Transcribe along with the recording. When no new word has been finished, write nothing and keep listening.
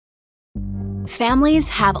Families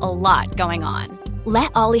have a lot going on.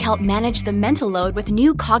 Let Ollie help manage the mental load with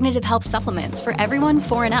new cognitive help supplements for everyone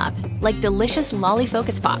 4 and up, like delicious Lolly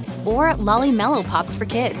Focus Pops or Lolly Mellow Pops for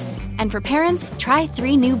kids. And for parents, try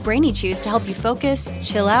 3 new Brainy Chews to help you focus,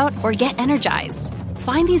 chill out, or get energized.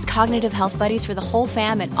 Find these cognitive health buddies for the whole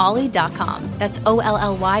fam at ollie.com. That's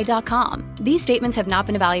OLLY.com. These statements have not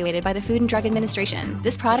been evaluated by the Food and Drug Administration.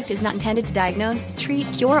 This product is not intended to diagnose, treat,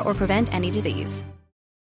 cure, or prevent any disease.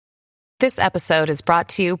 This episode is brought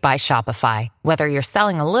to you by Shopify. Whether you're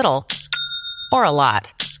selling a little or a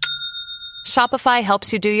lot, Shopify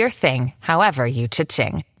helps you do your thing, however you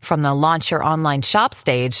cha-ching. From the launch your online shop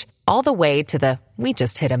stage, all the way to the we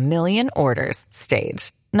just hit 1 million orders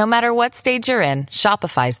stage. No matter what stage you're in,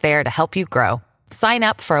 Shopify's there to help you grow. Sign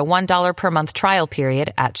up for a $1 per month trial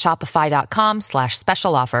period at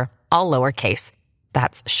shopify.com/special offer, all lowercase.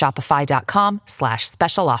 That's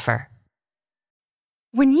shopify.com/special offer.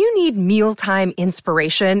 When you need mealtime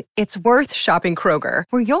inspiration, it's worth shopping Kroger,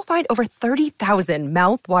 where you'll find over 30,000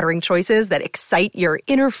 mouth-watering choices that excite your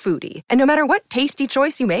inner foodie. And no matter what tasty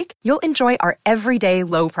choice you make, you'll enjoy our everyday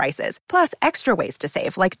low prices, plus extra ways to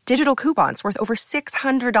save, like digital coupons worth over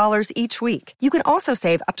 $600 each week. You can also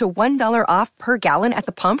save up to $1 off per gallon at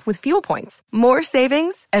the pump with fuel points. More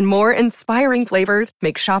savings and more inspiring flavors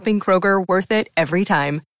make shopping Kroger worth it every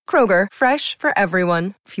time. Kroger, fresh for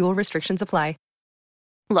everyone. Fuel restrictions apply.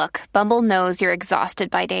 Look, Bumble knows you're exhausted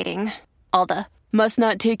by dating. All the, must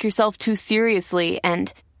not take yourself too seriously,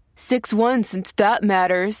 and 6'1" since that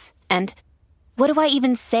matters, and what do I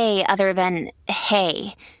even say other than,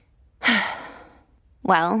 hey?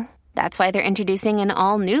 Well, that's why they're introducing an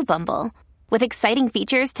all-new Bumble, with exciting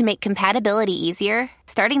features to make compatibility easier,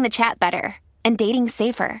 starting the chat better, and dating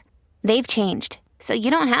safer. They've changed, so you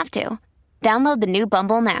don't have to. Download the new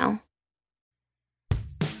Bumble now.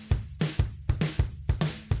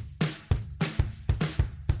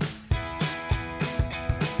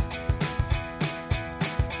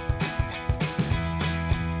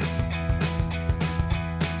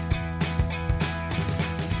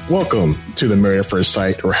 Welcome to the Married at First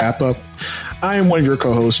Sight Wrap Up. I am one of your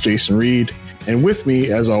co-hosts, Jason Reed, and with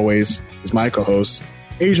me, as always, is my co-host,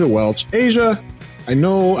 Asia Welch. Asia, I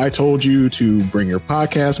know I told you to bring your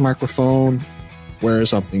podcast microphone, wear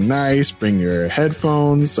something nice, bring your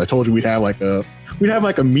headphones. I told you we'd have like a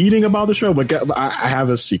meeting about the show, but I have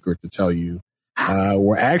a secret to tell you.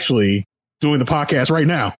 We're actually doing the podcast right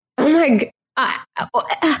now. Oh my God.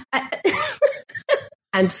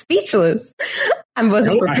 I'm speechless. I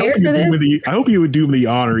wasn't prepared for this. I hope you would do me the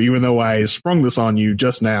honor, even though I sprung this on you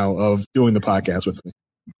just now, of doing the podcast with me.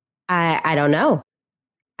 I don't know.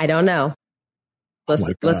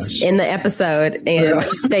 Let's end the episode and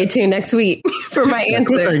stay tuned next week for my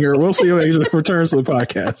answer. Cliffhanger. We'll see when Asia returns to the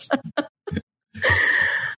podcast.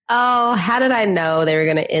 Oh, how did I know they were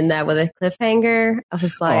going to end that with a cliffhanger? I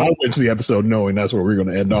was like, I went to the episode knowing that's where we're going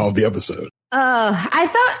to end off the episode. I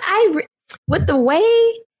thought with the way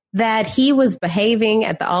that he was behaving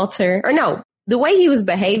at the altar, the way he was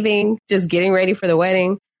behaving, just getting ready for the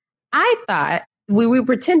wedding, I thought we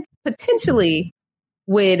potentially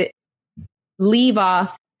would leave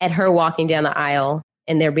off at her walking down the aisle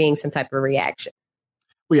and there being some type of reaction.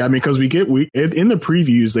 Well, yeah, I mean, because in the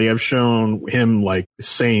previews they have shown him like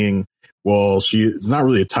saying, "Well, she is not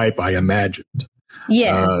really a type I imagined."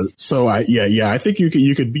 Yes. So I think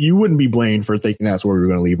you wouldn't be blamed for thinking that's where we were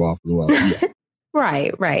going to leave off as well. Yeah.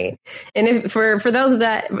 Right. And if, for those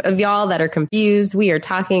of y'all that are confused, we are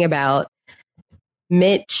talking about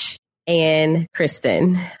Mitch and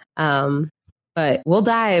Kristen. But we'll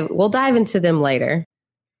dive into them later.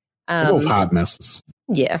 Both hot messes.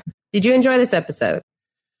 Yeah. Did you enjoy this episode?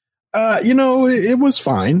 It was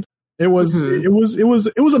fine. It was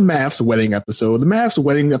a MAFS wedding episode. The MAFS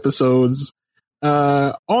wedding episodes,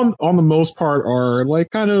 on the most part, are like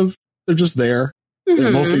they're just there. Mm-hmm.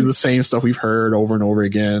 They're mostly the same stuff we've heard over and over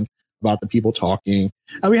again about the people talking.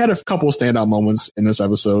 And we had a couple of standout moments in this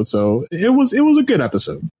episode, so it was a good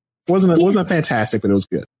episode. It wasn't fantastic, but it was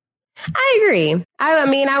good. I agree. I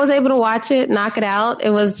mean, I was able to watch it, knock it out.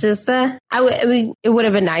 It was just, it would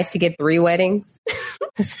have been nice to get 3 weddings.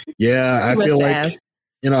 Yeah, I feel like,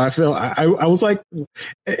 I was like,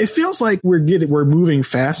 it feels like we're moving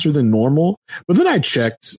faster than normal. But then I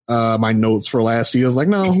checked my notes for last season. I was like,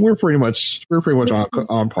 no, we're pretty much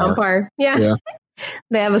on par. On par. Yeah.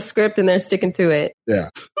 They have a script and they're sticking to it. Yeah.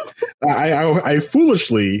 I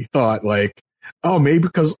foolishly thought like, oh, maybe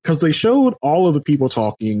because they showed all of the people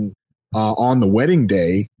talking on the wedding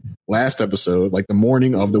day, last episode, like the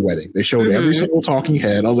morning of the wedding. They showed every single talking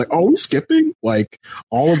head. I was like, oh, we skipping like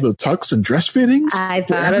all of the tux and dress fittings? I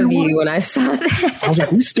thought of you when I saw that. I was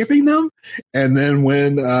like, we skipping them? And then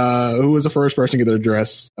when who was the first person to get their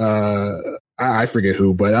dress? I forget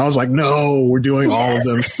who, but I was like, no, we're doing all of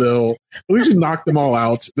them still. At least we knocked them all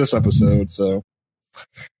out this episode. So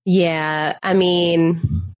yeah, I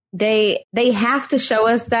mean, they have to show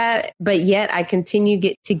us that, but yet I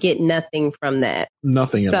continue to get nothing from that.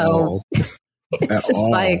 Nothing at all. It's just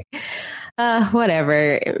like,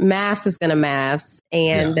 whatever. Maths is gonna maths,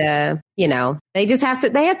 and they just have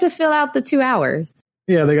to fill out the 2 hours.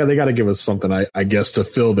 Yeah, they got to give us something, I guess, to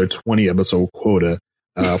fill their 20 episode quota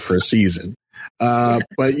per season. But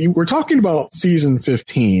we're talking about season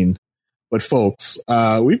 15. But folks,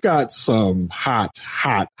 we've got some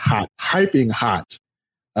hyping hot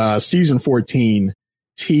season 14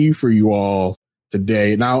 tea for you all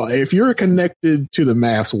today. Now, if you're connected to the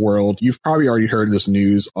maths world, you've probably already heard this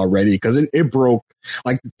news already because it broke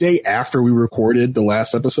like the day after we recorded the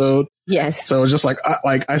last episode. Yes. So it's just like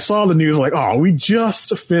I saw the news like, oh, we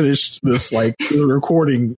just finished this like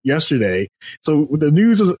recording yesterday. So the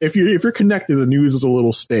news is, if you're connected, the news is a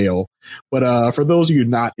little stale. But for those of you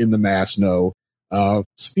not in the maths know,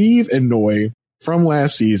 Steve and Noi from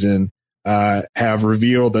last season have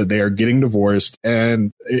revealed that they are getting divorced,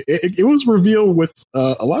 and it was revealed with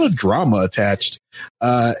a lot of drama attached.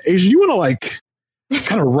 Asia, you want to like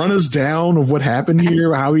kind of run us down of what happened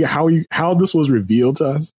here, how this was revealed to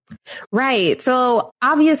us? Right. So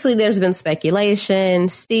obviously there's been speculation.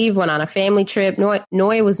 Steve went on a family trip.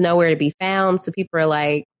 Noi was nowhere to be found. So people are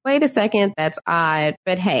like, wait a second, that's odd.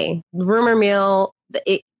 But hey, rumor mill,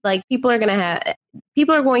 people are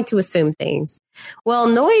going to assume things. Well,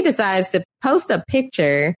 Noi decides to post a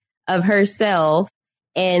picture of herself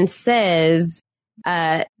and says,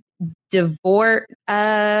 divorce,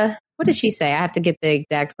 what did she say? I have to get the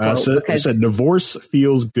exact quote. It said divorce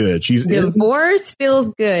feels good. Divorce feels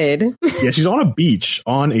good. Yeah, she's on a beach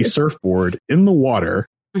on a surfboard in the water.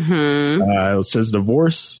 Mm-hmm. It says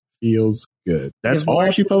divorce feels good. That's all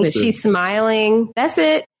she posted. She's smiling. That's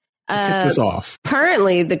it. Kick this off.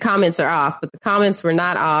 Currently, the comments are off, but the comments were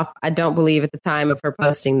not off, I don't believe, at the time of her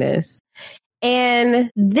posting this. And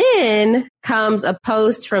then comes a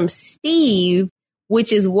post from Steve,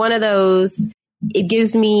 which is one of those, it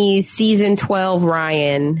gives me season 12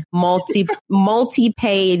 Ryan,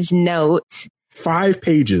 multi-page note. 5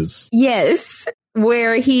 pages. Yes,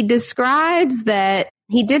 where he describes that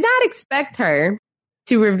he did not expect her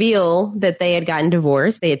to reveal that they had gotten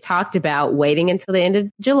divorced. They had talked about waiting until the end of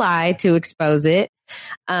July to expose it.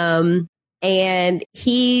 And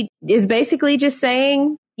he is basically just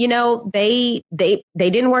saying, they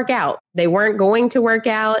didn't work out. They weren't going to work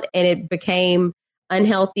out, and it became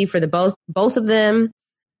unhealthy for both of them.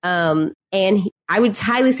 And I would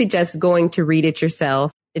highly suggest going to read it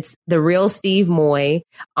yourself. It's The Real Steve Moi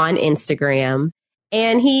on Instagram.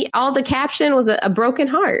 And the caption was a broken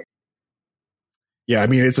heart. Yeah, I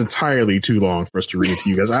mean, it's entirely too long for us to read to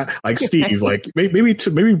you guys. I like Steve, like maybe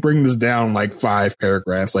bring this down like 5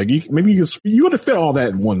 paragraphs. Like you would have fit all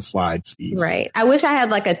that in one slide, Steve. Right. I wish I had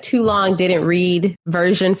like a too long didn't read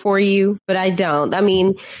version for you, but I don't. I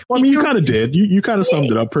mean, you kind of did. You kind of summed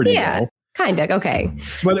it up pretty well. Kind of. Okay.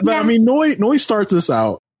 But I mean, Noi starts this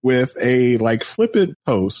out with a like flippant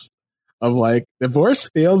post of like, divorce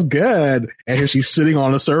feels good. And here she's sitting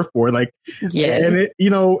on a surfboard. Like, yes. And it,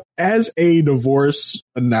 as a divorce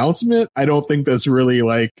announcement, I don't think that's really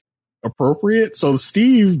like appropriate. So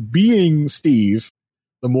Steve, being Steve,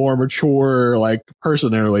 the more mature like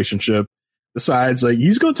person in a relationship, decides like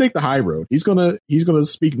he's going to take the high road. He's going to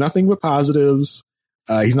speak nothing but positives.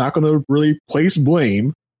 He's not going to really place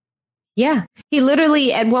blame. Yeah. He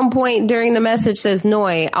literally at one point during the message says,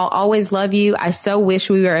 Noi, I'll always love you. I so wish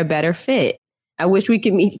we were a better fit. I wish we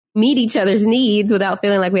could meet each other's needs without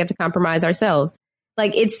feeling like we have to compromise ourselves.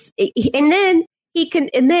 Like so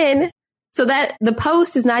that the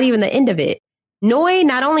post is not even the end of it. Noi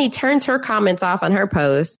not only turns her comments off on her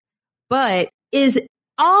post, but is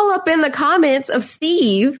all up in the comments of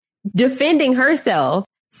Steve defending herself,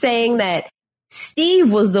 saying that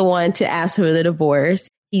Steve was the one to ask for the divorce.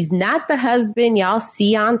 He's not the husband y'all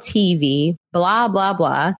see on TV, blah, blah,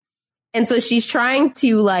 blah. And so she's trying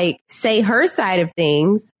to like say her side of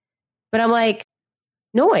things. But I'm like,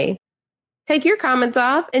 Noi, take your comments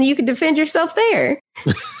off and you can defend yourself there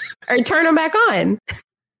or turn them back on.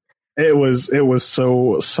 It was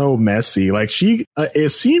so messy. Like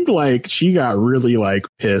it seemed like she got really like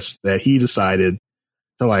pissed that he decided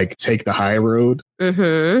to like take the high road.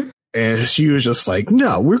 Mm-hmm. And she was just like,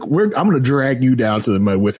 no, I'm going to drag you down to the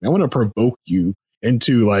mud with me. I'm going to provoke you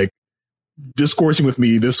into like discoursing with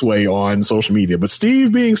me this way on social media. But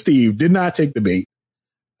Steve, being Steve, did not take the bait.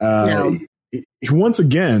 No. He once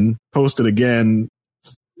again posted again,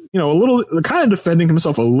 a little kind of defending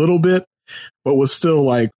himself a little bit, but was still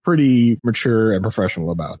like pretty mature and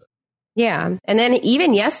professional about it. Yeah. And then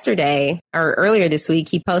even yesterday or earlier this week,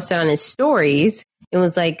 he posted on his stories and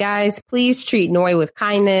was like, guys, please treat Noi with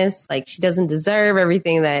kindness. Like, she doesn't deserve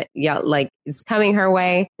everything that is coming her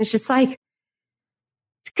way. It's just like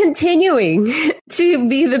continuing to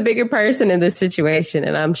be the bigger person in this situation.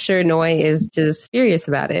 And I'm sure Noi is just furious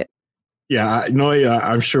about it. Yeah, Noi,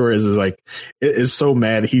 I'm sure is so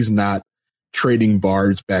mad he's not trading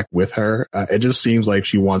barbs back with her. It just seems like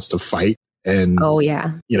she wants to fight. And oh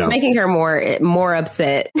yeah, it's making her more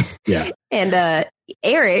upset. Yeah. And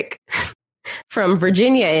Eric from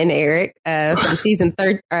Virginia and Eric from season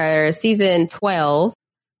 12.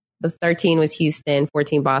 Was 13 was Houston,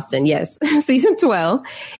 14 Boston. Yes, season 12.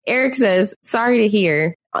 Eric says, sorry to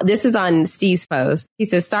hear. This is on Steve's post. He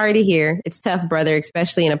says, sorry to hear. It's tough, brother,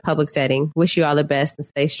 especially in a public setting. Wish you all the best and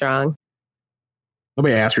stay strong.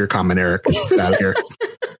 Nobody asked for your comment, Eric. Get out of here.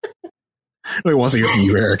 Nobody wants to hear from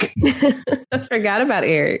you, Eric. I forgot about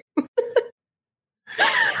Eric.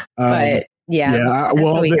 But yeah.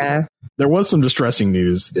 Well, there was some distressing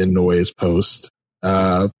news in Noi's post.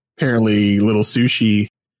 Apparently, little Sushi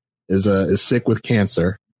is sick with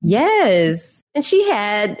cancer. Yes, and she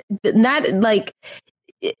had not like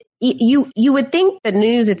you would think the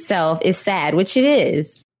news itself is sad, which it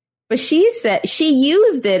is, but she said she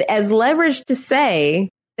used it as leverage to say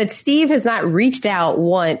that Steve has not reached out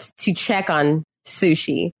once to check on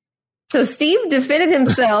Sushi. So Steve defended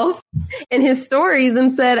himself in his stories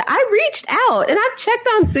and said, I reached out and I've checked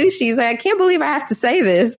on Sushi. He's like, I can't believe I have to say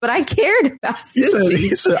this, but I cared about Sushi.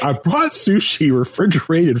 He said, I brought Sushi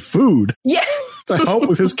refrigerated food to help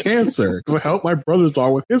with his cancer. Because I helped my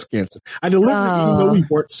brother-in-law with his cancer. I delivered it even though we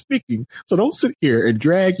weren't speaking. So don't sit here and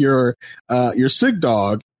drag your sick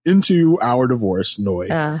dog into our divorce, Noi.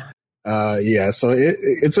 So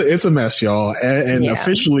it's a mess, y'all. And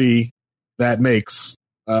officially that makes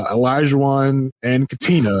Olajuwon and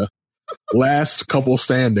Katina last couple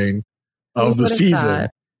standing of the season.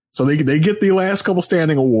 So they get the last couple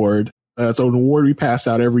standing award. It's an award we pass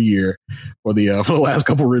out every year for the last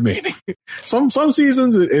couple remaining. Some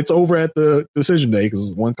seasons it's over at the decision day because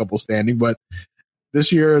it's one couple standing, but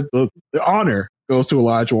this year the honor goes to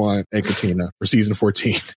Olajuwon and Katina for season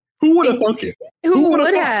 14. Who would have thunk it? Who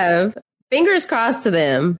would have? Fingers crossed to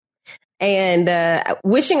them. And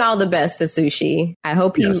wishing all the best to Sushi. I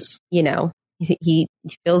hope he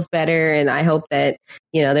feels better, and I hope that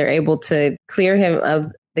they're able to clear him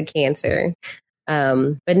of the cancer.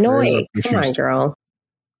 But Noi, come on, girl,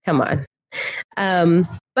 come on.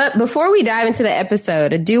 But before we dive into the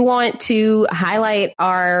episode, I do want to highlight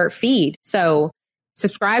our feed. So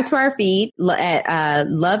subscribe to our feed at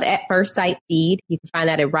Love at First Sight feed. You can find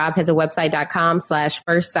that at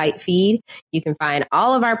robhasawebsite.com/First Sight feed. You can find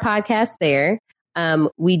all of our podcasts there.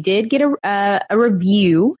 We did get a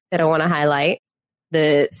review that I want to highlight.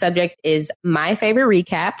 The subject is My Favorite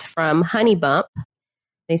Recapped from Honey Bump.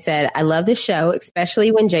 They said, I love the show,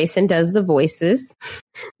 especially when Jason does the voices.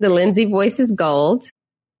 The Lindsay voice is gold.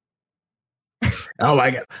 Oh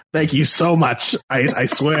my God. Thank you so much. I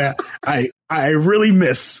swear I really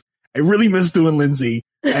miss doing Lindsay,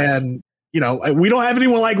 and we don't have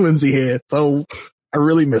anyone like Lindsay here. So I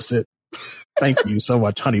really miss it. Thank you so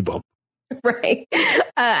much, Honey Bump. Right.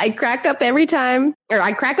 I crack up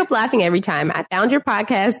laughing every time. I found your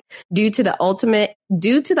podcast due to the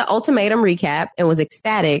ultimatum recap and was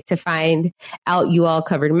ecstatic to find out you all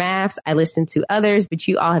covered maths. I listened to others, but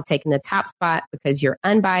you all have taken the top spot because you're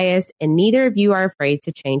unbiased and neither of you are afraid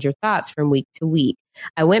to change your thoughts from week to week.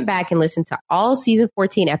 I went back and listened to all season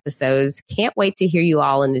 14 episodes. Can't wait to hear you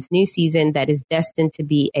all in this new season that is destined to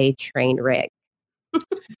be a train wreck.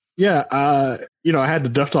 Yeah, I had to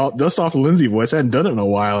dust off the Lindsay voice. I hadn't done it in a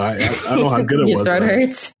while. I don't know how good it was. Your throat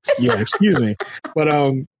hurts. Yeah, excuse me. But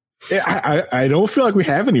I don't feel like we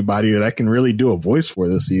have anybody that I can really do a voice for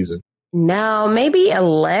this season. No, maybe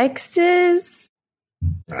Alexis.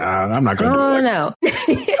 I'm not going to do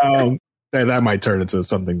Alexis. No. That might turn into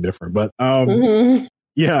something different. But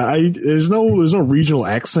yeah, there's no regional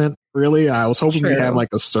accent really. I was hoping we have like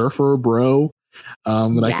a surfer bro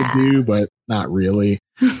that I could do, but not really.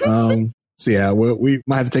 So yeah, we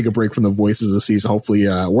might have to take a break from the voices this season. Hopefully,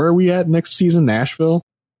 where are we at next season? Nashville?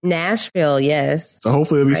 Nashville, yes. So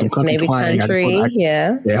hopefully there'll be some country maybe twang. Country,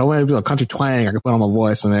 yeah. Yeah, hopefully there'll be a country twang I can put on my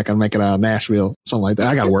voice and I can make it out of Nashville, something like that.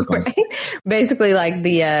 I got to work on it. Basically, like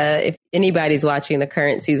the if anybody's watching the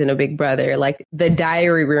current season of Big Brother, like the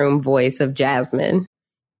diary room voice of Jasmine.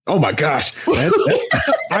 Oh my gosh.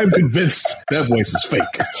 I'm convinced that voice is fake.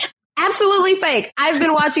 Absolutely fake. I've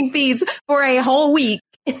been watching feeds for a whole week.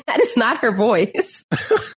 That is not her voice.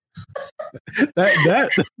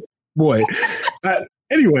 Boy.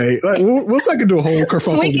 Anyway, once I can do a whole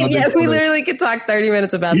kerfuffle. We literally could talk 30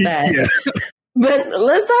 minutes about that. Yeah. But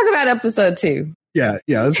let's talk about episode 2. Yeah,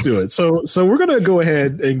 let's do it. So we're gonna go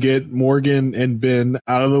ahead and get Morgan and Ben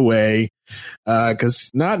out of the way,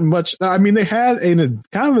 because not much. I mean, they had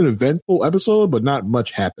kind of an eventful episode, but not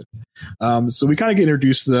much happened. So we kind of get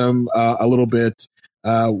introduced to them a little bit.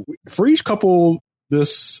 For each couple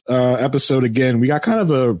this episode, again, we got kind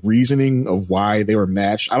of a reasoning of why they were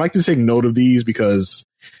matched. I like to take note of these because,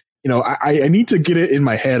 I need to get it in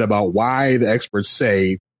my head about why the experts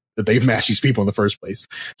say that they've matched these people in the first place.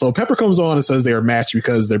 So Pepper comes on and says they are matched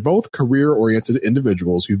because they're both career-oriented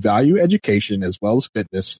individuals who value education as well as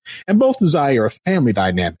fitness and both desire a family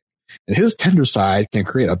dynamic. And his tender side can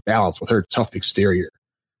create a balance with her tough exterior.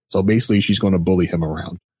 So basically, she's going to bully him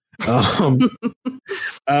around. So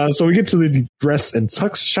we get to the dress and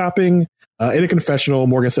tux shopping. In a confessional,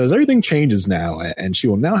 Morgan says everything changes now, and she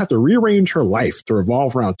will now have to rearrange her life to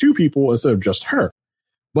revolve around 2 people instead of just her.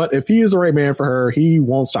 But if he is the right man for her, he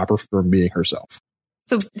won't stop her from being herself.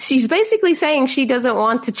 So she's basically saying she doesn't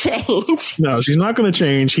want to change. No, she's not going to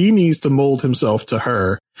change. He needs to mold himself to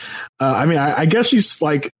her. I guess she's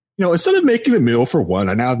like, instead of making a meal for 1,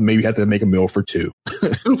 I now maybe have to make a meal for 2.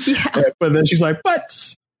 Yeah. But then she's like,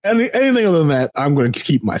 but anything other than that, I'm going to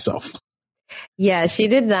keep myself. Yeah, she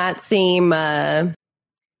did not seem,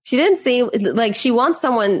 she didn't seem like she wants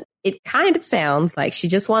someone. It kind of sounds like she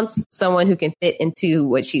just wants someone who can fit into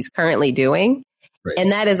what she's currently doing. Right.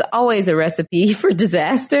 And that is always a recipe for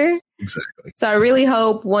disaster. Exactly. So I really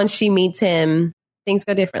hope once she meets him, things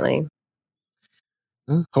go differently.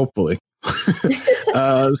 Hopefully.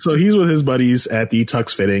 So he's with his buddies at the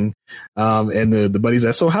tux fitting. And the buddies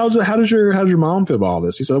ask, so how does your mom feel about all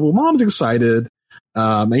this? He said, well, mom's excited.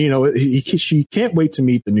 And she can't wait to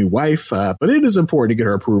meet the new wife. But it is important to get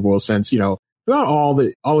her approval since, throughout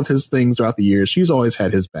all of his things throughout the years, she's always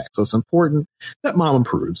had his back. So it's important that mom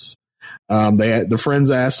improves. The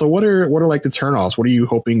friends ask, so what are like the turnoffs? What are you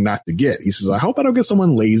hoping not to get? He says, I hope I don't get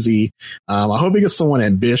someone lazy. I hope I get someone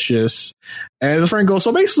ambitious. And the friend goes,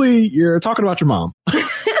 so basically you're talking about your mom.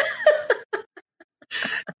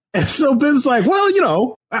 And so Ben's like,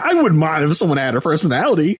 well, I wouldn't mind if someone had her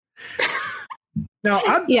personality. Now,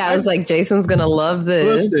 I was like, Jason's going to love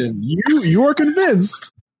this. Listen, you are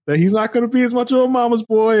convinced that he's not going to be as much of a mama's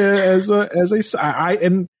boy as for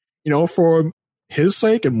his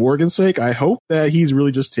sake and Morgan's sake, I hope that he's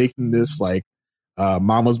really just taking this like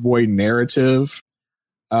mama's boy narrative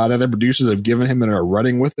that the producers have given him and are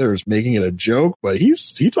running with it, or is making it a joke. But he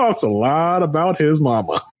talks a lot about his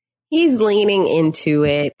mama. He's leaning into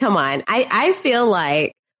it. Come on. I feel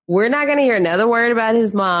like we're not going to hear another word about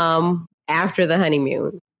his mom after the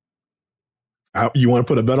honeymoon. You want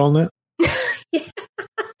to put a bet on that? Yeah.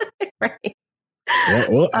 Right.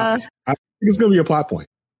 Well, I think it's going to be a plot point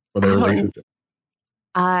for their relationship.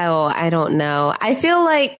 I don't know. I feel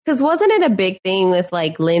like, because wasn't it a big thing with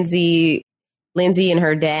like Lindsay and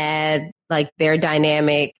her dad, like their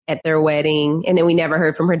dynamic at their wedding, and then we never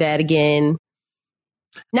heard from her dad again.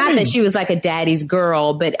 Not that she was like a daddy's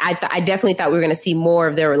girl, but I definitely thought we were going to see more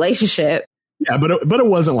of their relationship. Yeah, but it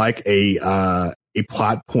wasn't like a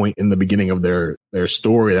plot point in the beginning of their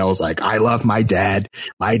story that was like, I love my dad.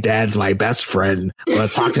 My dad's my best friend. I'm gonna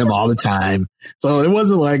talk to him all the time. So it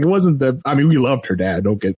wasn't that. I mean, we loved her dad.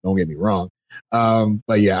 Don't get me wrong.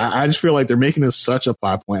 But yeah, I just feel like they're making this such a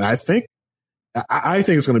plot point. I think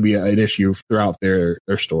it's going to be an issue throughout their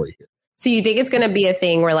story here. So you think it's going to be a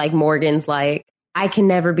thing where like Morgan's like, I can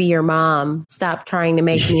never be your mom. Stop trying to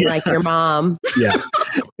make me like your mom. Yeah.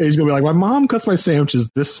 He's going to be like, my mom cuts my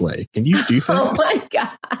sandwiches this way. Can you do that? Oh my God.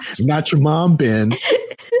 It's not your mom, Ben.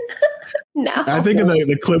 No. I think in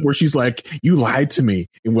the clip where she's like, you lied to me,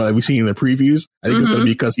 and what we've seen in the previews, I think it's going to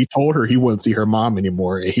be because he told her he wouldn't see her mom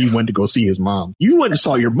anymore, and he went to go see his mom. You went and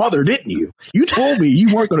saw your mother, didn't you? You told me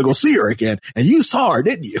you weren't going to go see her again, and you saw her,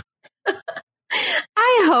 didn't you?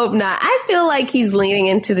 I hope not. I feel like he's leaning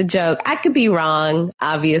into the joke. I could be wrong,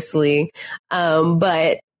 obviously.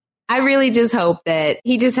 But I really just hope that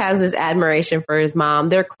he just has this admiration for his mom.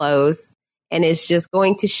 They're close, and it's just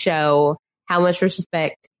going to show how much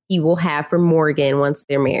respect he will have for Morgan once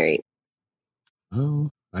they're married. Oh,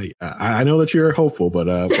 I know that you're hopeful, but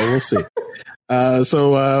we'll see.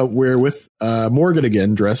 So we're with Morgan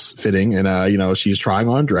again, dress fitting, and she's trying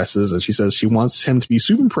on dresses, and she says she wants him to be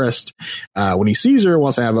super impressed when he sees her,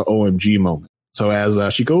 wants to have an OMG moment. So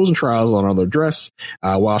as she goes and tries on another dress,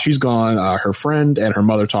 while she's gone, her friend and her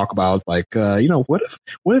mother talk about what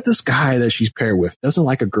if this guy that she's paired with doesn't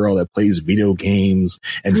like a girl that plays video games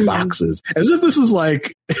and boxes, as if this is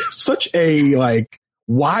like such a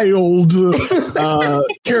wild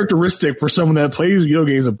characteristic for someone that plays video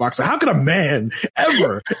games and boxing. How could a man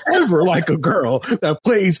ever like a girl that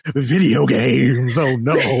plays video games? Oh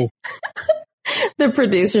no. The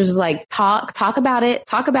producers is like, talk about it,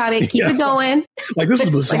 keep it going. Like, this is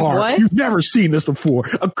bizarre. Like, you've never seen this before.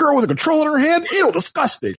 A girl with a controller in her hand? Ew,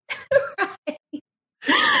 disgusting. Right.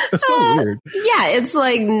 That's so weird. Yeah, it's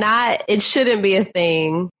like it shouldn't be a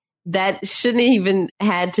thing. That shouldn't even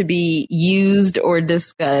had to be used or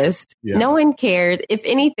discussed. Yeah. No one cares. If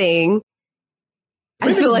anything,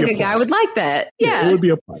 I feel like a guy would like that. Yeah. It would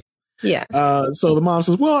be a plus. Yeah. So the mom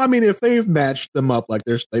says, well, I mean, if they've matched them up like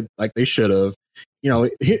they should have,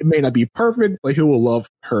 it may not be perfect, but he will love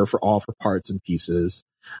her for all of her parts and pieces.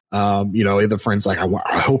 The friend's like,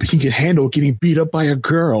 I hope he can handle getting beat up by a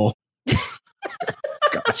girl.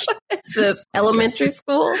 Gosh. It's this elementary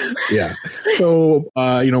school. Yeah. So,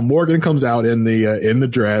 Morgan comes out in the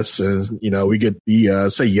dress, and, we get the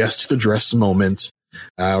say yes to the dress moment,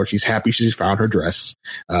 where she's happy she's found her dress.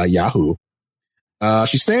 Yahoo.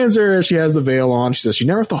 She stands there, she has the veil on. She says she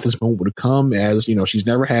never thought this moment would come, as, she's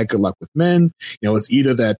never had good luck with men. It's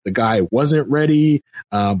either that the guy wasn't ready,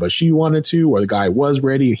 but she wanted to, or the guy was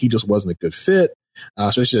ready and he just wasn't a good fit.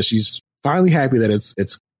 So she says she's finally happy that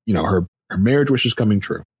it's her marriage wish is coming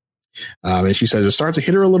true. And she says it starts to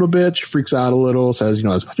hit her a little bit. She freaks out a little, says,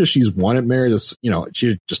 as much as she's wanted marriage,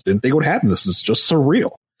 she just didn't think it would happen. This is just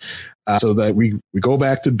surreal. So that we go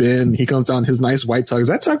back to Ben. He comes on his nice white tux.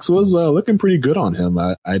 That tux was looking pretty good on him.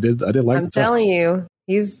 I did like the tux. I'm telling you,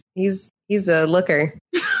 he's a looker.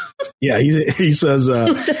 Yeah, he says,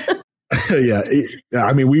 yeah.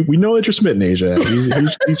 I mean, we know that you're smitten, Asia.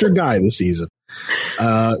 He's your guy this season.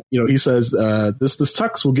 He says this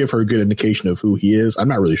tux will give her a good indication of who he is. I'm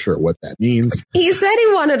not really sure what that means. He said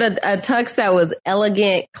he wanted a tux that was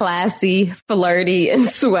elegant, classy, flirty, and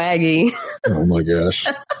swaggy. Oh my gosh.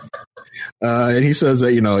 And he says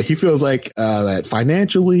that, he feels like that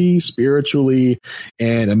financially, spiritually,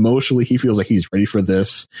 and emotionally, he feels like he's ready for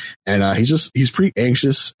this. And he's pretty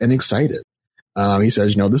anxious and excited. He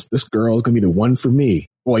says, this girl is going to be the one for me.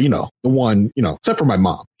 Well, the one, except for my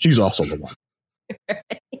mom. She's also the one. Right.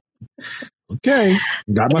 Okay.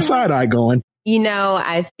 Got my side eye going.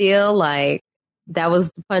 I feel like that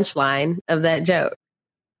was the punchline of that joke.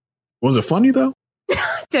 Was it funny, though?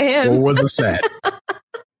 To him. Or was it sad?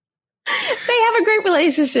 They have a great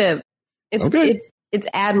relationship. It's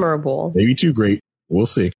admirable. Maybe too great. We'll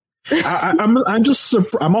see. I'm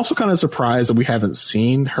also kind of surprised that we haven't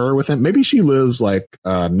seen her with him. Maybe she lives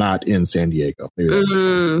not in San Diego. Maybe that's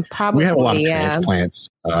probably. We have a lot of transplants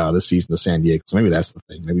this season to San Diego, so maybe that's the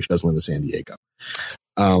thing. Maybe she doesn't live in San Diego.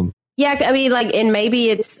 Yeah, I mean, and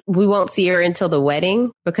maybe we won't see her until the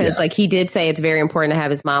wedding, because he did say it's very important to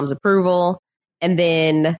have his mom's approval. And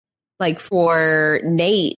then for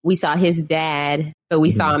Nate, we saw his dad, but we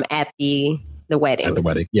saw him at the wedding. At the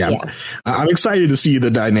wedding, yeah. I'm excited to see the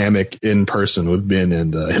dynamic in person with Ben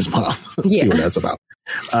and his mom. See what that's about.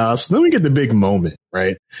 So then we get the big moment,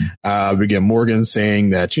 right? We get Morgan saying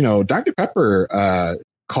that, Dr. Pepper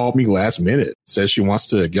called me last minute, says she wants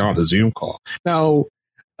to get on a Zoom call. Now,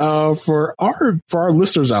 for our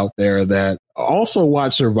listeners out there that also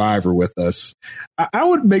watch Survivor with us, I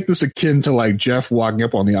would make this akin to Jeff walking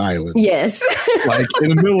up on the island. Yes. In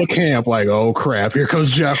the middle of camp, oh crap, here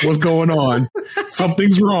comes Jeff. What's going on?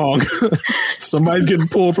 Something's wrong. Somebody's getting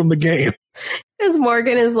pulled from the game. Because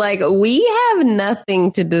Morgan is we have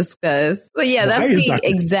nothing to discuss. So that's the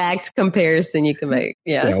exact comparison you can make.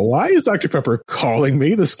 Yeah. Why is Dr. Pepper calling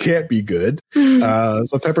me? This can't be good.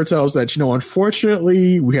 So Pepper tells that,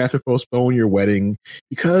 unfortunately, we have to postpone your wedding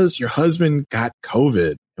because your husband got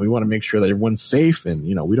COVID. And we want to make sure that everyone's safe. And,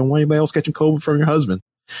 we don't want anybody else catching COVID from your husband.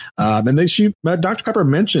 And then Dr. Pepper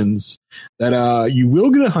mentions that you will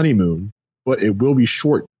get a honeymoon, but it will be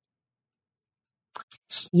short.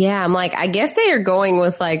 Yeah, I'm I guess they are going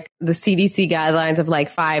with the CDC guidelines of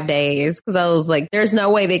 5 days, because I was there's no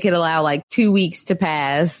way they could allow 2 weeks to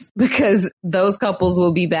pass, because those couples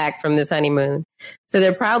will be back from this honeymoon. So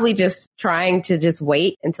they're probably just trying to just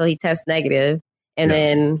wait until he tests negative, and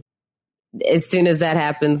then as soon as that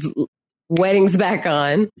happens, wedding's back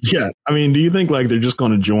on. Yeah, I mean, do you think they're just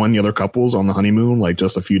going to join the other couples on the honeymoon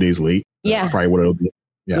just a few days late? Yeah, That's probably what it'll be.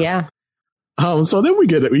 Yeah. So then we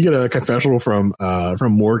get a confessional from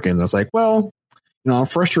Morgan that's like, well, I'm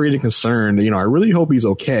frustrated and concerned. I really hope he's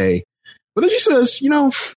okay. But then she says,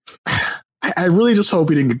 I really just hope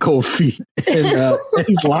he didn't get cold feet. And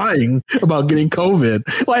he's lying about getting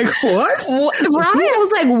COVID. Like, what? Right? I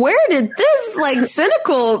was like, where did this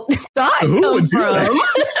cynical thought come from?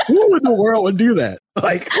 Who in the world would do that?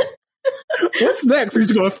 Like, what's next?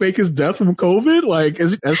 He's going to fake his death from COVID? Like,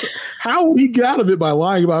 how would he get out of it by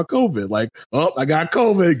lying about COVID? Like, oh, I got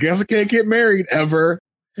COVID. Guess I can't get married ever.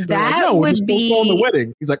 That would be on the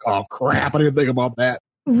wedding. He's like, oh crap! I didn't think about that.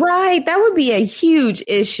 Right, that would be a huge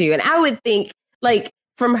issue, and I would think,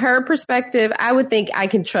 from her perspective, I would think I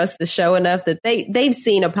can trust the show enough that they've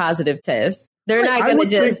seen a positive test. They're not going to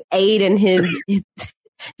just aid in his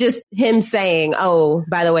just him saying, "Oh,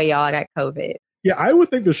 by the way, y'all, I got COVID." Yeah, I would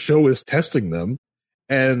think the show is testing them,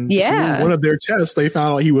 and through one of their tests, they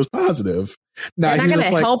found out he was positive. Now, they're not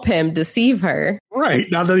going to help him deceive her. Right.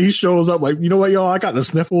 Now that he shows up, like, you know what, y'all, I got the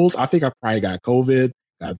sniffles. I think I probably got COVID,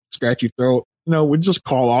 got a scratchy throat. We just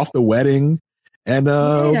call off the wedding and we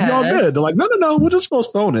all good. They're like, no, we'll just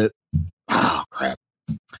postpone it. Oh, crap.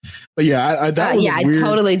 But yeah, I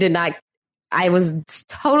totally did not. I was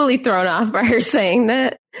totally thrown off by her saying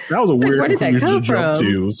that. That was a weird conclusion to jump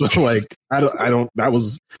to. So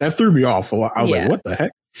that threw me off a lot. I was like, what the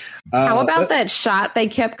heck? How about that shot they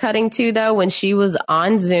kept cutting to, though, when she was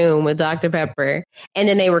on Zoom with Dr. Pepper, and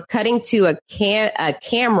then they were cutting to a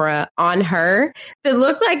camera on her that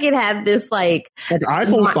looked like it had this like an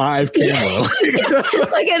iPhone 5 camera,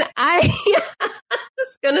 like an I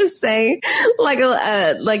was gonna say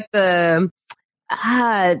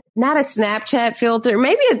not a Snapchat filter,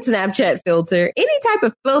 maybe a Snapchat filter, any type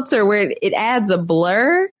of filter where it adds a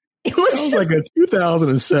blur. It was like a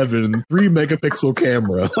 2007 3-megapixel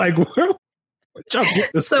camera. Like,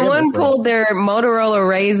 someone pulled their Motorola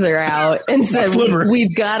Razr out and said,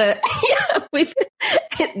 "We've got to."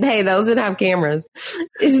 Hey, those didn't have cameras.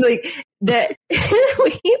 It's like that.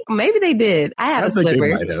 Maybe they did. I had a Sliver.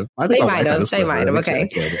 They might have. Okay.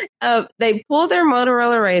 They pulled their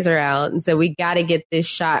Motorola Razr out and said, "We got to get this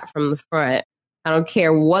shot from the front. I don't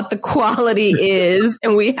care what the quality is,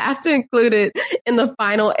 and we have to include it in the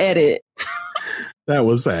final edit." That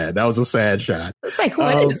was sad. That was a sad shot. It's like,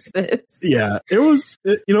 what is this? Yeah, it was.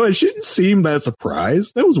 It she didn't seem that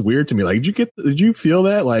surprised. That was weird to me. Like, did you feel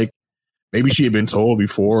that? Like, maybe she had been told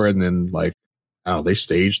before, and then like, I don't know, they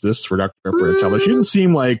staged this for Dr. Pepper and tell her. She didn't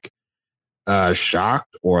seem like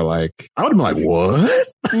shocked or like, I would have been like, what?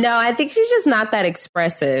 No, I think she's just not that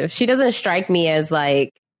expressive. She doesn't strike me as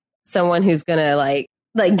like someone who's gonna like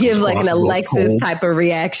give like an Alexis type of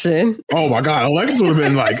reaction. Oh my God, Alexis would have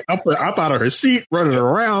been like up out of her seat, running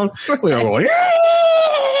around. Right. Going, right.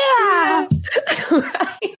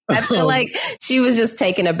 I feel like she was just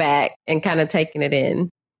taken aback and kind of taking it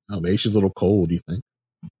in. Oh, maybe she's a little cold. Do you think?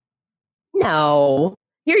 No.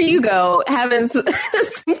 Here you go, having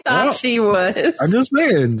thought she was. I'm just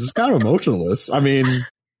saying, just kind of emotionless. I mean,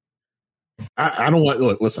 I don't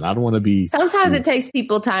want. Listen, I don't want to be. Sometimes it takes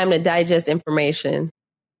people time to digest information.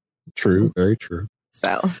 True, very true.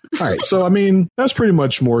 So, all right. So, I mean, that's pretty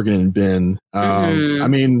much Morgan and Ben. I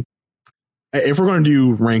mean, if we're going to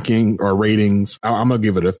do ranking or ratings, I'm going to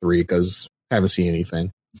give it a 3 because I haven't seen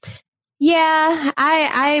anything. Yeah,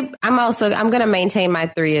 I'm going to maintain my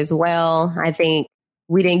 3 as well. I think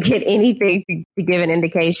we didn't get anything to give an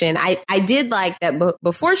indication. I did like that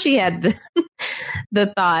before she had the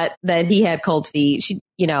thought that he had cold feet. She,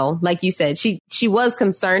 like you said, she was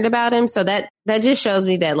concerned about him. So that just shows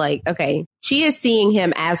me that, like, okay, she is seeing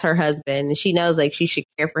him as her husband, and she knows like she should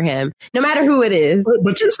care for him no matter who it is.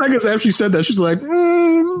 But 2 seconds after she said that, she's like,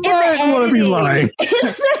 what if he's lying?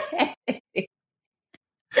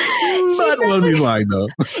 But what if he's lying though?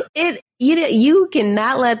 You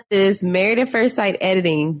cannot let this Married at First Sight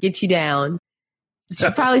editing get you down. She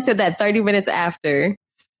probably said that 30 minutes after.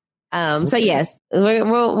 So yes,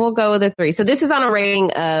 we'll go with a 3. So this is on a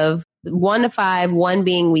rating of 1 to 5. 1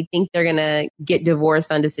 being we think they're gonna get divorced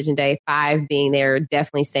on decision day. 5 being they're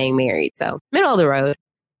definitely staying married. So middle of the road.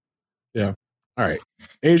 Yeah. All right,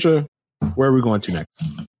 Asia, where are we going to next?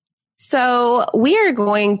 So we are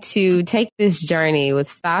going to take this journey with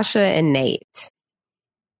Stasha and Nate.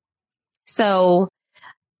 So,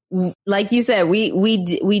 like you said,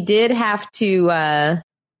 we did have to.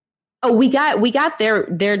 We got their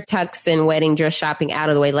tux and wedding dress shopping out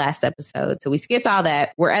of the way last episode, so we skipped all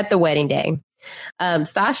that. We're at the wedding day.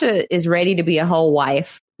 Stasha is ready to be a whole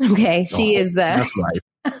wife. Okay, she is. That's right.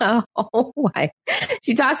 Oh, why?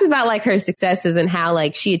 She talks about like her successes and how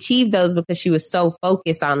like she achieved those because she was so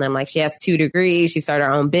focused on them. Like she has 2 degrees, she started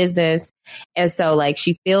her own business. And so like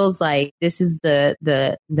she feels like this is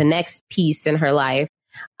the next piece in her life.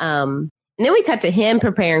 And then we cut to him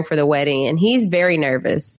preparing for the wedding and he's very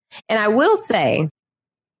nervous. And I will say,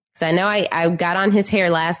 because I know I got on his hair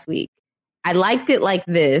last week. I liked it like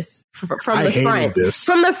this from the front.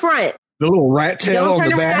 From the front. The little rat tail on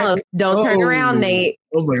the back. Don't turn around, Nate.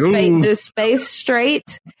 I was like, just face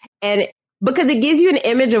straight. And because it gives you an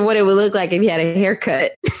image of what it would look like if you had a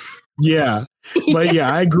haircut. Yeah. But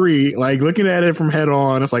yeah, I agree. Like looking at it from head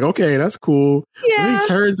on, it's like, okay, that's cool. Yeah. Then he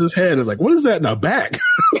turns his head. It's like, what is that in the back?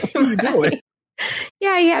 What is he doing?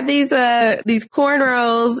 Yeah, he had these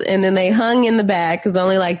cornrows and then they hung in the back. There's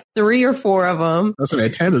only like 3 or 4 of them. That's some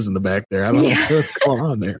antennas in the back there. I don't know what's going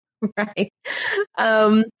on there. Right.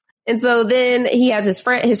 And so then he has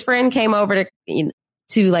his friend came over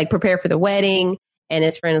to like prepare for the wedding. And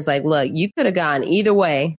his friend is like, look, you could have gone either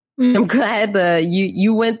way. I'm glad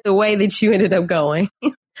you went the way that you ended up going.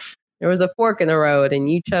 There was a fork in the road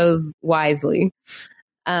and you chose wisely.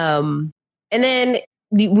 And then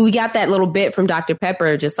we got that little bit from Dr.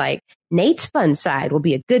 Pepper, just like Nate's fun side will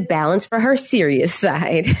be a good balance for her serious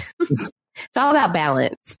side. It's all about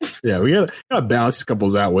balance. Yeah, we gotta balance these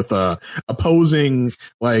couples out with opposing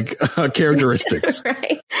like characteristics.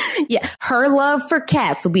 Right? Yeah, her love for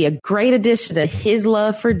cats will be a great addition to his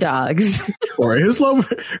love for dogs. Or her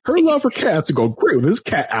love for cats will go great with his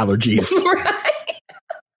cat allergies. Right?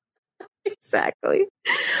 Exactly.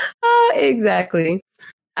 Exactly.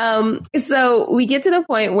 So we get to the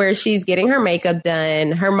point where she's getting her makeup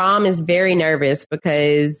done. Her mom is very nervous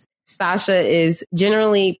because Stasha is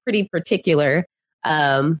generally pretty particular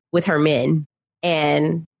with her men.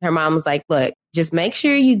 And her mom was like, look, just make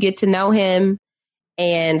sure you get to know him.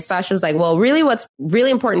 And Stasha was like, well, really what's really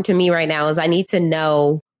important to me right now is I need to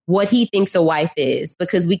know what he thinks a wife is,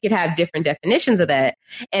 because we could have different definitions of that.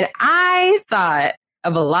 And I thought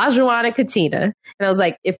of Olajuwon and Katina. And I was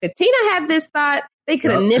like, if Katina had this thought, they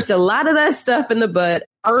could have nipped a lot of that stuff in the bud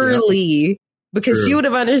early because she would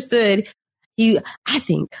have understood. I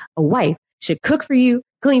think a wife should cook for you,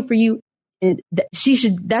 clean for you, and she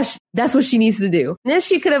should. That's what she needs to do. And then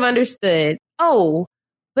she could have understood. Oh,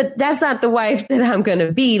 but that's not the wife that I'm going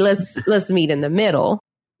to be. Let's meet in the middle.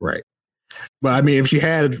 Right. But I mean, if she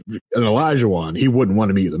had an Olajuwon, he wouldn't want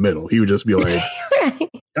to meet in the middle. He would just be like, right.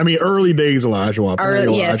 I mean, early days Olajuwon.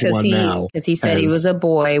 Yes, because he said he was a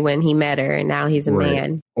boy when he met her, and now he's a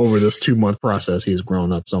man. Over this 2-month process, he's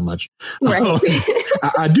grown up so much. Right.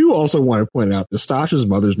 I do also want to point out that Stasha's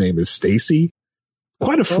mother's name is Stacy.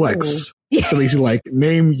 Quite a flex. Yeah. So basically, like,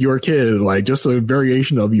 name your kid like just a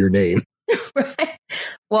variation of your name. Right.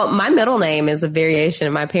 Well, my middle name is a variation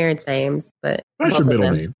of my parents' names, but that's your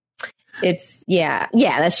middle name. It's yeah,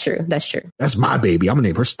 that's true. That's true. That's my baby. I'm gonna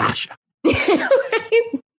name her Stasha.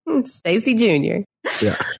 Right? Stacy Jr.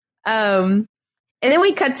 Yeah. And then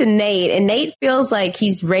we cut to Nate, and Nate feels like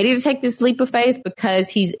he's ready to take this leap of faith because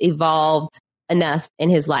he's evolved enough in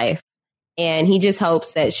his life, and he just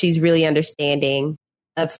hopes that she's really understanding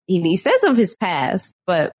of. He says of his past,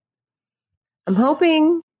 but I'm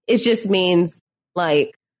hoping it just means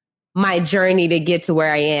like my journey to get to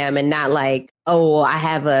where I am, and not like, oh, I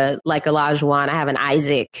have Olajuwon, I have an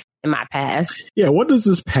Isaac in my past. Yeah, what does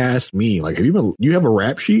this past mean? Like, you have a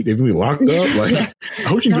rap sheet? Have you been locked up? Like, I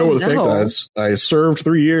hope you go with the fact that I served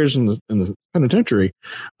 3 years in the penitentiary.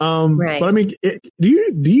 Right. But I mean, do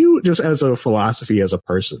you just as a philosophy, as a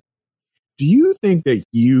person, do you think that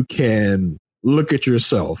you can look at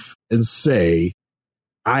yourself and say,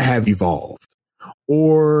 I have evolved?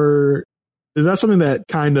 Or is that something that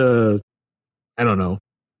kind of, I don't know,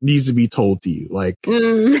 needs to be told to you? Like,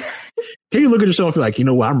 can you look at yourself and be like, you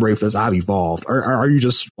know what, I'm ready for this, I've evolved? Or are you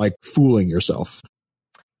just like fooling yourself?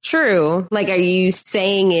 True. Like, are you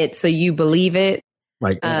saying it so you believe it?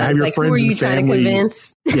 Like, have your friends who are you and family, trying to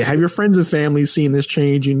convince? Yeah, have your friends and family seen this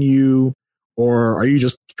change in you? Or are you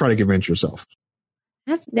just trying to convince yourself?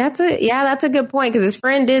 That's a good point, because his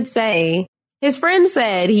friend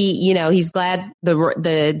said he's glad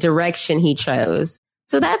the direction he chose.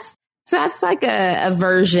 So that's like a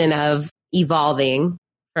version of evolving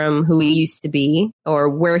from who he used to be or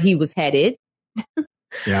where he was headed.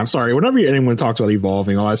 Yeah, I'm sorry. Whenever anyone talks about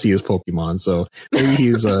evolving, all I see is Pokemon. So maybe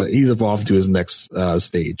he's evolved to his next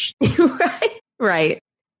stage. Right.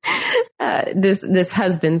 This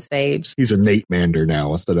husband stage. He's a Nate Mander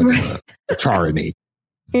now instead of a Chara Nate.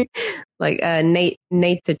 Like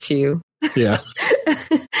Nate to chew. Yeah.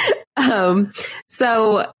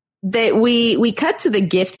 So we cut to the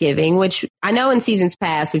gift giving, which I know in seasons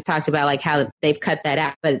past we've talked about like how they've cut that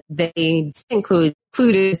out, but they included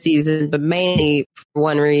the season, but mainly for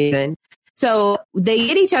one reason. So they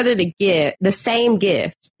get each other to give the same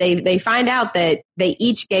gift. They find out that they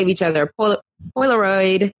each gave each other a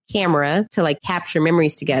Polaroid camera to like capture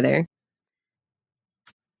memories together.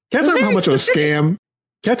 Can't talk about how much of a scam.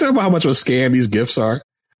 Can't talk about how much of a scam these gifts are.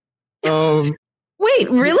 Wait,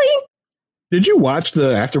 really? Did you watch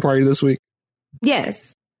the after party this week?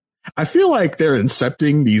 Yes. I feel like they're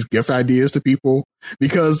incepting these gift ideas to people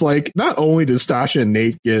because, like, not only did Stasha and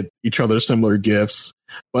Nate get each other similar gifts,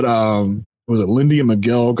 but was it Lindy and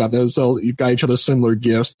Miguel got each other similar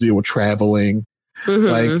gifts to deal with traveling? Mm-hmm.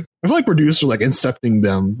 Like, I feel like producers are like incepting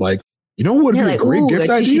them, like, you know what would be like, a great gift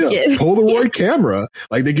idea? Polaroid camera.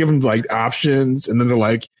 Like they give them like options, and then they're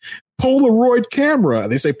like, Polaroid camera.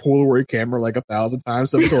 And they say Polaroid camera like 1,000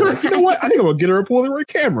 times. So like, you know what? I think I'm gonna get her a Polaroid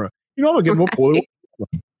camera. You know, I'm gonna give them a Polaroid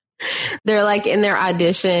camera. They're like in their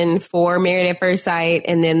audition for Married at First Sight,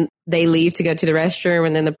 and then they leave to go to the restroom,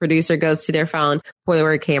 and then the producer goes to their phone,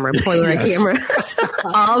 Polaroid camera, Polaroid camera.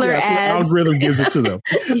 All their ads. The algorithm gives it to them.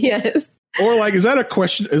 Yes. Or like, is that a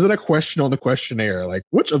question? Is it a question on the questionnaire? Like,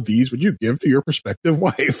 which of these would you give to your prospective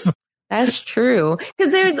wife? That's true.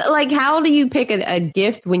 Because they're like, how do you pick a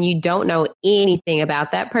gift when you don't know anything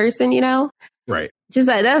about that person? You know, right? Just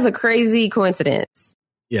like that's a crazy coincidence.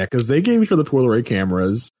 Yeah, because they gave each other Polaroid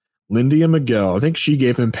cameras. Lindy and Miguel, I think she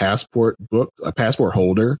gave him a passport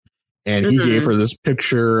holder, and he gave her this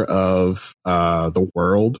picture of the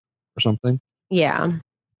world or something. Yeah.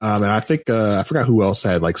 And I think I forgot who else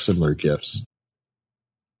had like similar gifts.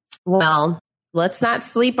 Well, let's not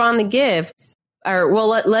sleep on the gifts,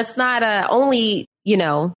 let's not only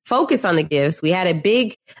focus on the gifts. We had a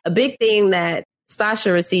big thing that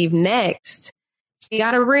Stasha received next. She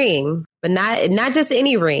got a ring, but not just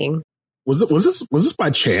any ring. Was this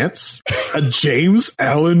by chance a James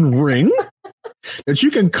Allen ring that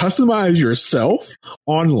you can customize yourself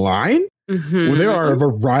online? Mm-hmm. Where there are a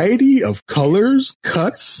variety of colors,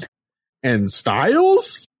 cuts, and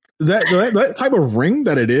styles? Is that type of ring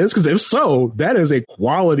that it is? Because if so, that is a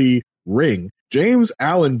quality ring.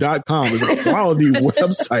 JamesAllen.com is a quality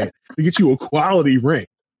website to get you a quality ring.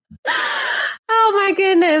 Oh my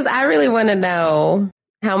goodness. I really want to know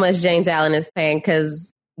how much James Allen is paying,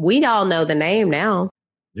 because we all know the name now.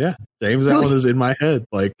 Yeah, James Allen is in my head.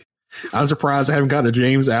 Like, I'm surprised I haven't gotten a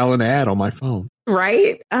James Allen ad on my phone.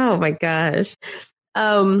 Right? Oh my gosh.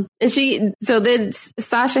 And then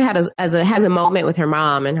Stasha has a moment with her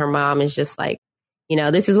mom, and her mom is just like,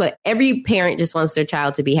 this is what every parent just wants their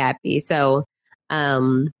child to be happy. So,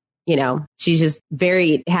 she's just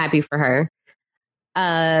very happy for her.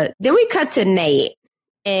 Then we cut to Nate,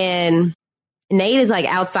 and Nate is like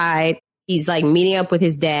outside. He's like meeting up with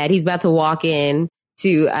his dad. He's about to walk in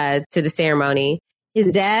to the ceremony. His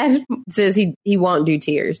dad says he won't do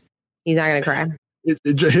tears. He's not going to cry.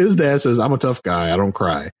 His dad says, I'm a tough guy. I don't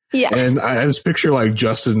cry. Yeah. And I just picture like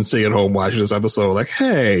Justin sitting at home watching this episode like,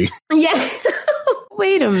 hey. Yeah.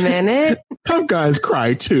 Wait a minute. Tough guys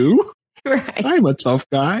cry too. Right. I'm a tough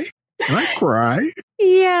guy. And I cry.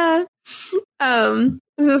 Yeah. So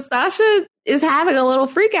Stasha is having a little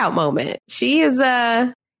freak out moment. She's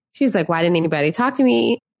like, why didn't anybody talk to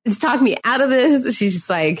me? Talk me out of this. She's just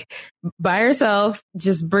like by herself,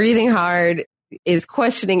 just breathing hard, is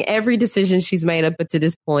questioning every decision she's made up to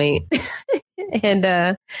this point.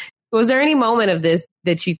 And was there any moment of this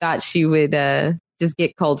that you thought she would just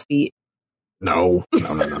get cold feet? No.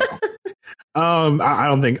 I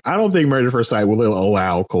don't think Married at First Sight will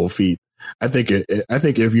allow cold feet. I think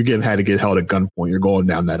if you had to get held at gunpoint, you're going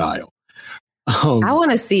down that aisle. I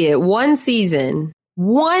want to see it. One season,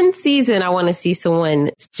 I want to see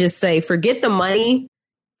someone just say, forget the money,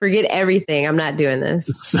 forget everything. I'm not doing this.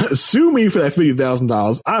 Sue me for that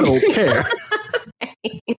 $50,000. I don't care.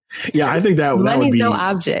 Yeah, I think that would be no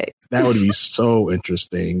object. That would be so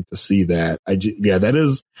interesting to see that.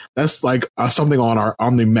 That's like something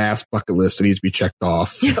on the mass bucket list that needs to be checked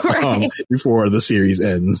off before the series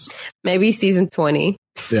ends. Maybe season 20.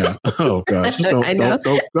 Yeah. Oh gosh.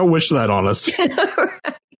 Don't wish that on us.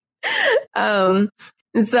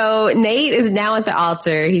 So Nate is now at the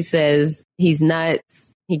altar. He says he's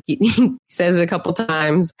nuts. He says it a couple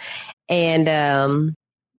times, and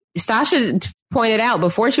Stasha pointed out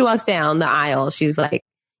before she walks down the aisle, she's like,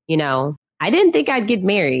 I didn't think I'd get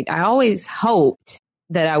married. I always hoped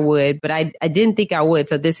that I would, but I didn't think I would.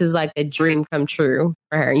 So this is like a dream come true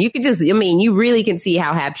for her. And you could you really can see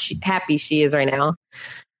how happy she is right now.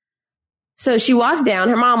 So she walks down.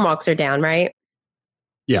 Her mom walks her down, right?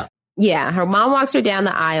 Yeah. Yeah. Her mom walks her down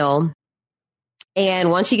the aisle.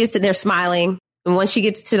 And once she gets to there smiling, and once she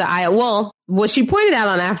gets to the aisle, well, what she pointed out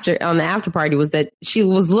on the after party was that she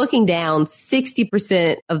was looking down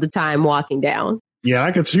 60% of the time walking down. Yeah,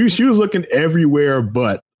 I could see she was looking everywhere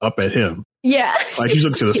but up at him. Yeah. Like she's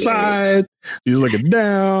looking to the side, she's looking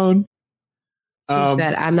down. She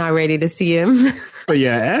said, I'm not ready to see him. But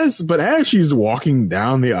yeah, as she's walking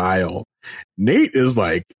down the aisle, Nate is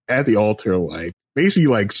like at the altar, like basically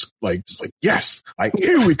like just like, yes, like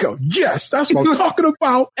here we go. Yes, that's what I'm talking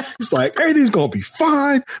about. It's like everything's gonna be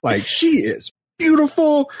fine. Like she is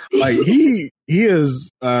beautiful. Like he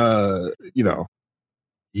is you know,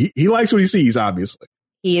 he likes what he sees, obviously.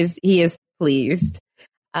 He is pleased.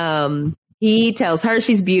 He tells her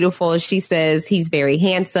she's beautiful. She says he's very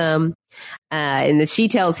handsome. And then she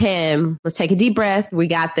tells him, let's take a deep breath. We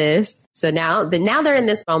got this. So now they're in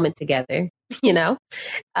this moment together, you know?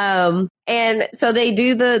 And so they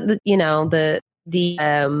do the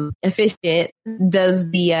efficient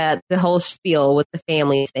does the whole spiel with the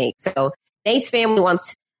family thing. So Nate's family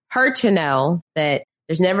wants her to know that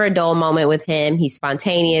there's never a dull moment with him. He's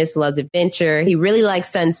spontaneous, loves adventure. He really likes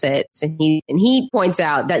sunsets. And he points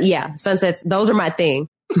out that, yeah, sunsets, those are my thing.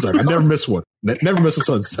 He's like, I never miss one. Never miss a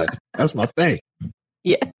sunset. That's my thing.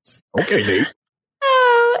 Yes. Okay, Nate.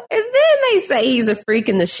 Oh, and then they say he's a freak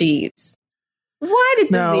in the sheets. Why did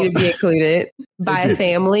this need to be included by a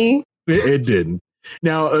family? It didn't.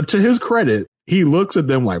 Now, to his credit, he looks at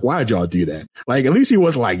them like, why'd y'all do that? Like, at least he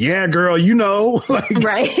was like, yeah, girl, you know. Like,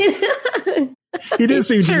 right. He didn't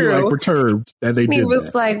seem to be like perturbed that they did. He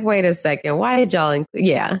was like, wait a second, why did y'all include?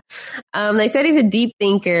 Yeah. They said he's a deep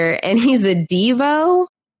thinker and he's a Devo.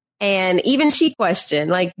 And even she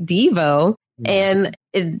questioned, like, Devo. And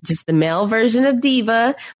just the male version of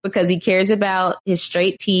diva because he cares about his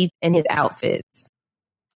straight teeth and his outfits.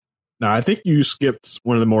 Now, I think you skipped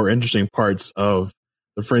one of the more interesting parts of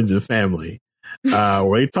the Friends and Family,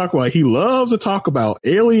 where they talk about he loves to talk about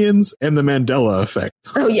aliens and the Mandela effect.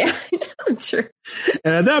 Oh, yeah. True.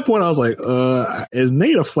 And at that point, I was like, is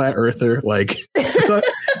Nate a flat earther? Like, so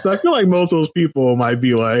I feel like most of those people might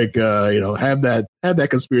be like, have that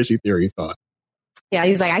conspiracy theory thought. Yeah,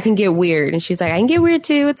 he's like, I can get weird. And she's like, I can get weird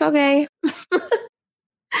too. It's okay.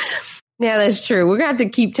 Yeah, that's true. We're going to have to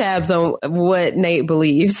keep tabs on what Nate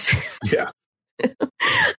believes. Yeah.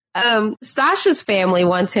 Stasha's family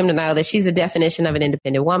wants him to know that she's the definition of an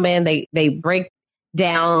independent woman. They break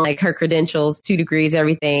down like her credentials, 2 degrees,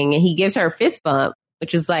 everything. And he gives her a fist bump,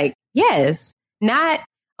 which is like, yes, not,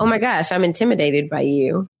 oh my gosh, I'm intimidated by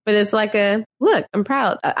you. But it's like look, I'm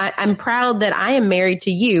proud. I'm proud that I am married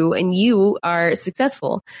to you and you are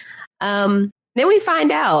successful. Then we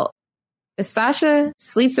find out that Stasha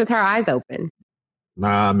sleeps with her eyes open.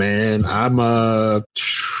 Nah, man, I'm out.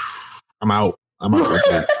 I'm out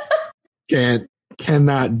with that.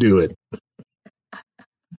 Cannot do it.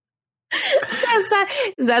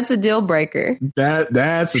 That's a deal breaker.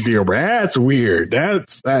 That's a deal breaker. That's weird.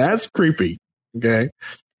 That's creepy. Okay.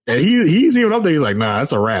 And he's even up there. He's like, nah,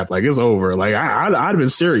 that's a wrap. Like, it's over. Like, I'd have been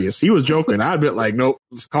serious. He was joking. I'd been like, nope,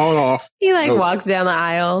 let's call it off. He walks down the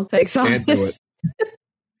aisle, takes off his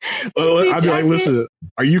I'd be like, listen,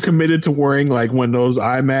 are you committed to wearing like one of those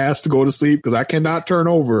eye masks to go to sleep? Because I cannot turn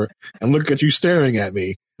over and look at you staring at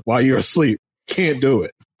me while you're asleep. Can't do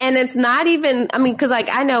it. And it's not even, I mean, because like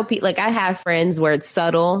I know people, like I have friends where it's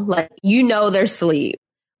subtle, like they're asleep,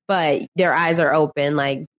 but their eyes are open,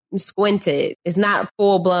 like squinted. It's not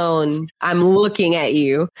full blown, I'm looking at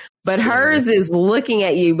you, but hers is looking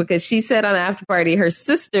at you because she said on the after party, her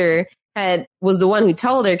sister was the one who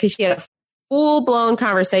told her because she had a full blown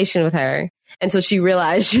conversation with her until she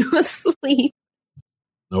realized she was asleep.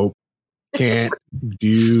 Nope. Can't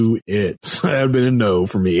do it. That'd been a no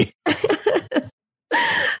for me.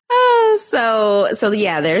 So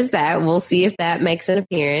yeah, there's that. We'll see if that makes an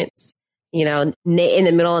appearance. You know, Nate, in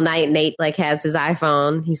the middle of the night, Nate like has his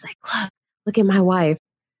iPhone. He's like, look at my wife.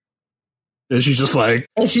 And she's just like,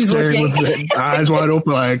 and she's staring with the eyes wide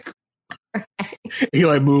open, like, right. He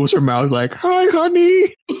like moves her mouth, like, hi,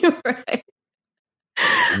 honey. Right.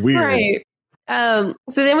 Weird. Right. So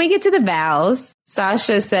then we get to the vows.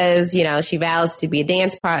 Sasha says, she vows to be a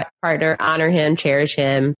dance partner, honor him, cherish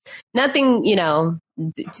him. Nothing,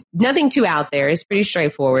 nothing too out there. It's pretty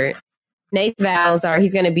straightforward. Nate's vows are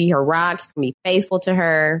he's going to be her rock. He's going to be faithful to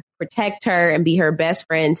her, protect her, and be her best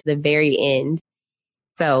friend to the very end.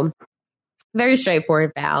 So very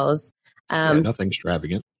straightforward vows. Nothing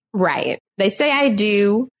extravagant. Right. They say I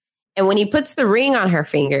do. And when he puts the ring on her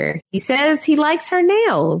finger, he says he likes her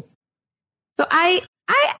nails. So I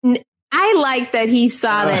like that he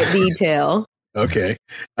saw that detail. Okay.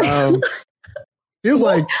 Feels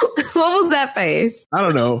like what was that face? I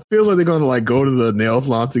don't know. Feels like they're going to like go to the nail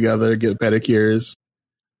salon together, get pedicures.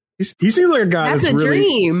 He seems like a guy that's that's a really,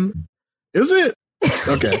 dream. Is it?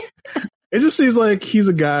 Okay. It just seems like he's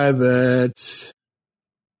a guy that,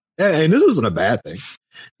 and this isn't a bad thing.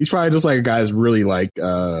 He's probably just like a guy that's really like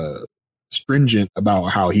stringent about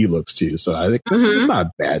how he looks too. So I think it's not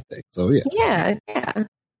a bad thing. So yeah,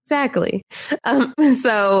 exactly.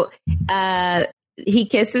 So he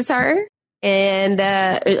kisses her, and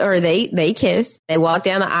or they kiss. They walk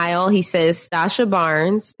down the aisle. He says Stasha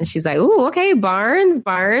Barnes, and she's like, "Ooh, okay, Barnes,"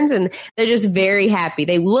 and they're just very happy.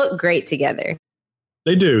 They look great together.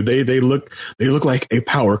 They do. They look like a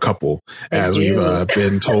power couple, as we've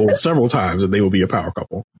been told several times that they will be a power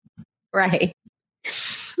couple. Right.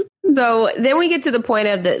 So then we get to the point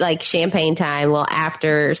of the like champagne time, well,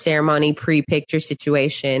 after ceremony, pre-picture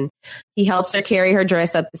situation. He helps her carry her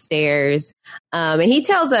dress up the stairs. And he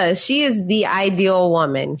tells us she is the ideal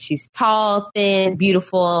woman. She's tall, thin,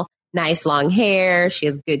 beautiful, nice long hair. She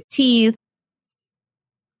has good teeth.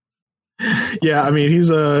 Yeah, I mean, he's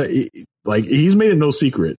made it no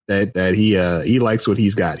secret that he likes what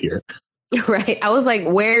he's got here. Right. I was like,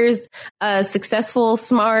 where's successful,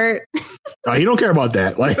 smart? He don't care about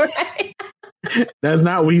that. Like, right. That's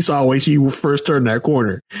not what he saw when she first turned that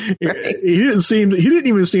corner. Right. He didn't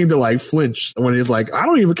even seem to like flinch when he's like, I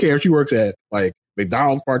don't even care if she works at like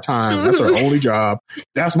McDonald's part time. That's her only job.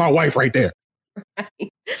 That's my wife right there. Right.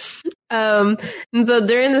 And so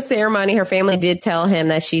during the ceremony, her family did tell him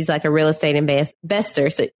that she's like a real estate investor.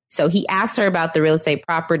 So he asked her about the real estate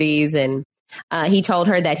properties, and he told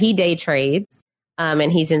her that he day trades,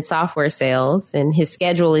 and he's in software sales, and his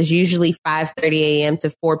schedule is usually 5:30 a.m. to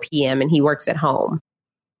 4 p.m. and he works at home.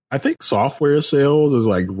 I think software sales is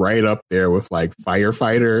like right up there with like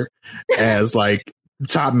firefighter as like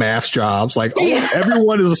top math jobs. Like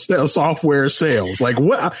everyone is a software sales. Like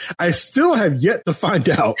what? I still have yet to find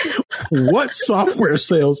out what software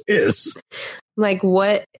sales is. Like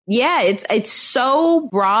what? Yeah, it's so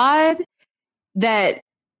broad that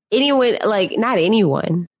anyone, like not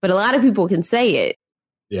anyone, but a lot of people can say it.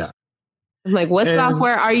 Yeah. I'm like, what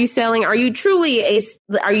software are you selling? Are you truly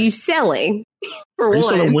are you selling? Are you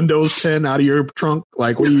selling Windows 10 out of your trunk?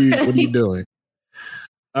 Like, what are you doing?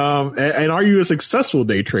 And are you a successful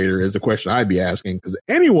day trader is the question I'd be asking, because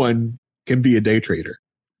anyone can be a day trader.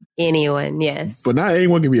 Anyone, yes. But not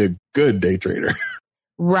anyone can be a good day trader.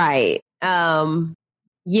 Right.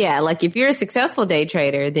 Yeah, like if you're a successful day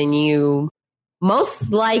trader, then you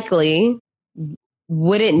most likely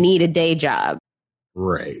wouldn't need a day job.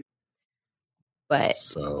 Right. But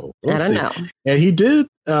so I don't know. And he did,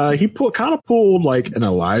 he pulled like an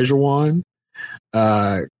Elijah one.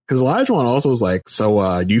 Because Elijah one also was like,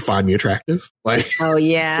 so do you find me attractive? Like, oh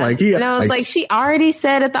yeah. Like and I was like, she already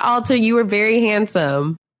said at the altar you were very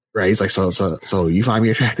handsome. Right. He's like, so you find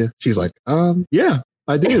me attractive? She's like, yeah,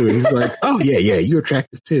 I do. And he's like, oh yeah, you're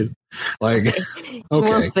attractive too. Like, okay. He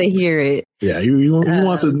wants to hear it. Yeah, he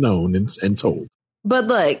wants it known and told. But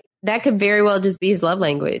look, that could very well just be his love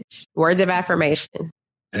language. Words of affirmation.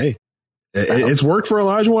 Hey, it's worked for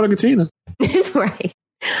Elijah Wadagattina. Right.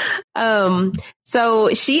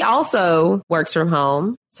 So she also works from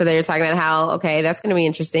home. So they were talking about how, okay, that's going to be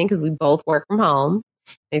interesting because we both work from home.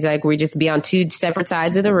 He's like, we just be on two separate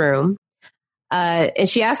sides of the room. And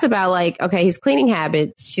she asked about like, okay, his cleaning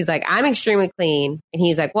habits. She's like, I'm extremely clean. And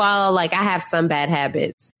he's like, well, like I have some bad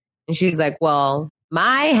habits. And she's like, well,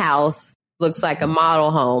 my house looks like a model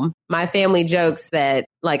home. My family jokes that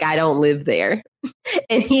like I don't live there.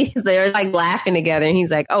 And they're like laughing together. And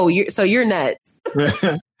he's like, oh, you're nuts.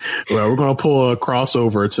 Well, we're going to pull a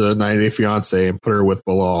crossover to 90 Day Fiance and put her with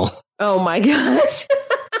Bilal. Oh my gosh.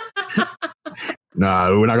 Nah,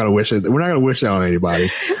 we're not going to wish it. We're not going to wish that on anybody.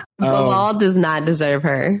 Bilal does not deserve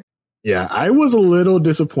her. Yeah, I was a little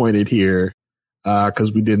disappointed here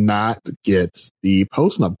because we did not get the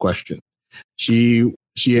post-nup question. She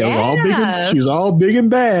was all big and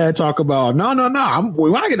bad. Talk about no.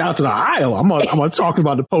 When I get out to the aisle, I'm gonna talk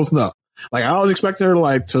about the post-nup. Like I was expecting her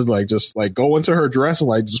to just go into her dress and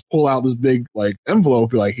like just pull out this big like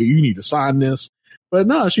envelope, be like, hey, you need to sign this. But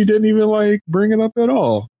no, she didn't even like bring it up at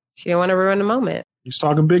all. She didn't want to ruin the moment. She's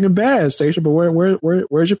talking big and bad, Stacia, but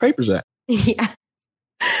where's your papers at? Yeah.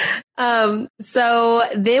 So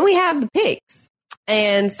then we have the pics.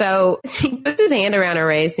 And so he puts his hand around her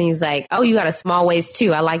waist and he's like, oh, you got a small waist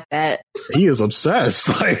too. I like that. He is obsessed.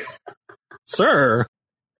 Like, sir,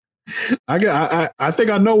 I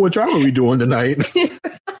think I know what y'all will be doing tonight.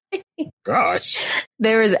 Gosh.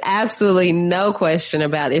 There is absolutely no question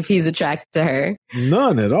about if he's attracted to her.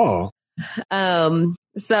 None at all.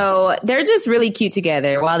 So they're just really cute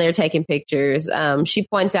together while they're taking pictures. She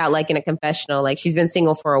points out, like in a confessional, like she's been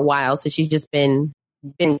single for a while, so she's just been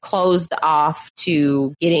closed off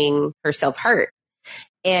to getting herself hurt.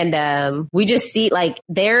 And we just see like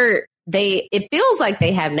it feels like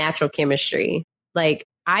they have natural chemistry. Like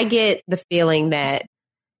I get the feeling that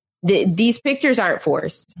these pictures aren't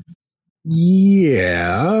forced.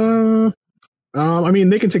 Yeah. I mean,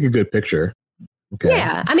 they can take a good picture. Okay.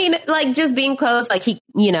 Yeah. I mean, like just being close, like he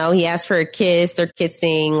asked for a kiss, they're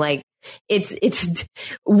kissing. Like it's,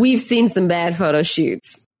 we've seen some bad photo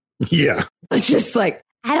shoots. Yeah. But just like,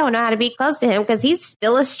 I don't know how to be close to him because he's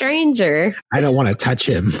still a stranger. I don't want to touch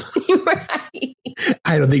him. Right.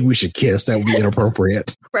 I don't think we should kiss. That would be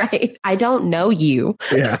inappropriate. Right. I don't know you.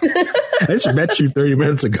 Yeah. I just met you 30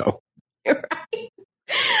 minutes ago. Right.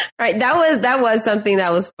 Right. That was something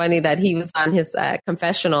that was funny, that he was on his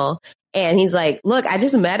confessional and he's like, look, I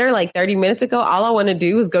just met her like 30 minutes ago. All I want to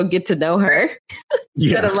do is go get to know her.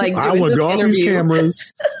 Instead of like, I want to go off these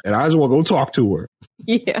cameras and I just want to go talk to her.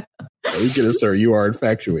 Yeah. You get it, sir. You are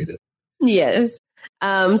infatuated. Yes.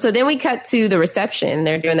 So then we cut to the reception.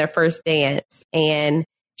 They're doing their first dance and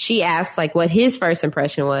she asked like what his first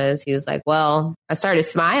impression was. He was like, well, I started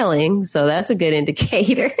smiling. So that's a good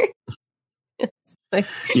indicator. Like,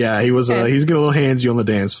 yeah, he was. He's getting a little handsy on the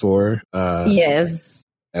dance floor. Yes,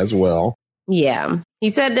 as well. Yeah,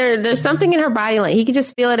 he said there's something in her body language. He could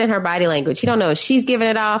just feel it in her body language. He don't know if she's giving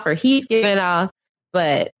it off or he's giving it off,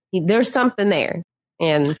 but there's something there,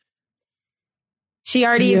 and she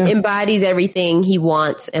already embodies everything he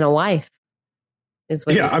wants in a wife.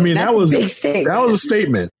 I mean, that was a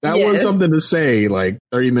statement. That was something to say like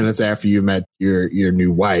 30 minutes after you met your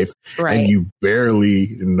new wife, right? And you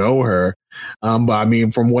barely know her. But I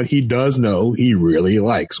mean, from what he does know, he really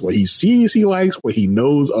likes what he sees. He likes what he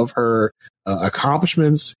knows of her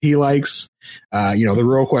accomplishments. He likes, the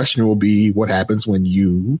real question will be what happens when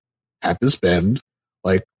you have to spend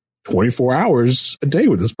like 24 hours a day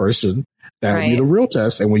with this person. That would be the real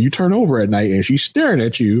test. And when you turn over at night and she's staring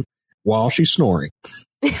at you while she's snoring,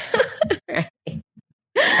 right.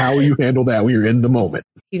 How will you handle that when you're in the moment?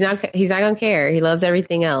 He's not going to care. He loves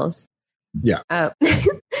everything else. Yeah.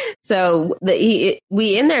 So we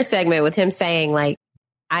end their segment with him saying like,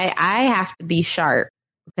 I have to be sharp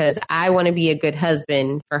because I want to be a good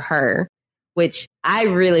husband for her, which I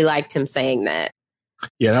really liked him saying that.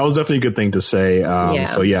 Yeah, that was definitely a good thing to say.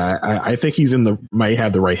 So yeah, I think he's might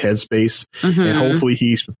have the right headspace, and hopefully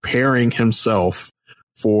he's preparing himself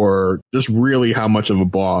for just really how much of a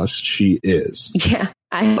boss she is. Yeah,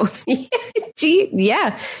 I hope.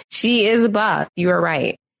 She is a boss. You are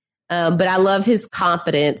right. But I love his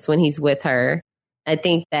confidence when he's with her. I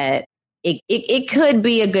think that it could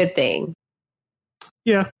be a good thing.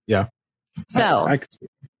 Yeah. So, I could see.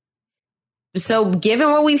 So given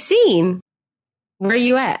what we've seen, where are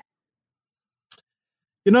you at?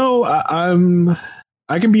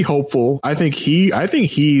 I can be hopeful. I think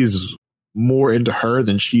he's more into her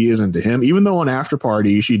than she is into him. Even though on After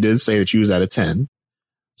Party she did say that she was at a 10,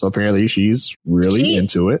 so apparently she's really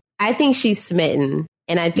into it. I think she's smitten.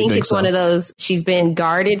 And I think it's one of those, she's been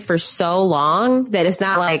guarded for so long that it's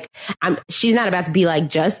not like she's not about to be like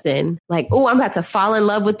Justin, like, oh, I'm about to fall in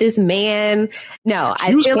love with this man. No,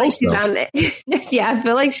 I feel like she's on it. Yeah, I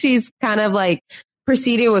feel like she's kind of like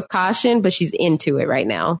proceeding with caution, but she's into it right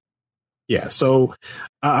now. Yeah, so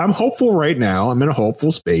I'm hopeful right now. I'm in a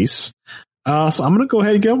hopeful space. So I'm going to go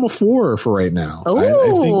ahead and give him a 4 for right now.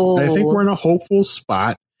 I think we're in a hopeful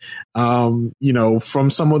spot. From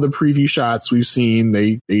some of the preview shots we've seen,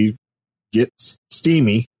 they get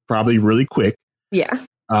steamy probably really quick. Yeah.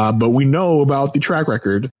 But we know about the track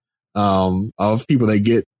record of people that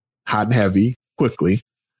get hot and heavy quickly.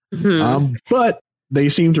 Mm-hmm. But they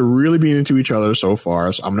seem to really be into each other so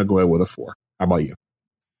far. So I'm going to go ahead with a 4. How about you?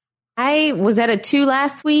 I was at a 2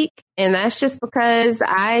 last week, and that's just because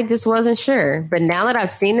I just wasn't sure. But now that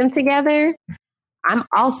I've seen them together, I'm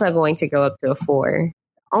also going to go up to a 4.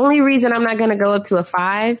 Only reason I'm not going to go up to a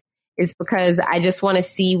 5 is because I just want to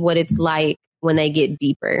see what it's like when they get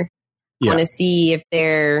deeper. I want to see if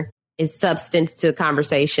there is substance to the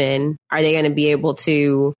conversation. Are they going to be able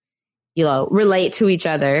to, relate to each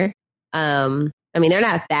other? I mean, they're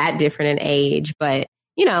not that different in age, but,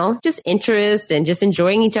 just interest and just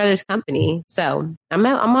enjoying each other's company. So I'm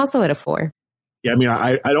also at a 4. Yeah. I mean,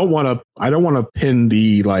 I don't want to pin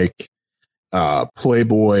the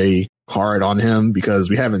Playboy card on him because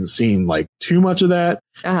we haven't seen too much of that.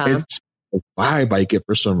 It's a vibe I get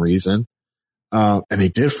for some reason. And they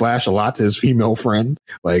did flash a lot to his female friend,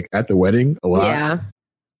 at the wedding a lot. Yeah.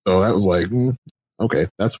 So that was okay,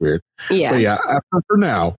 that's weird. Yeah. But yeah, for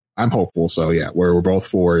now, I'm hopeful. So yeah, we're both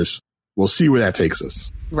fours. We'll see where that takes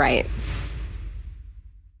us. Right.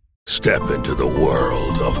 Step into the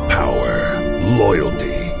world of power,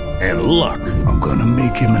 loyalty, and luck. I'm gonna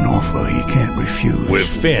make him an offer he can't refuse. With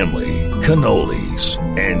family, cannolis,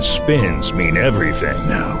 and spins mean everything.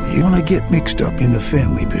 Now, you wanna get mixed up in the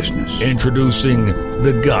family business. Introducing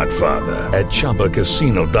The Godfather at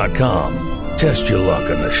ChumbaCasino.com. Test your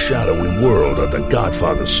luck in the shadowy world of The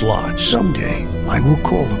Godfather slot. Someday, I will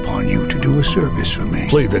call upon you to do a service for me.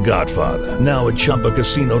 Play The Godfather now at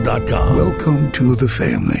ChumbaCasino.com. Welcome to the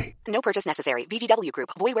family. No purchase necessary. VGW Group.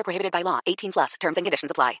 Void where prohibited by law. 18 plus. Terms and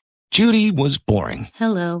conditions apply. Judy was boring.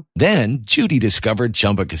 Hello. Then Judy discovered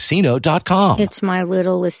ChumbaCasino.com. It's my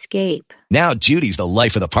little escape. Now Judy's the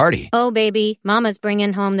life of the party. Oh, baby, mama's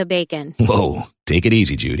bringing home the bacon. Whoa, take it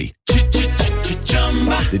easy, Judy.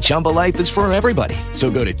 The Chumba life is for everybody. So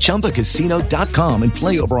go to ChumbaCasino.com and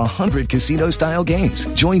play over 100 casino-style games.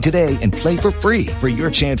 Join today and play for free for your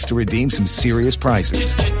chance to redeem some serious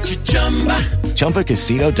prizes.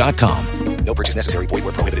 ChumbaCasino.com. No purchase necessary. Void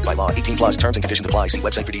where prohibited by law. 18 plus terms and conditions apply. See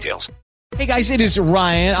website for details. Hey guys, it is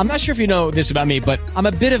Ryan. I'm not sure if you know this about me, but I'm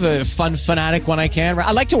a bit of a fun fanatic when I can.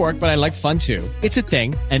 I like to work, but I like fun too. It's a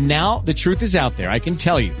thing. And now the truth is out there. I can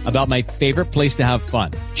tell you about my favorite place to have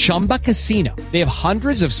fun. Chumba Casino. They have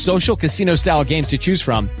hundreds of social casino style games to choose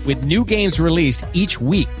from with new games released each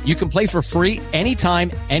week. You can play for free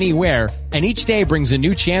anytime, anywhere. And each day brings a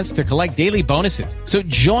new chance to collect daily bonuses. So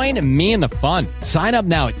join me in the fun. Sign up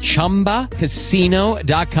now at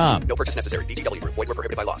ChumbaCasino.com. No purchase necessary. VGW Group. Void where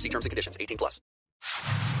prohibited by law. See terms and conditions. 18 plus.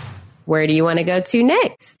 Where do you want to go to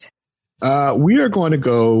next? We are going to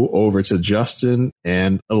go over to Justin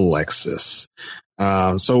and Alexis.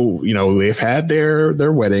 So, you know, they've had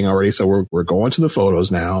their wedding already. So we're going to the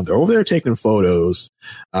photos now. They're over there taking photos.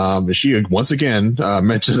 And she once again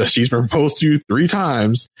mentions that she's been proposed to 3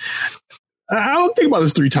 times. I don't think about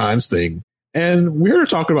this 3 times thing. And we're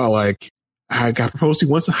talking about, like, I got proposed to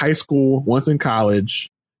once in high school, once in college.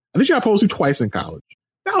 I think she got proposed to twice in college.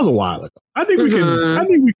 That was a while ago. I think we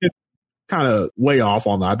can kind of lay off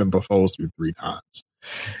on that. I've been proposed to 3 times.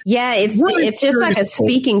 Yeah, it's just like a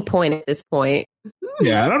speaking point at this point.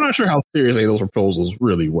 Yeah, and I'm not sure how serious any of those proposals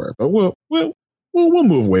really were, but we'll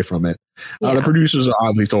move away from it. Yeah. The producers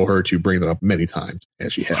obviously told her to bring it up many times,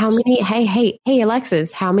 as she has. How many? Hey,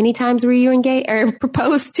 Alexis, how many times were you engaged or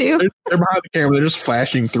proposed to? They're behind the camera. They're just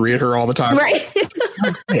flashing 3 at her all the time. Right.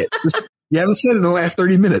 You haven't said it in the last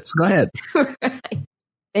 30 minutes. Go ahead. Right.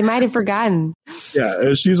 They might have forgotten.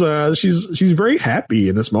 Yeah, she's very happy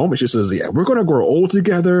in this moment. She says, "Yeah, we're going to grow old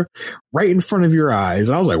together, right in front of your eyes."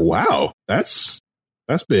 And I was like, "Wow, that's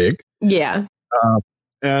big." Yeah.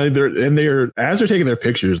 And they're as they're taking their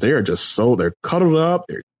pictures, they're cuddled up,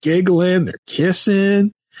 they're giggling, they're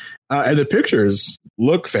kissing, and the pictures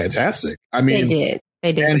look fantastic. I mean, they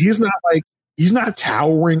did. And he's not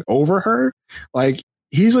towering over her. Like,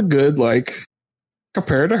 he's a good, like,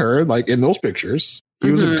 compared to her, like in those pictures. He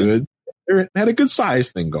was had a good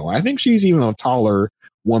size thing going. I think she's even a taller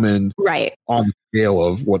woman, right, on the scale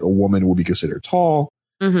of what a woman would be considered tall,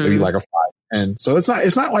 maybe like a 5'10". So it's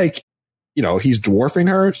not like, you know, he's dwarfing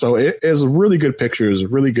her. So it is really good pictures,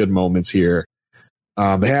 really good moments here.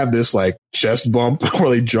 They have this like chest bump where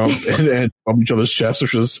they jump and bump each other's chests,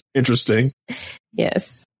 which is interesting.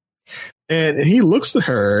 Yes. And he looks at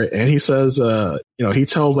her and he says, you know, he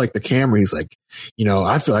tells like the camera, he's like, you know,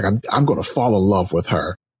 I feel like I'm going to fall in love with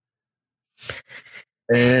her.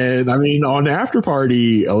 And I mean, on the after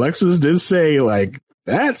party, Alexis did say, like,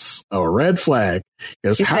 that's a red flag.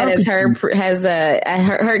 She said as her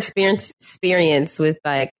experience with,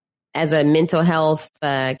 like, as a mental health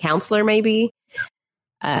counselor, maybe.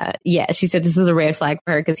 Yeah, she said this is a red flag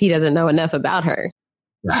for her because he doesn't know enough about her.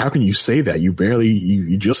 How can you say that? You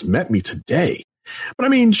just met me today. But I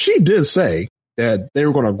mean, she did say that they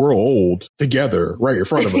were going to grow old together right in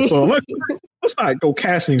front of us. So let's not go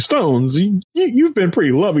casting stones. You've been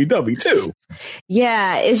pretty lovey-dovey too.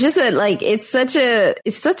 Yeah, it's just it's such a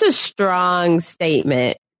strong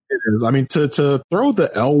statement. It is. I mean, to throw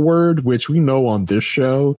the L word, which we know on this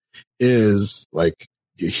show is like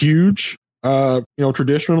huge. You know,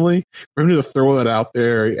 traditionally, for him to throw that out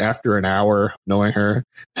there after an hour knowing her,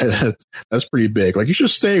 that's pretty big. Like, you should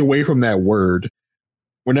stay away from that word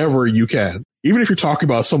whenever you can. Even if you're talking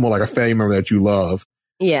about someone like a family member that you love,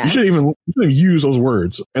 yeah, you shouldn't use those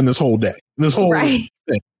words in this whole day, right.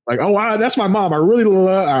 thing. Like, oh, wow, that's my mom. I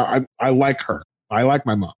really I like her. I like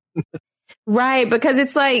my mom. Right, because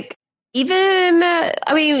it's like, even,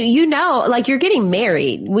 I mean, you know, like, you're getting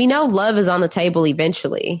married. We know love is on the table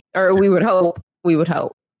eventually, or we would hope.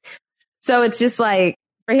 So it's just like,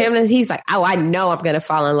 for him, he's like, oh, I know I'm going to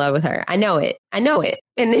fall in love with her. I know it. And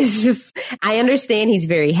it's just, I understand he's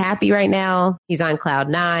very happy right now. He's on cloud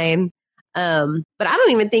 9. But I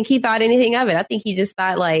don't even think he thought anything of it. I think he just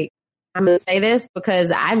thought like, I'm going to say this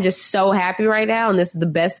because I'm just so happy right now. And this is the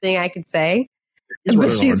best thing I could say. But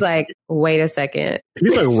she's like, wait a second.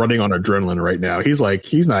 He's like running on adrenaline right now. He's like,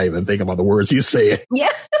 he's not even thinking about the words he's saying. Yeah.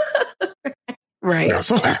 Right. I'm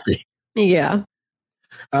so happy. Yeah.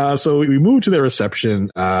 So we move to their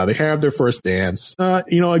reception. They have their first dance.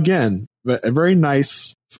 Again, a very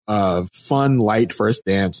nice, fun, light first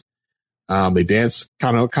dance. They dance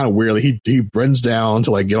kind of weirdly. He bends down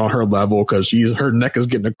to like get on her level because her neck is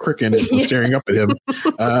getting a crick in it from staring up at him.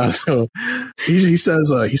 So he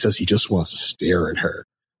says he just wants to stare at her.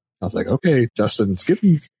 I was like, okay, Justin,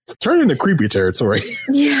 it's turning into creepy territory.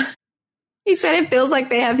 Yeah. He said it feels like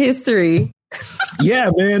they have history.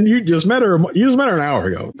 Yeah, man, you just met her an hour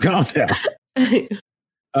ago. Calm down. In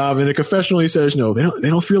the confessional, he says, they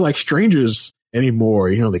don't feel like strangers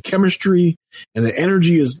anymore. The chemistry and the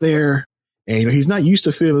energy is there. And he's not used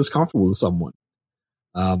to feeling this comfortable with someone.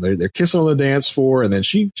 They're kissing on the dance floor, and then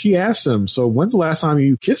she asks him, so when's the last time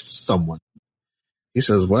you kissed someone? He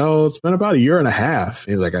says, well, it's been about 1.5 years.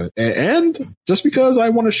 He's like, and just because I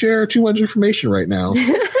want to share too much information right now,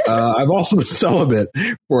 I've also been celibate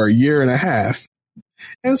for 1.5 years.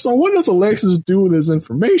 And so what does Alexis do with this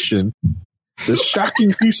information? This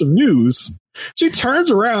shocking piece of news. She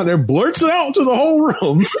turns around and blurts it out to the whole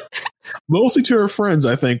room, mostly to her friends,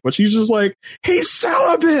 I think. But she's just like, he's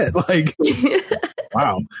celibate. Like,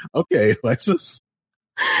 wow. Okay, Alexis.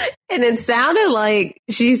 And it sounded like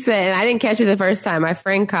she said, and I didn't catch it the first time. My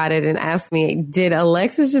friend caught it and asked me, did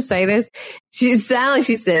Alexis just say this? She sounded like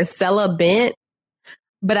she said celibate,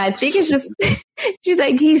 but I think it's just, she's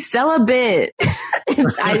like, he's celibate.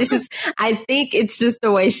 I think it's just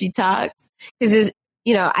the way she talks. Because,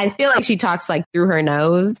 I feel like she talks like through her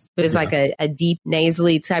nose, but it's like a deep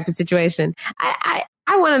nasally type of situation. I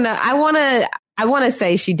want to know, I want to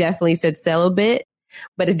say she definitely said celibate,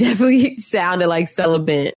 but it definitely sounded like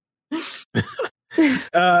celibate.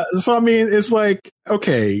 So, I mean, it's like,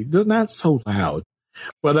 okay, they're not so loud.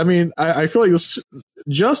 But, I mean, I feel like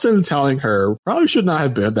Justin telling her probably should not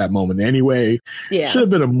have been at that moment anyway. Yeah. Should have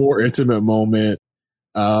been a more intimate moment.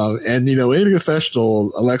 And, in the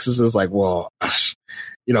confessional, Alexis is like, well,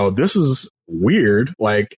 this is weird.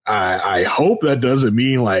 Like, I hope that doesn't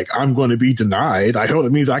mean, like, I'm going to be denied. I hope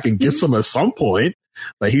it means I can get some at some point.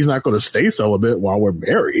 Like, he's not going to stay celibate while we're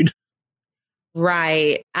married.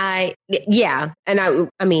 Right. Yeah. And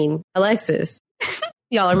I mean, Alexis,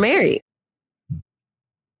 y'all are married.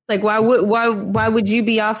 Like, why would you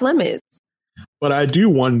be off limits? But I do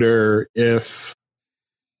wonder if,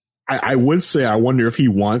 I would say I wonder if he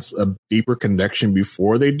wants a deeper connection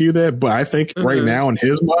before they do that. But I think right now in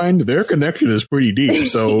his mind, their connection is pretty deep.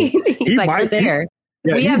 So he like, might there.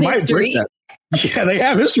 We have history. Yeah, they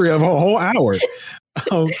have history of a whole hour.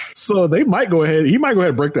 So he might go ahead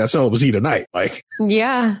and break that celibacy tonight. Like,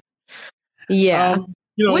 yeah.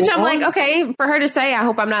 Which I'm like, okay, for her to say, I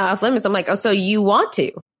hope I'm not off limits. I'm like, oh, so you want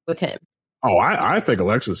to with him? Oh, I think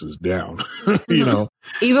Alexis is down. Even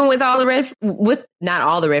with with not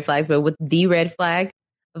all the red flags, but with the red flag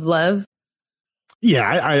of love.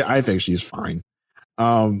 Yeah, I think she's fine.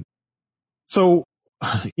 So,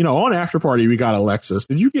 on After Party, we got Alexis.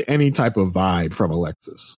 Did you get any type of vibe from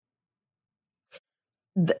Alexis?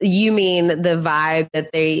 You mean the vibe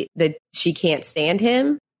that she can't stand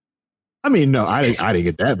him? I mean, no, I didn't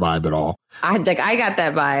get that vibe at all. I got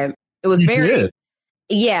that vibe. It was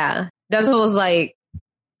yeah. That's what was like.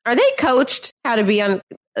 Are they coached how to be on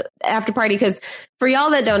After Party? Because for y'all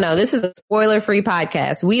that don't know, this is a spoiler-free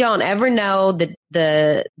podcast. We don't ever know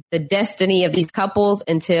the destiny of these couples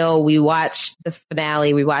until we watch the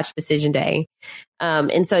finale. We watch Decision Day,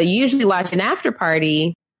 and so usually watching After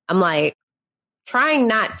Party, I'm like trying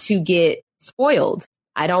not to get spoiled.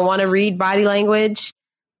 I don't want to read body language,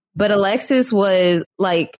 but Alexis was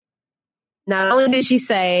like, not only did she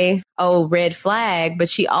say, "Oh, red flag," but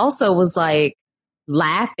she also was like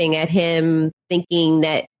laughing at him, thinking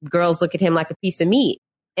that girls look at him like a piece of meat,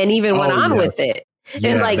 and even went on with it.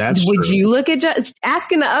 Yeah, and like, would you look at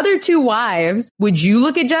asking the other two wives, would you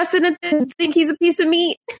look at Justin and think he's a piece of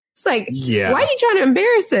meat? It's like, why are you trying to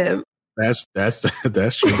embarrass him? That's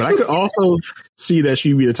true. But I could also see that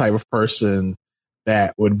she'd be the type of person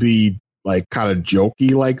that would be like kind of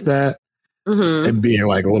jokey like that, and being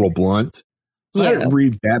like a little blunt. So I didn't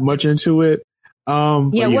read that much into it.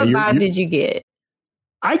 What vibe did you get?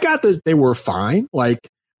 I got that they were fine. Like,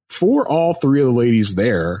 for all three of the ladies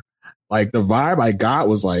there, like the vibe I got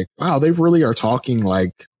was like, wow, they really are talking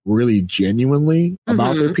like really genuinely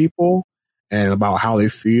about their people and about how they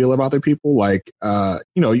feel about their people. Like,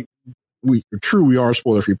 we are a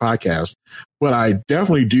spoiler-free podcast, but I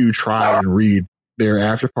definitely do try and read their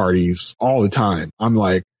after parties all the time. I'm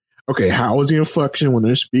like, okay, how is the inflection when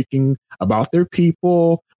they're speaking about their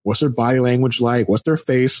people? What's their body language like? What's their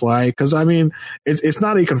face like? Because I mean, it's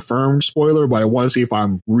not a confirmed spoiler, but I want to see if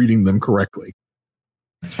I'm reading them correctly.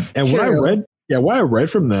 And what I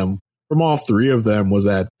read from them, from all three of them, was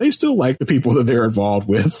that they still like the people that they're involved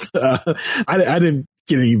with. I didn't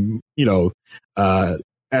get any,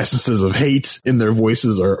 essences of hate in their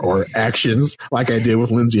voices or actions like I did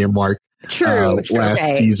with Lindsay and Mark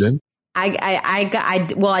last season.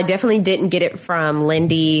 I definitely didn't get it from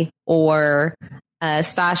Lindy or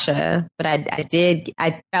Stasha, but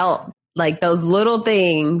I felt like those little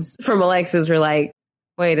things from Alexis were like,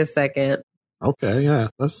 wait a second. Okay, yeah,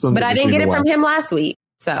 that's something. But I didn't get it from him last week,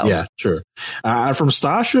 so yeah, sure. From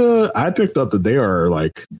Stasha, I picked up that they are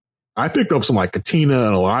like. I picked up some like Katina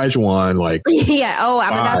and Elijah like yeah. Oh,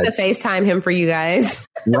 I'm about to FaceTime him for you guys.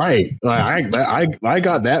 Right, I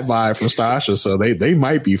got that vibe from Stasha, so they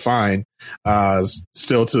might be fine.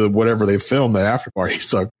 Still to whatever they filmed the after party,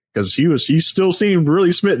 so because she still seemed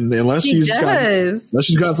really smitten unless she's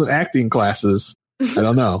got some acting classes. I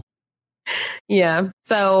don't know. Yeah.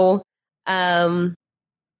 So.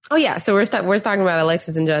 So we're talking about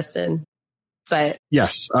Alexis and Justin, but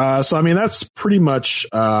yes. So I mean that's pretty much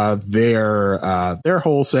their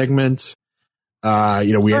whole segment. We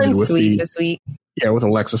ended with this week. Yeah, with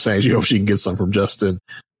Alexis saying she hopes she can get some from Justin.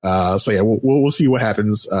 So yeah, we'll see what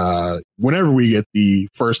happens whenever we get the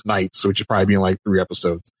first nights, which would probably be in like 3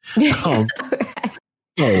 episodes. So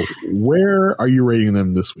where are you rating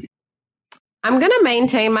them this week? I'm gonna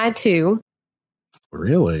maintain my 2.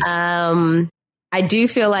 Really? I do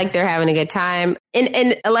feel like they're having a good time.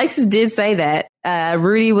 And Alexis did say that.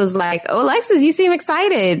 Rudy was like, oh, Alexis, you seem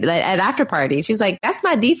excited at after party. She's like, that's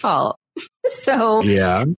my default. So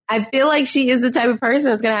yeah, I feel like she is the type of person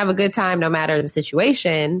that's going to have a good time no matter the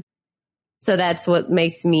situation. So that's what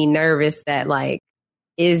makes me nervous that like,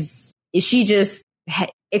 is she just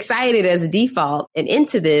excited as a default and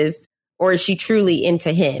into this, or is she truly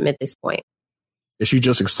into him at this point? Is she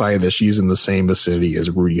just excited that she's in the same vicinity as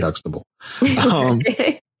Rudy Huxtable? I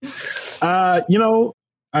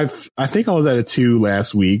think I was at a 2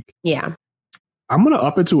 last week. Yeah. I'm going to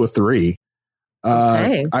up it to a 3.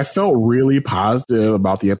 Okay. I felt really positive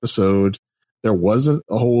about the episode. There wasn't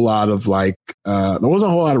a whole lot of red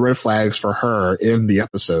flags for her in the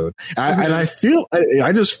episode. And I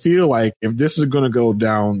just feel like if this is going to go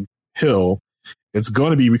downhill, it's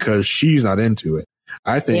going to be because she's not into it.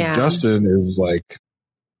 I think Justin is like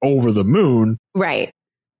over the moon. Right.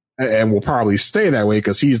 And will probably stay that way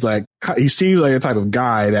because he seems like the type of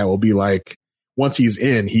guy that will be like, once he's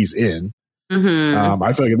in, he's in. Mm-hmm.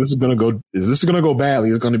 I feel like if this is going to go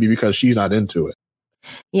badly, it's going to be because she's not into it.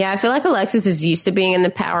 Yeah. I feel like Alexis is used to being in the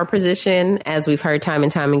power position, as we've heard time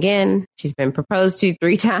and time again. She's been proposed to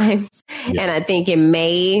 3 times. Yeah. And I think it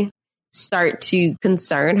may start to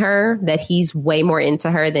concern her that he's way more into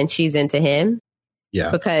her than she's into him.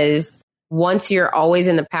 Yeah. Because once you're always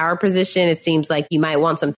in the power position, it seems like you might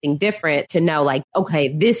want something different to know, like, okay,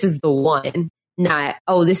 this is the one, not,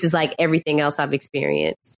 oh, this is like everything else I've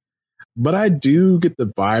experienced. But I do get the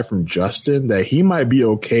vibe from Justin that he might be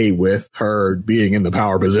okay with her being in the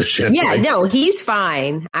power position. Yeah, no, he's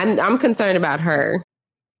fine. I'm concerned about her.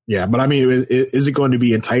 Yeah, but I mean, is it going to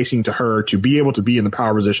be enticing to her to be able to be in the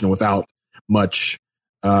power position without much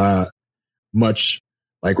like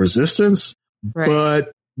resistance? Right.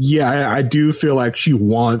 But yeah, I do feel like she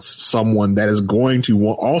wants someone that is going to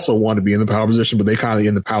also want to be in the power position, but they kind of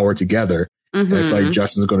in the power together. Mm-hmm. I feel like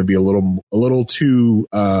Justin's going to be a little too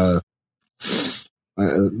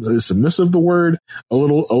submissive. The word a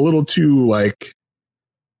little too like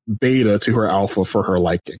beta to her alpha for her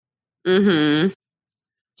liking. Mm-hmm.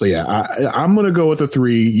 So yeah, I'm going to go with a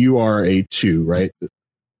 3. You are a 2, right?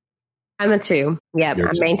 I'm a 2. Yeah,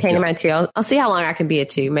 I'm maintaining my 2. I'll see how long I can be a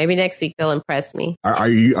 2. Maybe next week they'll impress me. Are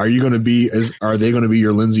they going to be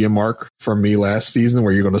your Lindsay and Mark from me last season,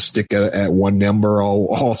 where you're going to stick at one number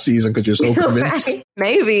all season because you're so convinced? Right.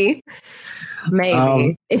 Maybe.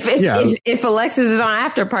 If Alexis is on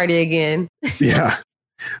after party again. Yeah.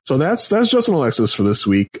 So that's Justin Alexis for this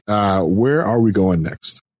week. Where are we going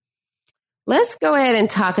next? Let's go ahead and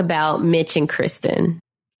talk about Mitch and Kristen.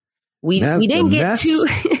 We didn't get too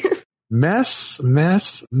mess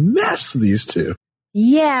these two.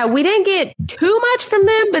 Yeah, we didn't get too much from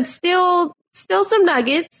them, but still some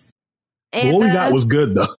nuggets. And what we got was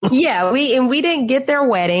good though. Yeah, we didn't get their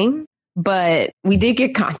wedding, but we did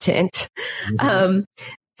get content. So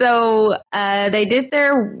So they did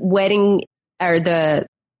their wedding or the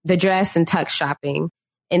dress and tux shopping.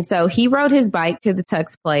 And so he rode his bike to the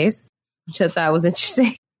tux place, which I thought was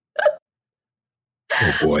interesting.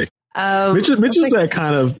 Oh boy. Mitch is the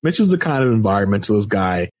kind of environmentalist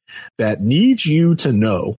guy that needs you to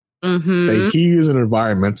know that he is an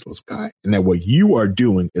environmentalist guy and that what you are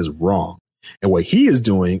doing is wrong and what he is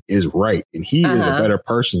doing is right. And he is a better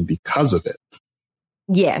person because of it.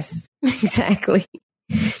 Yes, exactly.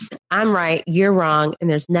 I'm right. You're wrong. And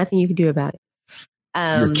there's nothing you can do about it.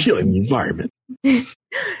 You're killing the environment.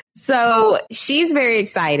 So she's very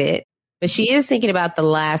excited, but she is thinking about the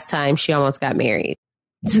last time she almost got married.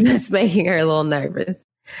 So that's making her a little nervous.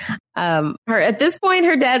 At this point,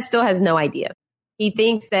 her dad still has no idea. He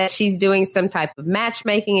thinks that she's doing some type of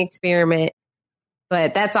matchmaking experiment,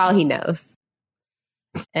 but that's all he knows.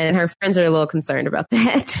 And her friends are a little concerned about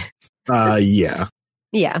that. Yeah.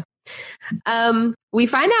 Yeah. We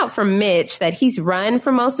find out from Mitch that he's run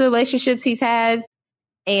from most of the relationships he's had,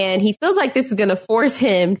 and he feels like this is going to force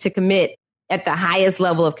him to commit at the highest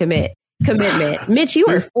level of commitment. Mitch, you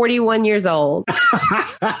are 41 years old.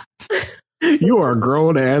 You are a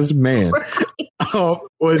grown ass man. Right.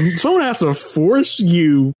 When someone has to force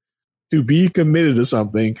you to be committed to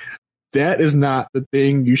something, that is not the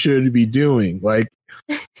thing you should be doing. Like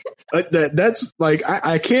that's like,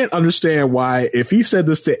 I can't understand why, if he said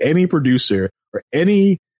this to any producer or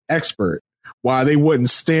any expert, why they wouldn't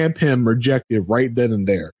stamp him rejected right then and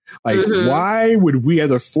there. Like, why would we have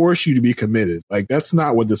to force you to be committed? Like, that's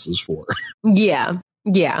not what this is for. Yeah,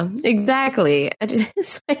 exactly.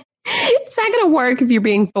 It's not going to work if you're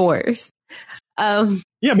being forced. Yeah,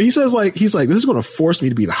 but he's like, this is going to force me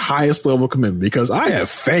to be the highest level of commitment because I have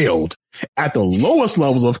failed at the lowest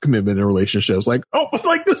levels of commitment in relationships. Like,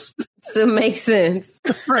 this. So it makes sense.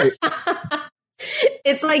 Right.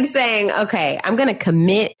 It's like saying, okay, I'm going to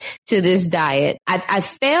commit to this diet. I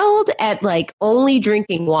failed at like only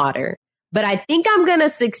drinking water, but I think I'm going to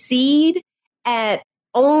succeed at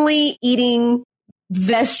only eating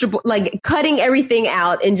vegetable, like cutting everything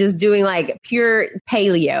out and just doing like pure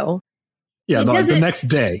paleo. Yeah, the next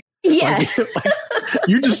day. Yeah. Like,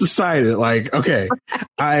 you just decided like, okay,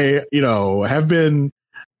 I've been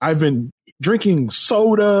drinking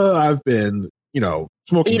soda. I've been,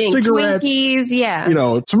 smoking eating cigarettes. Twinkies, yeah.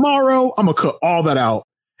 Tomorrow I'm going to cut all that out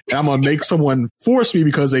and I'm going to make someone force me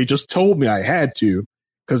because they just told me I had to,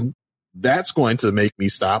 because that's going to make me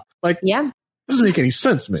stop. Like, yeah, doesn't make any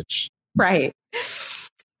sense, Mitch. Right.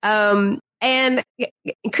 And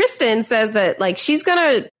Kristen says that like, she's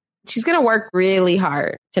going to work really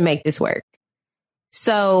hard to make this work.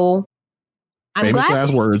 So famous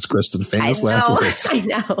last words, Kristen. Famous last words. I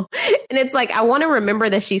know. And it's like, I want to remember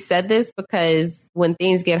that she said this because when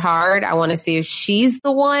things get hard, I want to see if she's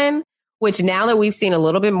the one, which now that we've seen a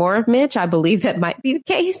little bit more of Mitch, I believe that might be the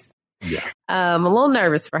case. Yeah. I'm a little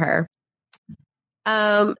nervous for her.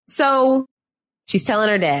 So she's telling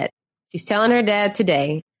her dad. She's telling her dad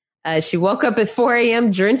today. She woke up at 4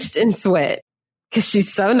 a.m. drenched in sweat because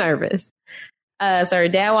she's so nervous. So her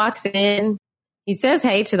dad walks in. He says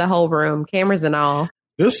hey to the whole room, cameras and all.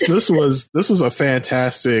 This was a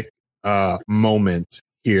fantastic moment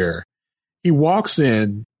here. He walks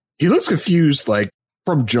in. He looks confused, like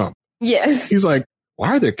from jump. Yes. He's like,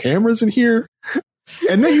 why are there cameras in here?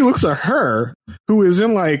 And then he looks at her, who is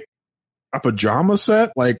in like a pajama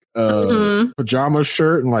set, like a pajama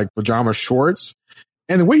shirt and like pajama shorts.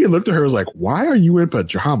 And the way he looked at her was like, why are you in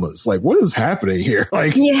pajamas? Like, what is happening here?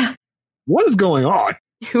 Like, yeah, what is going on?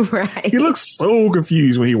 Right. He looks so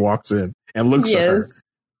confused when he walks in and looks at her.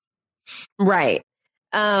 Right.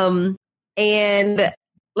 And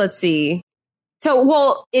let's see. There's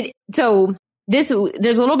a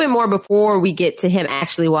little bit more before we get to him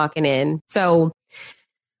actually walking in. So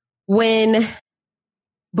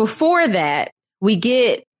before that, we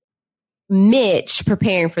get Mitch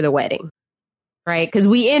preparing for the wedding. Right, because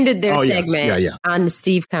we ended their segment on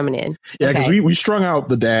Steve coming in. Yeah, because we strung out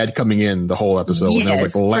the dad coming in the whole episode. Yes, and that was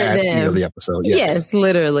like the last scene of the episode. Yeah. Yes,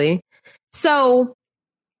 literally. So,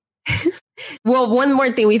 well, one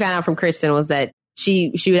more thing we found out from Kristen was that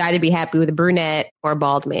she would either be happy with a brunette or a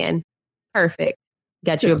bald man. Perfect.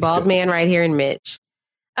 Got you a bald man right here in Mitch.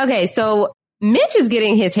 Okay, so Mitch is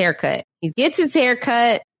getting his hair cut. He gets his hair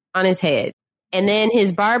cut on his head. And then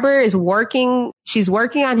his barber is she's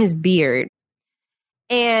working on his beard.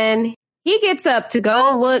 And he gets up to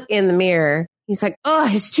go look in the mirror. He's like, oh,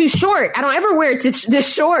 it's too short. I don't ever wear it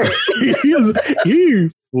this short. He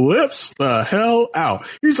flips the hell out.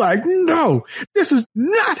 He's like, no, this is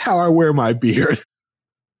not how I wear my beard.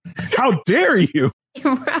 How dare you?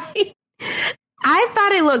 Right. I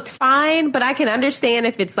thought it looked fine, but I can understand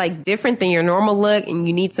if it's like different than your normal look and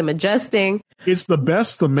you need some adjusting. It's the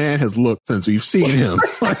best the man has looked since we've seen him.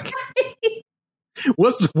 Like,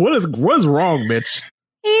 what's wrong, Mitch?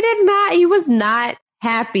 He was not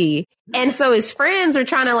happy. And so his friends are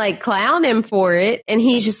trying to like clown him for it. And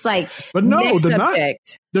he's just like, but no,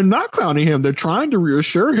 they're not clowning him. They're trying to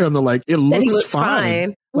reassure him that like, it looks fine.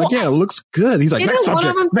 Like, well, yeah, it looks good. He's like, next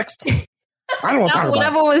subject, next. I don't want to talk about it. One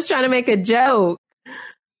of them was trying to make a joke.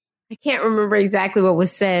 I can't remember exactly what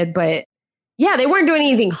was said, but yeah, they weren't doing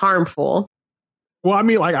anything harmful. Well, I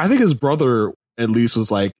mean, like, I think his brother at least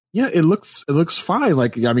was like, yeah, it looks fine.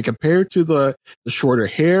 Like, I mean, compared to the shorter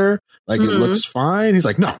hair, like it looks fine. He's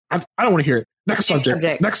like, no, I don't want to hear it. Next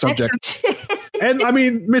subject. And I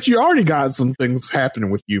mean, Mitch, you already got some things happening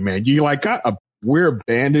with you, man. You like got a weird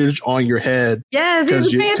bandage on your head. Yes,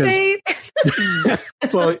 it's a Band-Aid.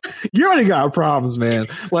 So you already got problems, man.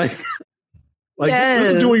 Like yes.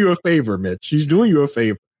 This is doing you a favor, Mitch. She's doing you a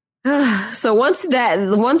favor. So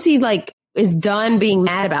once he like is done being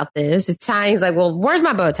mad about this, it's time. He's like, well, where's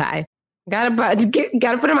my bow tie? Gotta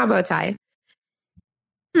put on my bow tie.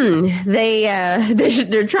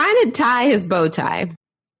 They're trying to tie his bow tie,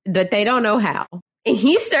 but they don't know how. And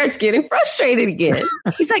he starts getting frustrated again.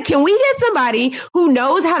 He's like, can we get somebody who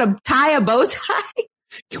knows how to tie a bow tie?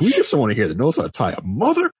 Can we get someone here that knows how to tie a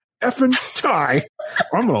mother effing tie?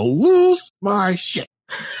 Or I'm going to lose my shit.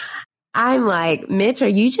 I'm like, Mitch, are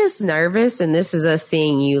you just nervous? And this is us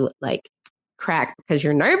seeing you like crack because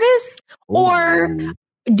you're nervous? Ooh. Or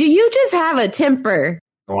do you just have a temper?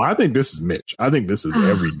 Oh, I think this is Mitch. I think this is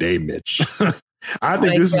everyday Mitch. I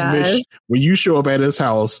think this is Mitch when you show up at his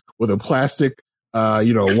house with a plastic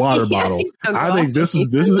water bottle. So I think this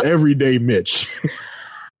is everyday Mitch.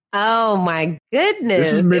 Oh my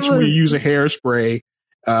goodness. This is Mitch when you use a hairspray.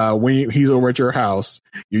 When he's over at your house,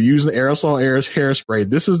 you're using aerosol hairspray.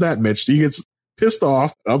 This is that Mitch. He gets pissed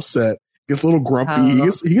off, upset, gets a little grumpy.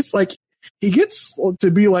 He gets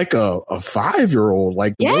to be like a 5-year-old.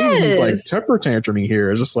 Like the way he's like temper tantruming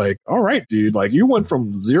here is just like, all right, dude. Like you went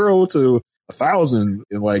from 0 to 1,000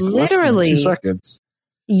 in like literally less than 2 seconds.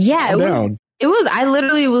 Yeah, it was. I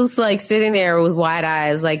literally was like sitting there with wide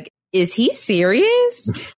eyes, like, is he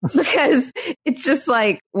serious? Because it's just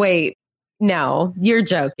like, wait, no, you're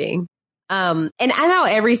joking. And I know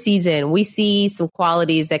every season we see some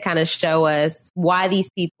qualities that kind of show us why these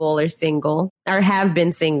people are single or have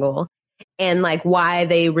been single and like why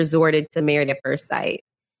they resorted to Married at First Sight.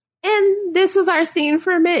 And this was our scene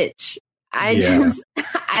for Mitch. I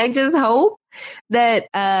just hope that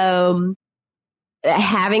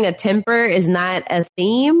having a temper is not a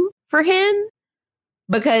theme for him,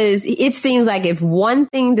 because it seems like if one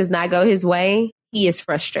thing does not go his way, he is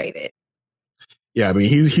frustrated. Yeah, I mean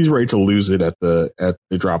he's ready to lose it at the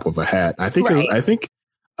drop of a hat. I think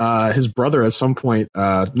his brother at some point,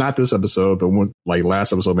 not this episode, but like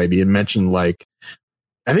last episode maybe, it mentioned like,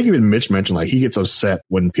 I think even Mitch mentioned like he gets upset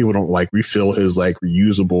when people don't like refill his like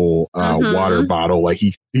reusable water bottle. Like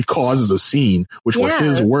he causes a scene, which were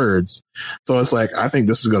his words. So it's like, I think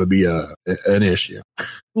this is going to be an issue.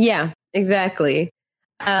 Yeah, exactly.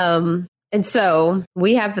 And so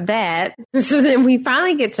we have that. So then we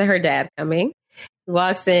finally get to her dad coming. He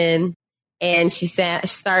walks in and she's like,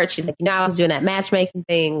 I was doing that matchmaking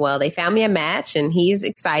thing. Well, they found me a match and he's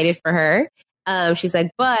excited for her. She's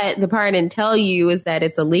like, but the part I didn't tell you is that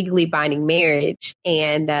it's a legally binding marriage.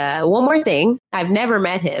 And one more thing, I've never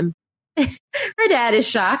met him. Her dad is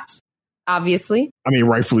shocked, obviously. I mean,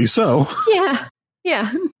 rightfully so. Yeah.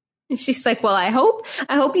 And she's like, well, I hope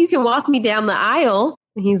you can walk me down the aisle.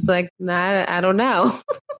 And he's like, nah, I don't know.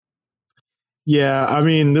 Yeah, I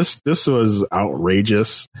mean, this was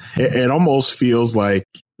outrageous. It almost feels like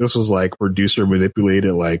this was like producer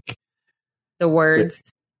manipulated, like the words.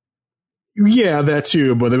 Yeah, that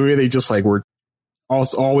too. But the way they just like were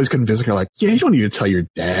always convincing her, like, yeah, you don't need to tell your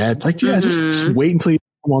dad. Like, yeah, just wait until you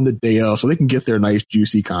come on the day of so they can get their nice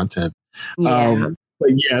juicy content. Yeah. But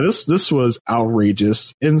yeah, this was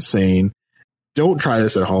outrageous, insane. Don't try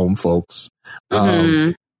this at home, folks.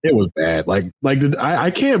 It was bad.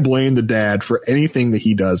 I can't blame the dad for anything that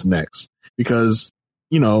he does next, because,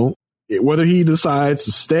 whether he decides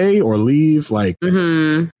to stay or leave, like, I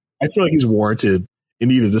feel like he's warranted in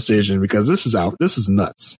either decision, because this is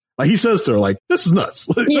nuts. Like he says to her, like, this is nuts.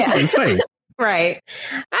 This is insane. Right.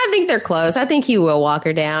 I think they're close. I think he will walk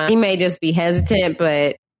her down. He may just be hesitant,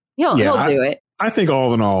 but he'll do it. I think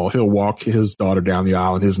all in all, he'll walk his daughter down the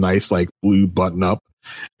aisle in his nice, like, blue button up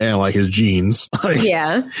and like his jeans. Like,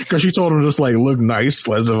 yeah. Because she told him to just like look nice,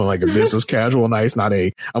 as of like a business casual nice, not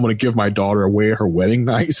I'm going to give my daughter away at her wedding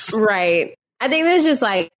nice. Right. I think this is just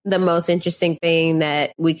like the most interesting thing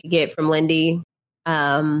that we could get from Lindy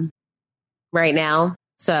right now.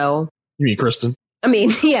 So you mean Kristen? I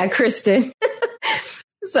mean, yeah, Kristen.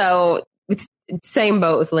 So same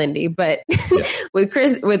boat with Lindy, but with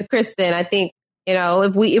Kristen, I think, you know,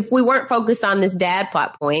 if we weren't focused on this dad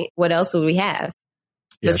plot point, what else would we have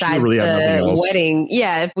besides really the wedding?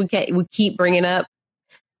 Yeah, if we keep bringing up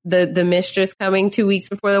the mistress coming 2 weeks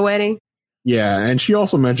before the wedding. Yeah, and she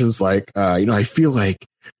also mentions like, you know, I feel like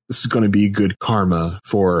this is going to be good karma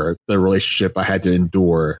for the relationship I had to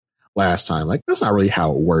endure last time. Like, that's not really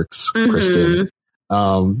how it works, Kristen.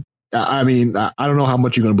 I mean, I don't know how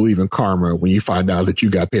much you're going to believe in karma when you find out that you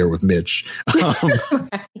got paired with Mitch.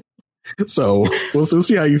 So we'll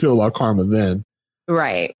see how you feel about karma then.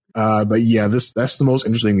 Right. But yeah, that's the most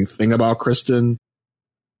interesting thing about Kristen.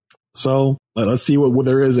 So let's see what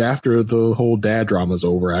there is after the whole dad drama is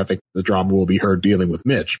over. I think the drama will be her dealing with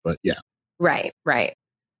Mitch, but yeah. Right.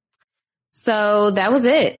 So that was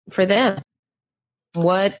it for them.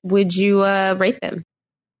 What would you rate them?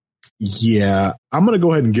 Yeah, I'm going to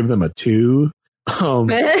go ahead and give them a 2.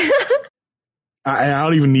 I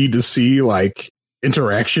don't even need to see like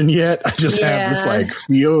interaction yet. I just have this like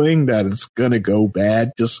feeling that it's going to go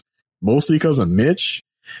bad, just mostly because of Mitch.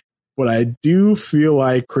 But I do feel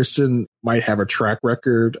like Kristen might have a track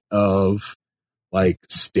record of like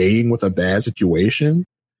staying with a bad situation.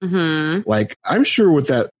 Mm-hmm. Like, I'm sure with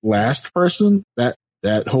that last person, that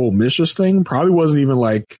whole mistress thing probably wasn't even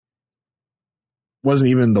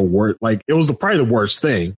the worst. Like, it was probably the worst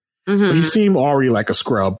thing. Mm-hmm. But he seemed already like a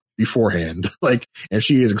scrub beforehand. Like, and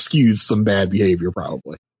she has excused some bad behavior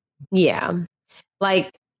probably. Yeah.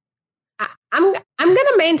 Like, I'm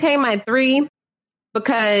gonna maintain my 3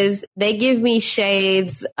 because they give me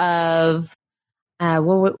shades of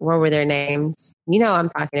what were their names? You know what I'm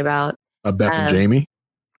talking about. Beth and Jamie?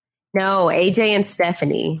 No, AJ and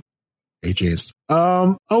Stephanie. AJ's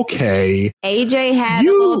okay. AJ had a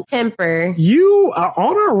little temper. You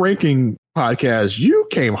on our ranking podcast, you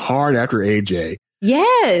came hard after AJ.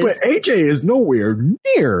 Yes. But AJ is nowhere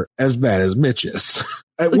near as bad as Mitch is.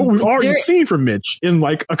 What we've already seen from Mitch in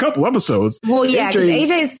like a couple episodes. Well, yeah,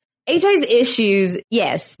 because AJ's issues,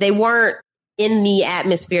 yes, they weren't in the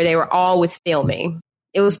atmosphere. They were all with filming.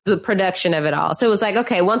 It was the production of it all. So it was like,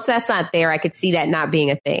 okay, once that's not there, I could see that not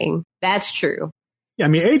being a thing. That's true. Yeah, I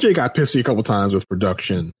mean, AJ got pissy a couple times with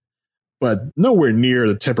production, but nowhere near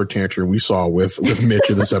the temper tantrum we saw with Mitch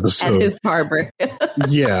in this episode. At his barber.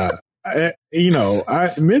 Yeah.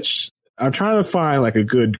 Mitch, I'm trying to find like a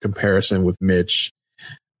good comparison with Mitch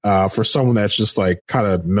for someone that's just like kind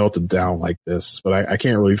of melted down like this. But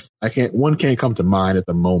one can't come to mind at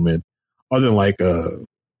the moment other than like a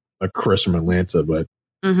Chris from Atlanta, but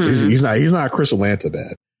he's not Chris Atlanta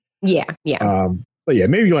bad. Yeah. But yeah,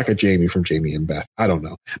 maybe like a Jamie from Jamie and Beth. I don't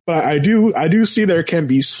know. But I do see there can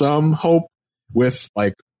be some hope with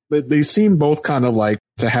like, they seem both kind of like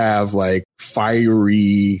to have like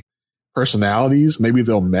fiery personalities. Maybe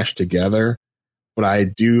they'll mesh together. But I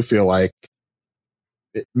do feel like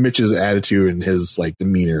Mitch's attitude and his like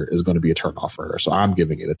demeanor is going to be a turnoff for her. So I'm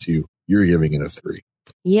giving it a 2. You're giving it a 3.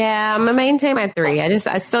 Yeah, I'm going to maintain my 3. I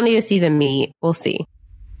still need to see them meet. We'll see.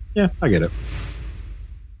 Yeah, I get it.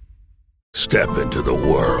 Step into the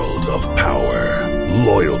world of power,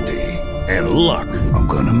 loyalty, and luck. I'm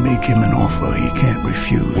going to make him an offer he can't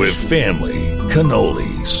refuse. With family,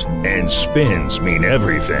 cannolis, and spins mean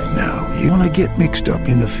everything. Now, you want to get mixed up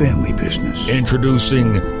in the family business.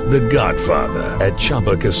 Introducing The Godfather at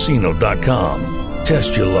ChumbaCasino.com.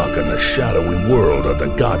 Test your luck in the shadowy world of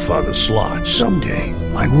The Godfather slot. Someday,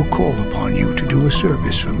 I will call upon you to do a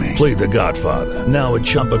service for me. Play The Godfather, now at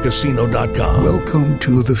ChumbaCasino.com. Welcome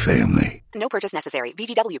to the family. No purchase necessary.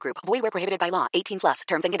 VGW Group. Void where prohibited by law. 18+.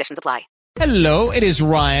 Terms and conditions apply. Hello, it is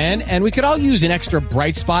Ryan, and we could all use an extra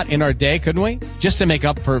bright spot in our day, couldn't we? Just to make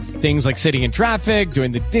up for things like sitting in traffic,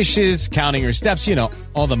 doing the dishes, counting your steps,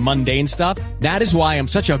 all the mundane stuff. That is why I'm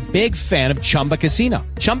such a big fan of Chumba Casino.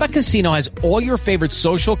 Chumba Casino has all your favorite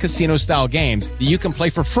social casino-style games that you can play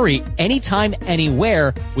for free anytime,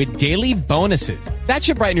 anywhere with daily bonuses. That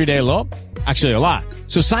should brighten your day a little. Actually, a lot.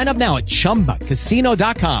 So sign up now at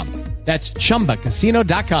ChumbaCasino.com. That's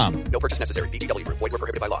ChumbaCasino.com. No purchase necessary. VGW Group. Void where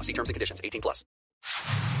prohibited by law. See terms and conditions.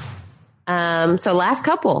 18+. So last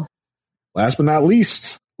couple. Last but not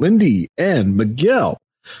least, Lindy and Miguel.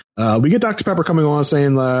 We get Dr. Pepper coming on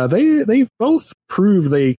saying they both prove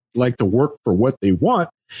they like to work for what they want.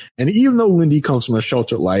 And even though Lindy comes from a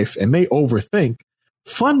sheltered life and may overthink,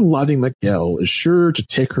 fun-loving Miguel is sure to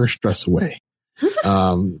take her stress away.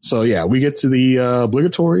 So yeah, we get to the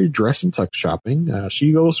obligatory dress and tuck shopping.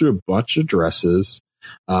 She goes through a bunch of dresses.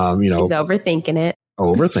 She's overthinking it.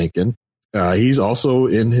 He's also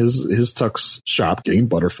in his Tux shop getting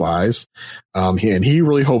butterflies. And he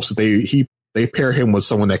really hopes that they pair him with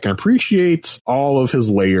someone that can appreciate all of his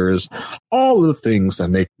layers, all of the things that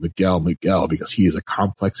make Miguel, because he is a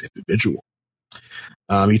complex individual.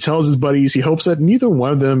 He tells his buddies he hopes that neither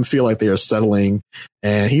one of them feel like they are settling,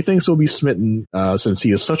 and he thinks he'll be smitten since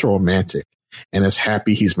he is such a romantic and is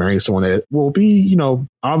happy he's marrying someone that will be,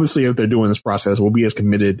 obviously if they're doing this process, will be as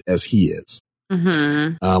committed as he is.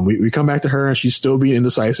 Mm-hmm. We come back to her and she's still being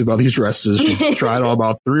indecisive about these dresses. She tried on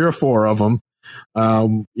about 3 or 4 of them.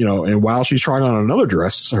 And while she's trying on another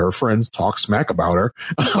dress, her friends talk smack about her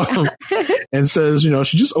and says,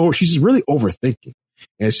 she's really overthinking.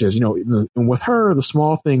 And she says, and with her, the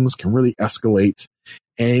small things can really escalate.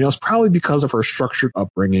 And, it's probably because of her structured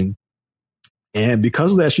upbringing. And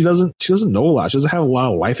because of that, she doesn't know a lot. She doesn't have a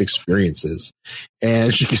lot of life experiences.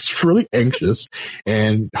 And she gets really anxious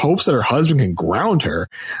and hopes that her husband can ground her.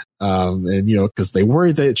 Because they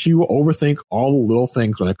worry that she will overthink all the little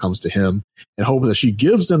things when it comes to him, and hopes that she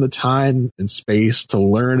gives them the time and space to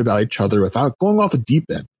learn about each other without going off the deep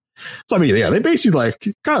end. So, they basically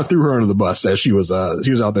kind of threw her under the bus as she was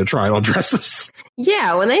out there trying on dresses.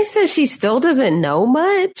 Yeah, when they said she still doesn't know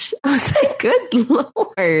much, I was like, good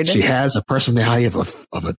Lord. She has a personality of a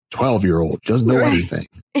 12-year-old. She doesn't know anything.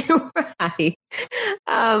 Right.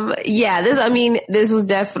 This was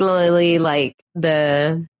definitely like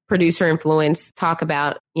the producer influence talk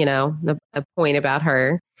about, the point about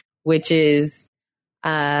her, which is,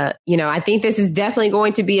 I think this is definitely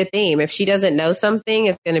going to be a theme. If she doesn't know something,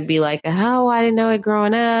 it's going to be like, oh, I didn't know it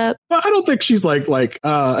growing up. Well, I don't think she's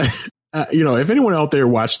if anyone out there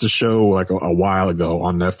watched the show a while ago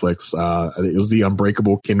on Netflix, it was the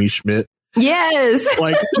Unbreakable Kimmy Schmidt. Yes.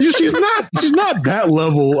 She's not that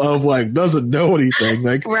level of doesn't know anything.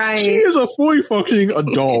 Right. She is a fully functioning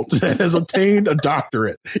adult that has obtained a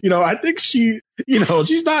doctorate. I think she's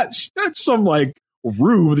not some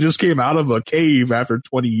Rube that just came out of a cave after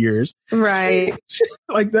 20 years. Right.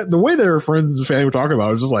 That, the way that her friends and family were talking about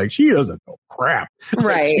it was just she doesn't know crap.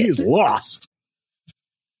 Right. She is lost.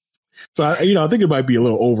 So, I think it might be a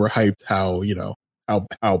little overhyped how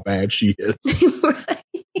bad she is. Right.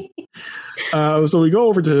 So we go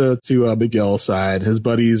over to Miguel's side. His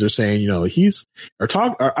buddies are saying,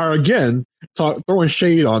 throwing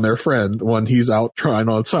shade on their friend when he's out trying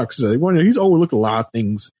on Tux. He's overlooked a lot of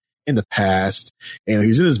things in the past, and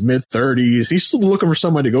he's in his mid-30s. He's still looking for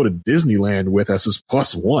somebody to go to Disneyland with as his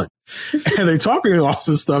 +1. And they're talking all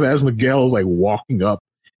this stuff as Miguel is walking up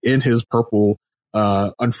in his purple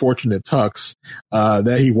unfortunate tux,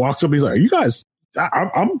 that he walks up and he's like, "Are you guys,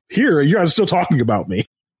 I'm here. You guys are still talking about me."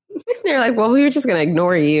 They're like, "Well, we were just going to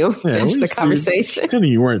ignore you." Finish the conversation.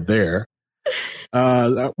 You weren't there.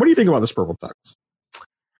 What do you think about this purple tux?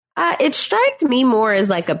 It struck me more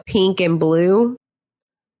as a pink and blue.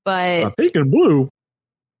 But pink and blue.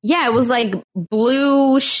 Yeah, it was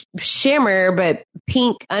blue shimmer, but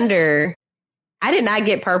pink under. I did not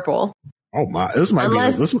get purple. Oh my! This might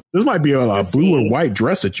be a blue and white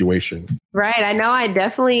dress situation. Right. I know. I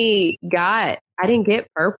definitely I didn't get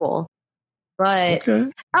purple, but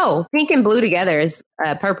pink and blue together is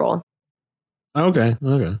purple. Okay.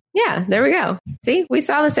 Yeah. There we go. See, we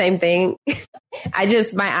saw the same thing.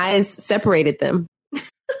 My eyes separated them.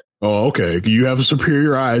 Oh, okay. You have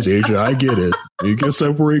superior eyes, Asia. I get it. You can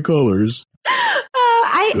separate colors.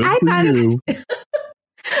 I thought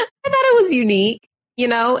it was unique,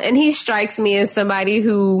 and he strikes me as somebody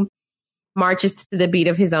who marches to the beat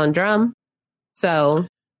of his own drum. So,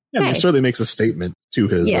 it certainly makes a statement to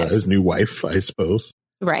his new wife, I suppose.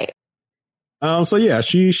 Right.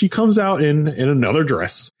 She comes out in another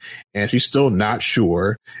dress, and she's still not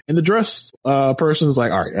sure. And the dress person is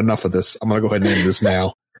like, "All right, enough of this. I'm going to go ahead and end this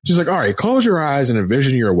now." She's like, "All right, close your eyes and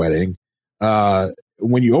envision your wedding.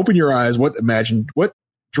 When you open your eyes, what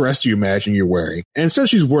dress do you imagine you're wearing?" And since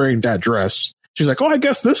she's wearing that dress, she's like, "Oh, I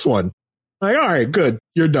guess this one." All right, good.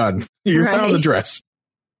 You're done. You found the dress.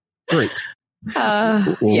 Great.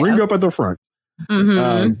 We'll ring up at the front.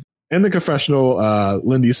 Mm-hmm. In the confessional,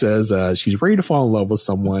 Lindy says she's ready to fall in love with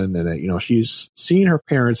someone, and that she's seen her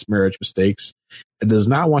parents' marriage mistakes and does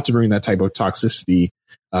not want to bring that type of toxicity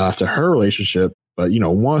to her relationship. But,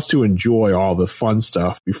 wants to enjoy all the fun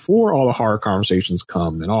stuff before all the hard conversations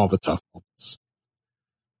come and all the tough moments.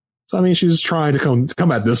 So, she's trying to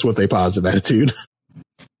come at this with a positive attitude.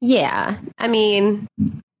 Yeah.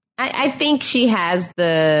 I think she has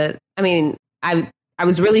I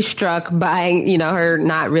was really struck by, her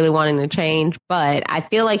not really wanting to change, but I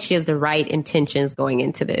feel like she has the right intentions going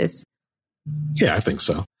into this. Yeah, I think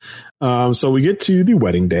so. So we get to the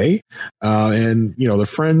wedding day, and the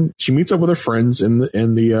friend, she meets up with her friends in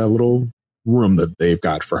the little room that they've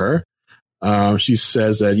got for her. She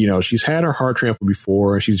says that she's had her heart trampled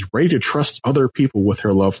before, and she's ready to trust other people with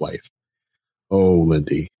her love life. Oh,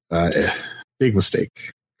 Lindy, big mistake.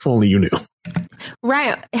 If only you knew.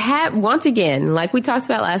 Right. Once again, like we talked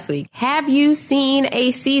about last week, have you seen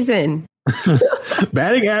a season?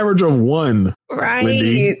 Batting average of 1, right,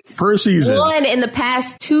 Lindy, per season. 1 in the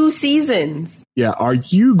past 2 seasons. Yeah, are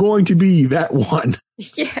you going to be that one?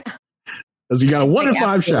 Yeah, because you got a 1 in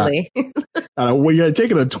 5 shot. You got to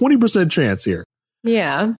take it a 20% chance here.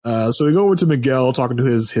 Yeah. So we go over to Miguel talking to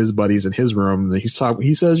his buddies in his room, and he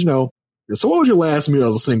says, so what was your last meal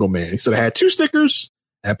as a single man? He said, I had 2 Snickers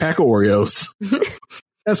and a pack of Oreos.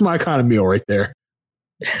 That's my kind of meal right there.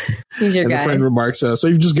 He's your and guy. the friend remarks, so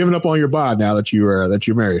you've just given up on your bod now that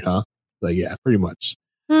you're married, huh? Like, yeah, pretty much.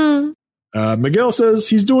 Miguel says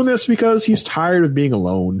he's doing this because he's tired of being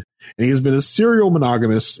alone, and he's been a serial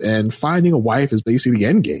monogamist, and finding a wife is basically the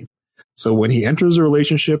end game. So when he enters a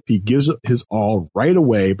relationship, he gives his all right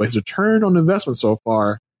away, but his return on investment so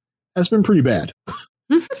far has been pretty bad.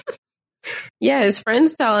 Yeah, his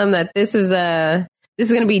friends tell him that this is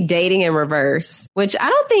going to be dating in reverse, which I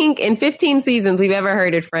don't think in 15 seasons we've ever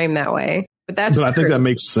heard it framed that way. But that's I think that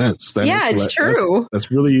makes sense. It's true.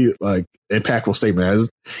 That's really like an impactful statement. As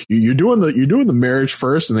you're doing the marriage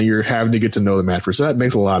first, and then you're having to get to know the man first. So that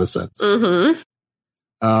makes a lot of sense. Mm-hmm.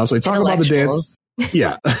 So they talk about the dance.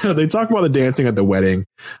 Yeah, they talk about the dancing at the wedding.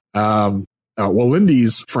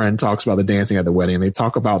 Lindy's friend talks about the dancing at the wedding, and they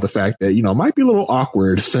talk about the fact that, it might be a little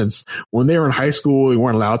awkward since when they were in high school, they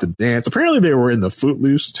weren't allowed to dance. Apparently they were in the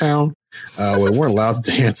Footloose town, where they weren't allowed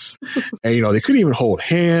to dance. And, they couldn't even hold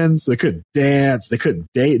hands. They couldn't dance. They couldn't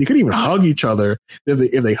date. They couldn't even hug each other. If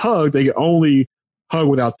they hugged, they could only hug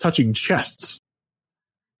without touching chests.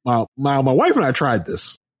 My wife and I tried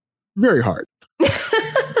this. Very hard.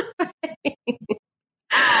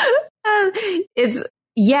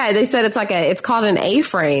 They said it's called an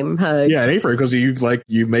A-frame hug. Yeah, an A-frame, because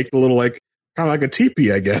you make a little kind of like a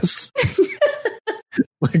teepee, I guess.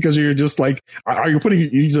 Because you're just putting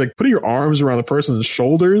your arms around the person's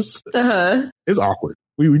shoulders. It's awkward.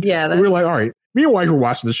 We were like, all right. Me and wife were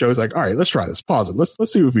watching the show. It's like, all right, let's try this. Pause it.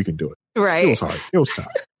 Let's see if we can do it. Right. It was hard. It was tough.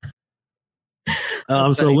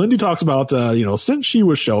 So Lindy talks about, since she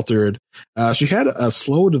was sheltered, she had a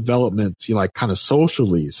slow development, kind of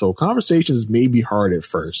socially. So conversations may be hard at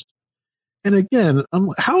first. And again,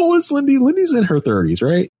 how old is Lindy? Lindy's in her 30s,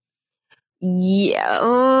 right?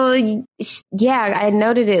 Yeah. Yeah. I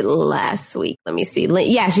noted it last week. Let me see.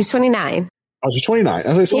 Yeah, she's 29. Oh, she's 29.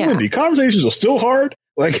 I was like, Lindy, conversations are still hard.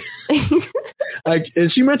 And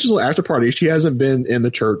she mentions after party, she hasn't been in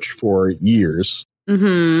the church for years.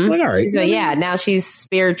 Mm-hmm. All right. So now she's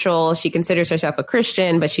spiritual. She considers herself a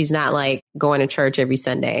Christian, but she's not going to church every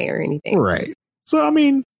Sunday or anything. Right.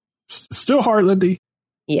 So, still hard, Lindy.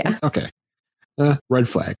 Yeah. Okay. Red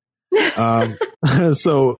flag.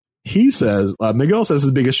 So he says, Miguel says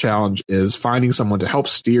his biggest challenge is finding someone to help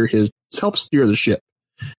steer the ship.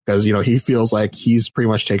 Because, he feels like he's pretty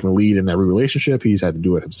much taking the lead in every relationship. He's had to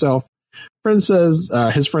do it himself. His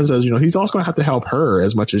friend says, he's also going to have to help her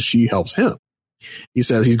as much as she helps him. He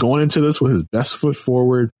says he's going into this with his best foot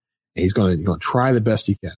forward, and he's going to try the best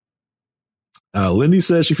he can. Lindy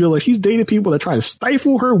says she feels like she's dated people that try to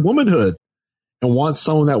stifle her womanhood and wants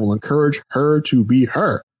someone that will encourage her to be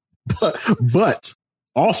her, but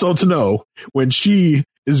also to know when she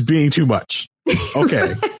is being too much.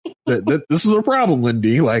 Okay, this is a problem, Lindy.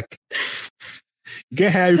 You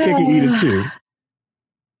can't have your cake and eat it too.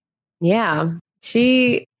 Yeah,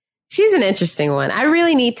 she's an interesting one. I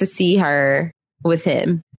really need to see her with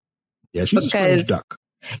him. Yeah, she's a strange duck.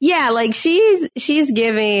 Yeah, she's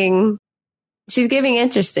giving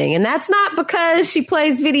interesting, and that's not because she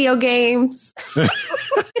plays video games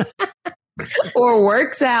or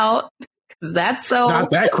works out, because that's not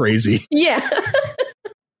that crazy. Yeah.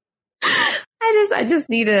 I just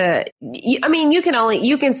need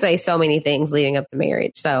you can say so many things leading up to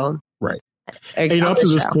marriage. So right. And up to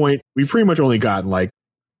this point, we've pretty much only gotten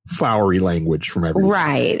flowery language from everyone.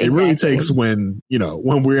 Right. It really takes when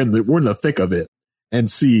we're in the thick of it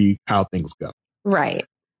and see how things go. Right.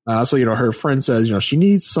 So her friend says, she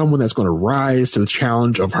needs someone that's going to rise to the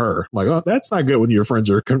challenge of her. I'm like, oh, that's not good when your friends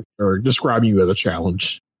are describing you as a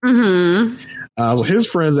challenge. Mm-hmm. So his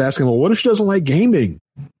friends ask him, well, what if she doesn't like gaming?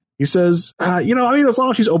 He says, as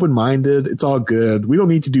long as she's open-minded, it's all good. We don't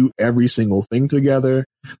need to do every single thing together.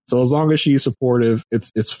 So as long as she's supportive,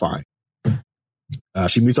 it's fine.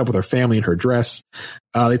 She meets up with her family in her dress.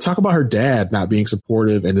 They talk about her dad not being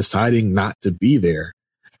supportive and deciding not to be there.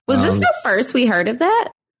 Was this the first we heard of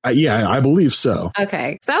that? Yeah, I believe so.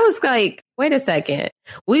 Okay. So I was like, wait a second.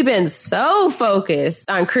 We've been so focused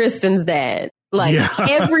on Kristen's dad, like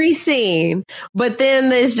every scene. But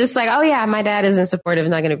then it's just like, oh, yeah, my dad isn't supportive,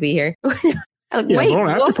 not going to be here. Like, yeah, wait, on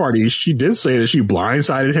after party, she did say that she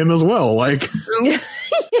blindsided him as well. Like,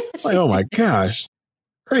 like, oh my gosh,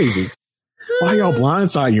 crazy. Why y'all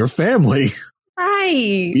blindside your family?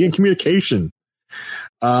 Right. Be in communication.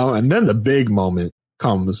 And then the big moment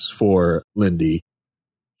comes for Lindy.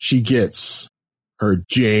 She gets her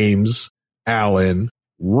James Allen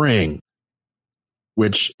ring,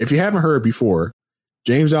 which, if you haven't heard before,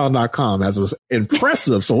 JamesAllen.com has an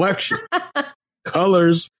impressive selection.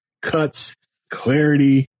 Colors, cuts,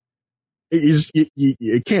 clarity.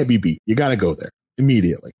 It can't be beat. You got to go there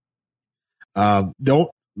immediately. Don't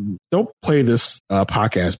play this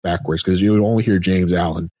podcast backwards, because you'll only hear James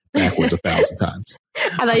Allen backwards 1,000 times.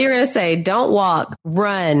 I thought you were going to say, don't walk,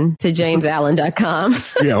 run to JamesAllen.com.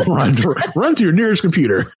 Yeah, run to your nearest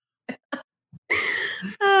computer.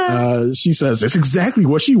 She says it's exactly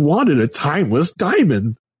what she wanted, a timeless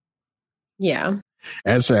diamond. Yeah.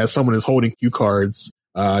 As someone is holding cue cards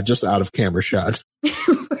just out of camera shot.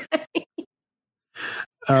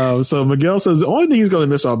 So Miguel says the only thing he's going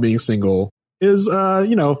to miss off being single is,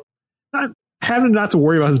 not having not to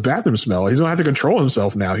worry about his bathroom smell. He's going to have to control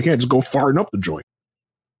himself now. He can't just go farting up the joint.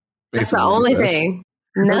 That's the only thing.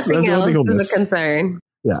 Nothing else is a concern.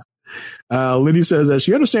 Yeah. Lindy says that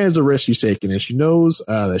she understands the risk she's taking, and she knows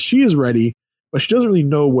that she is ready, but she doesn't really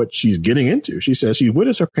know what she's getting into. She says she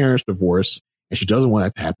witnessed her parents' divorce, and she doesn't want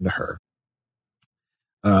that to happen to her.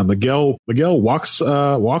 Miguel walks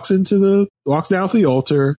down to the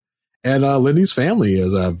altar, and Lindy's family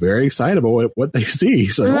is very excited about what they see.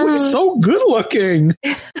 So, oh, he's so good looking.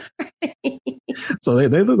 So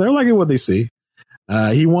they're liking what they see.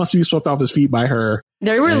 He wants to be swept off his feet by her.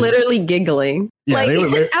 They were literally giggling. Yeah, like,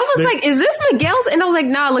 I was like, is this Miguel's? And I was like,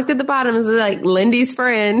 no, I looked at the bottom. It was like Lindy's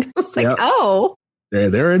friend. I was like, oh.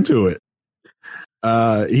 They're into it.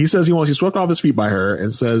 He says he wants to be swept off his feet by her,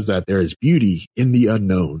 and says that there is beauty in the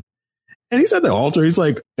unknown. And he's at the altar. He's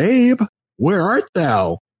like, babe, where art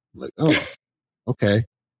thou? I'm like, oh, okay.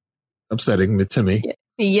 Upsetting to me.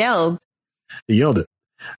 He yelled it.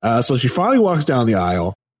 So she finally walks down the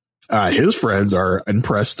aisle. His friends are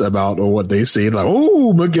impressed about what they see. Like,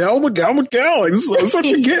 oh, Miguel. Like, that's what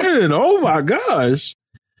you're getting. Oh my gosh.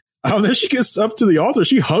 Then she gets up to the altar.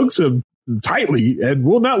 She hugs him tightly and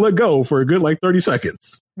will not let go for a good 30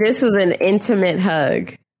 seconds. This was an intimate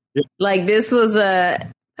hug. Yep. Like, this was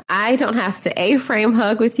I don't have to A-frame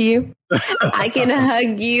hug with you. I can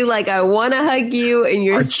hug you like I want to hug you, and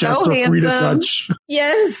you're so handsome. Free to touch.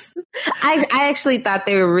 Yes. I actually thought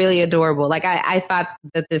they were really adorable. Like, I thought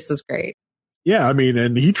that this was great. Yeah, I mean,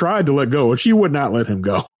 and he tried to let go, and she would not let him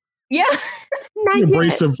go. Yeah. She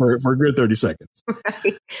embraced him for a good 30 seconds.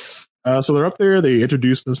 Right. So they're up there. They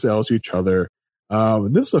introduce themselves to each other.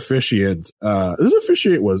 This officiant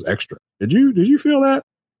was extra. Did you feel that?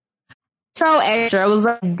 So extra. I was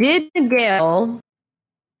like, did Miguel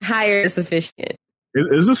hire this officiant?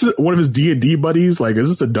 Is this one of his D&D buddies? Like, is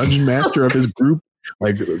this the dungeon master of his group?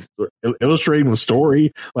 Like, illustrating the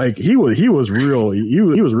story? Like, he was real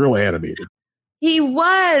animated. He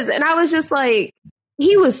was, and I was just like,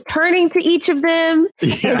 he was turning to each of them,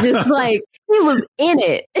 and just like, he was in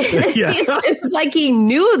it. Yeah. It was like he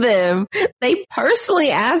knew them. They personally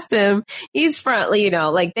asked him. He's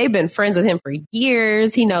like, they've been friends with him for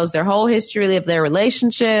years. He knows their whole history of their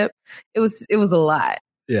relationship. It was a lot.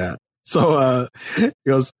 Yeah. So he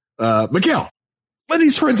goes, Miguel,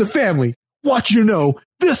 Lenny's friends and family want you to know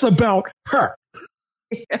this about her.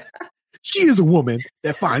 Yeah. She is a woman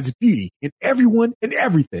that finds beauty in everyone and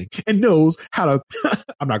everything, and knows how to.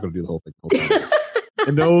 I'm not going to do the whole thing.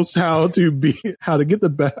 And knows how to get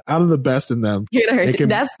the best out of the best in them.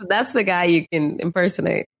 That's the guy you can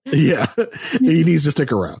impersonate. Yeah, he needs to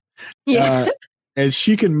stick around. Yeah, and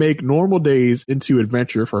she can make normal days into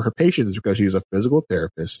adventure for her patients because she's a physical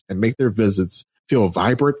therapist, and make their visits feel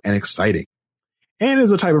vibrant and exciting. And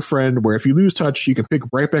is a type of friend where if you lose touch, you can pick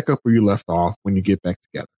right back up where you left off when you get back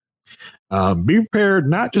together. Be prepared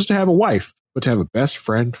not just to have a wife, but to have a best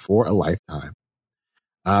friend for a lifetime.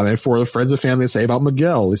 And for the friends and family say about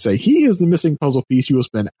Miguel, they say he is the missing puzzle piece you will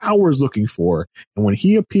spend hours looking for. And when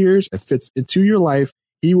he appears and fits into your life,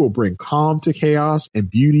 he will bring calm to chaos and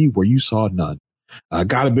beauty where you saw none.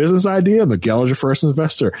 Got a business idea? Miguel is your first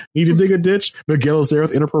investor. Need to dig a ditch? Miguel is there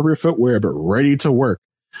with inappropriate footwear, but ready to work.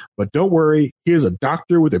 But don't worry, he is a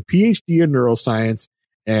doctor with a PhD in neuroscience,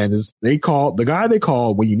 and is the guy they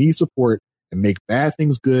call when you need support and make bad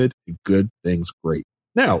things good and good things great.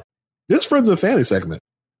 Now, this Friends and Family segment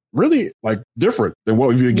really like different than what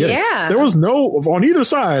we've been getting. Yeah. There was on either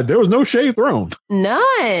side, there was no shade thrown. None.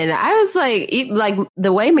 I was like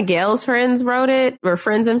the way Miguel's friends wrote it, or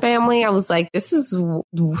friends and family, I was like, this is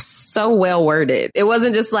so well worded. It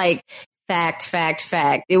wasn't just like fact.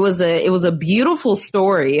 It was a beautiful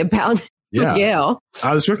story about Miguel.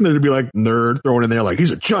 I was expecting there to be like nerd thrown in there, like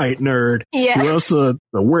he's a giant nerd. Yeah. He wants to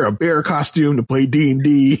wear a bear costume to play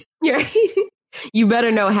D&D. Right. You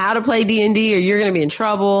better know how to play D&D or you're going to be in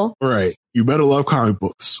trouble. Right. You better love comic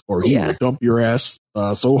books or he will dump your ass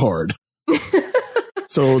so hard.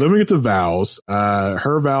 So then we get to vows.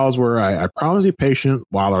 Her vows were, I promise to be patient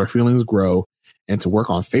while our feelings grow and to work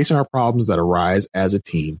on facing our problems that arise as a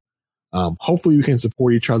team. Hopefully we can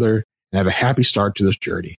support each other and have a happy start to this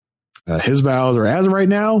journey. His vows are, as of right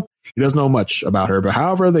now, he doesn't know much about her, but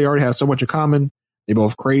however, they already have so much in common. They're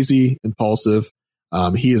both crazy, impulsive.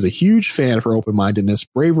 He is a huge fan of her open-mindedness,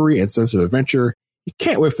 bravery, and sense of adventure. He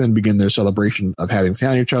can't wait for them to begin their celebration of having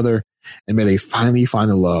found each other, and may they finally find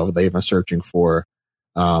the love they've been searching for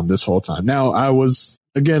this whole time. Now, I was,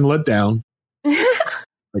 again, let down.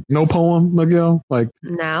 Like, no poem, Miguel? Like,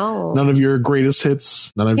 no. None of your greatest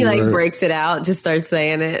hits? None of he, your... breaks it out, just starts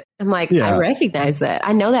saying it. I'm like, I recognize that.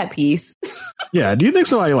 I know that piece. Yeah, do you think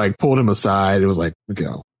somebody, pulled him aside? It was like,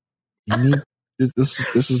 Miguel, you need...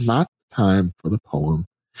 this is not time for the poem.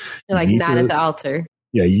 You're like, not at the altar.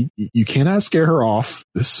 Yeah, you cannot scare her off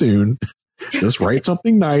this soon. Just write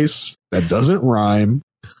something nice that doesn't rhyme.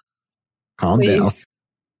 Calm down.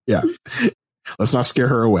 Yeah. Let's not scare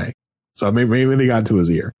her away. So maybe they got into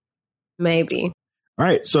his ear. Maybe. All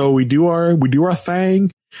right. So we do our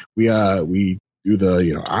thing. We do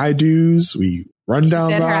the, I do's. We run down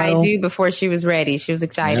the aisle. Her I do before she was ready. She was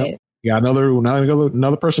excited. Yeah.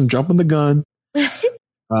 Another person jumping the gun.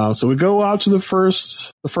 So we go out to the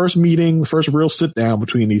first meeting, the first real sit down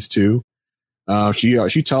between these two.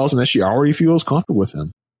 She tells him that she already feels comfortable with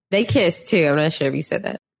him. They kissed too. I'm not sure if you said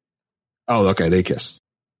that. Oh, okay. They kissed.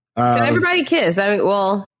 So everybody kissed.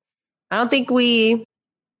 I don't think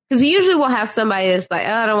because we usually will have somebody that's like,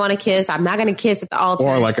 oh, I don't want to kiss. I'm not going to kiss at the altar.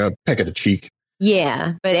 Or like a peck at the cheek.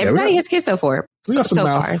 Yeah. But everybody has kissed so far. We got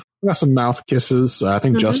some mouth kisses. I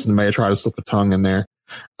think Justin may have tried to slip a tongue in there.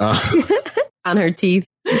 On her teeth.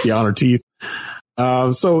 Yeah, on her teeth.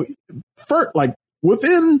 So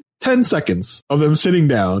within 10 seconds of them sitting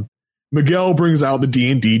down, Miguel brings out the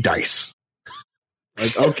D&D dice.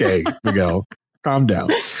 Like, okay, Miguel, calm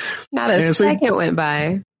down. Not a second went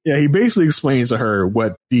by. Yeah, he basically explains to her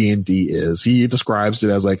what D&D is. He describes it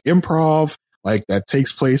as like improv, like that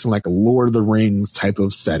takes place in like a Lord of the Rings type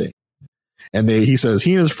of setting. And he says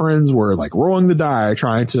he and his friends were like rolling the die,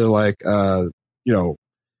 trying to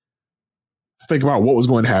think about what was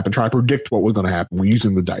going to happen, try to predict what was going to happen when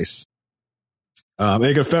using the dice.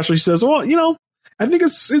 And confession, she says, well, I think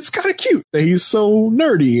it's kind of cute that he's so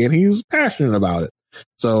nerdy and he's passionate about it.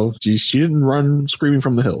 So she didn't run screaming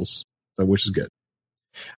from the hills, which is good.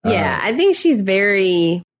 Yeah, I think she's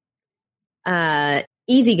very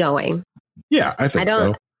easygoing. Yeah, I think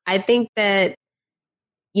so. I think that,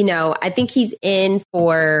 I think he's in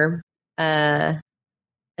for a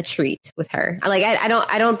treat with her.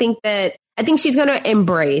 I don't think that. I think she's going to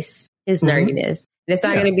embrace his nerdiness. And it's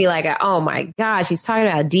not going to be like, oh my gosh, he's talking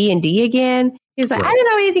about D&D again. He's like, I don't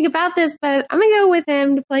know anything about this, but I'm going to go with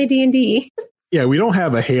him to play D&D. Yeah, we don't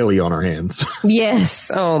have a Haley on our hands. Yes.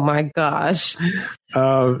 Oh my gosh.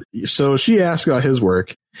 So she asked about his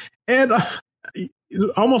work, and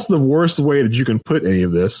almost the worst way that you can put any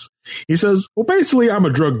of this, he says, well, basically, I'm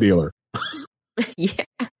a drug dealer. Yeah.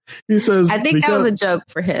 He says, I think that was a joke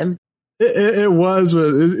for him. It was,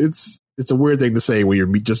 but it's a weird thing to say when you're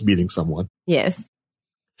just meeting someone. Yes.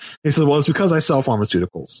 He said, well, it's because I sell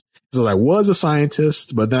pharmaceuticals. He said, I was a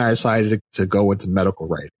scientist, but then I decided to go into medical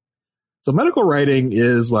writing. So medical writing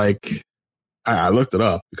is like, I looked it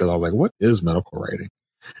up because I was like, what is medical writing?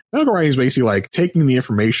 Medical writing is basically like taking the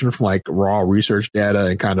information from like raw research data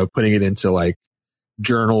and kind of putting it into like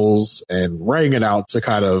journals and writing it out to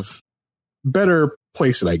kind of better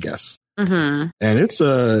place it, I guess. Mm-hmm. And it's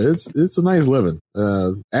a nice living.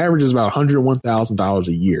 Average is about $101,000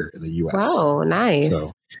 a year in the U.S. Oh, nice.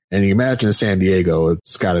 So, and you imagine in San Diego,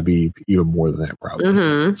 it's got to be even more than that, probably.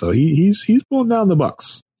 Mm-hmm. So he's pulling down the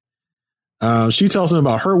bucks. She tells him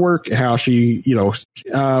about her work, how she,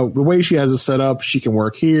 the way she has it set up, she can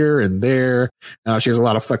work here and there. She has a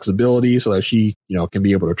lot of flexibility so that she, can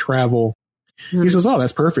be able to travel. Mm-hmm. He says, oh,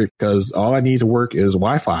 that's perfect because all I need to work is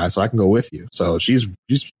Wi-Fi so I can go with you. So she's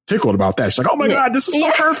tickled about that. She's like, oh my God, this is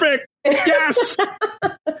so perfect. Yes.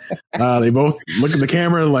 They both look at the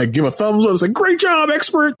camera and like give a thumbs up. It's like, great job,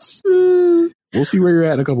 experts. We'll see where you're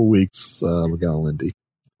at in a couple of weeks, Miguel and Lindy.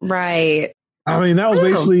 Right. I mean, that was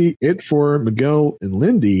basically it for Miguel and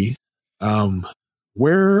Lindy.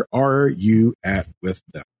 Where are you at with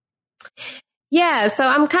them? Yeah, so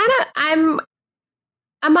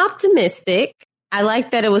I'm optimistic. I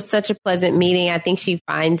like that it was such a pleasant meeting. I think she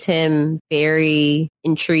finds him very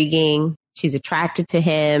intriguing. She's attracted to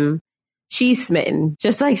him. She's smitten.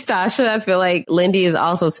 Just like Stasha, I feel like Lindy is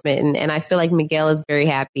also smitten. And I feel like Miguel is very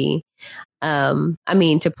happy. I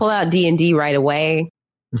mean, to pull out D&D right away,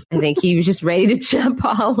 I think he was just ready to jump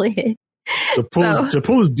all in. To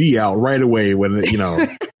pull his D out right away when,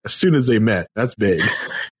 as soon as they met. That's big.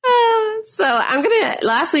 So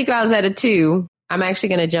last week I was at a 2. I'm actually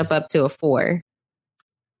going to jump up to a 4.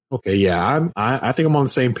 Okay. Yeah. I think I'm on the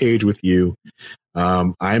same page with you.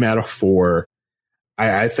 I'm at a 4.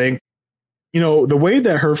 I think, the way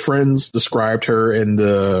that her friends described her in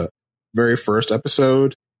the very first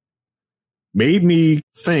episode made me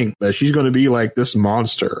think that she's going to be like this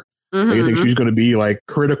monster. I think she's going to be like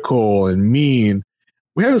critical and mean.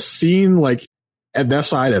 We haven't seen like at that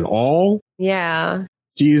side at all. Yeah.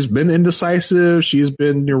 She's been indecisive. She's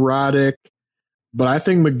been neurotic. But I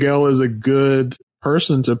think Miguel is a good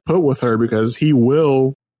person to put with her because he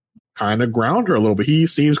will kind of ground her a little bit. He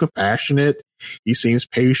seems compassionate. He seems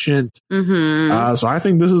patient. So I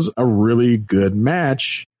think this is a really good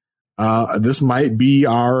match. This might be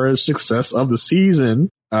our success of the season.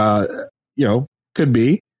 Could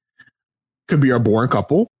be our boring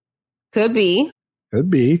couple. Could be.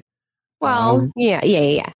 Well,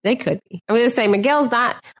 yeah. They could be. I'm going to say Miguel's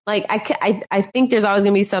not like, I think there's always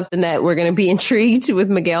going to be something that we're going to be intrigued with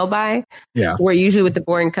Miguel by. Yeah. Where usually with the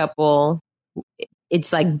boring couple,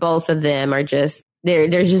 it's like both of them are just,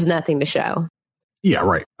 there's just nothing to show. Yeah,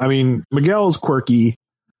 right. I mean, Miguel's quirky,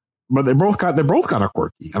 but they're both kind of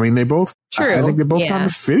quirky. I mean, they both, True. I think they both kind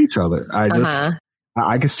of fit each other.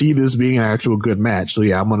 I can see this being an actual good match. So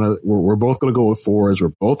yeah, we're both going to go with 4s.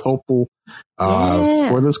 We're both hopeful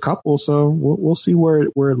for this couple. So we'll see where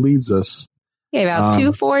it leads us. Yeah, about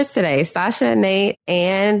 2 4s today. Stasha, Nate,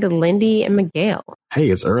 and Lindy and Miguel. Hey,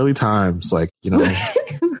 it's early times. Like,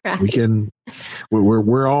 Right.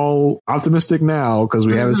 we're all optimistic now because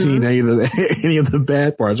we haven't seen any of the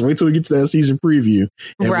bad parts. Wait till we get to that season preview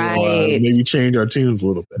and we'll, maybe change our tunes a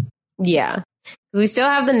little bit. Yeah. We still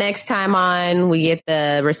have the next time on. We get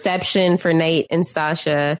the reception for Nate and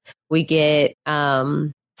Stasha. We get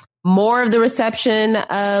more of the reception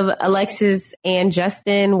of Alexis and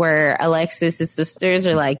Justin, where Alexis' sisters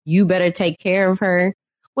are like, you better take care of her.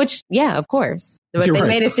 Which, yeah, of course. But they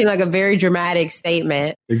made it seem like a very dramatic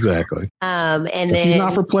statement. Exactly. And then she's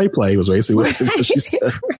not for play was basically what she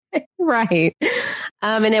said. Right.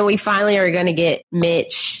 And then we finally are going to get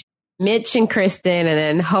Mitch and Kristen, and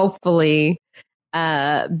then hopefully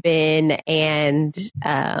Ben and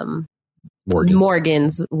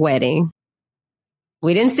Morgan's wedding.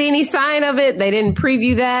 We didn't see any sign of it. They didn't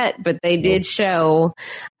preview that, but they did show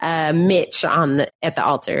Mitch at the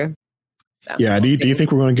altar. So, yeah. Do you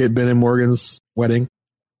think we're going to get Ben and Morgan's wedding?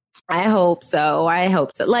 I hope so.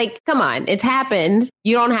 Like, come on, it's happened.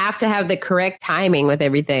 You don't have to have the correct timing with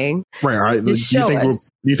everything. Right. Do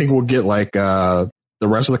you think we'll get like the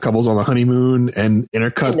rest of the couples on the honeymoon and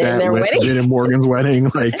intercut that with Ben and Morgan's wedding?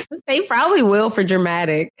 Like they probably will for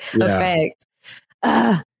dramatic effect.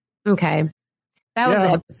 Okay. That was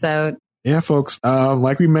the episode. Yeah, folks.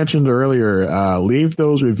 Like we mentioned earlier, leave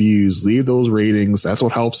those reviews, leave those ratings. That's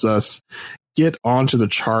what helps us get onto the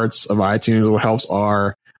charts of iTunes. What helps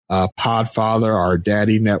our Podfather, our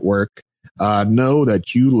daddy network, know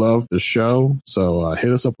that you love the show. So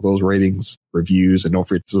hit us up with those ratings, reviews, and don't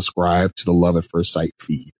forget to subscribe to the Love at First Sight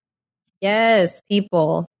feed. Yes,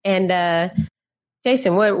 people. And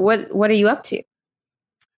Jason, what are you up to?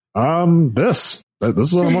 This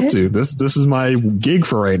is what I'm up to. This is my gig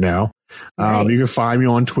for right now. Nice. You can find me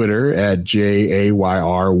on Twitter at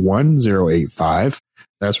JAYR1085.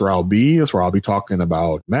 That's where I'll be. That's where I'll be talking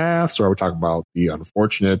about maths, where we're talking about the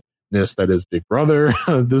unfortunateness that is Big Brother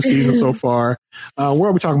this season so far. Where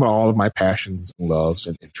I'll be talking about all of my passions, loves,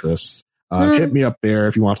 and interests. Hit me up there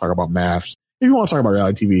if you want to talk about maths. If you want to talk about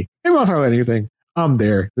reality TV, if you want to talk about anything, I'm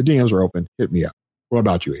there. The DMs are open. Hit me up. What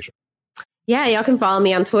about you, Asia? Yeah, y'all can follow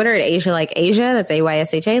me on Twitter at Asia Like Asia. That's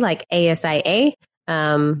AYSHA like ASIA.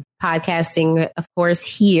 Podcasting, of course,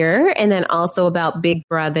 here, and then also about Big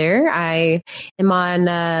Brother. I am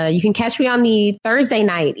on, you can catch me on the Thursday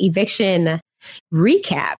night eviction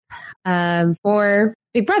recap for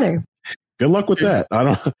Big Brother. Good luck with that. I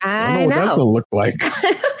don't know what that's going to look like.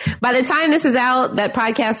 By the time this is out, that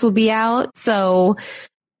podcast will be out. So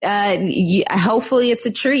hopefully it's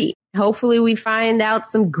a treat. hopefully we find out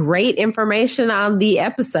some great information on the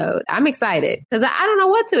episode. I'm excited because I don't know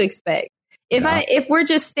what to expect. If we're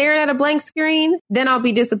just staring at a blank screen, then I'll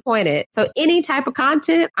be disappointed. So any type of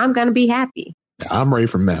content, I'm going to be happy. I'm ready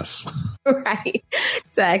for mess. Right.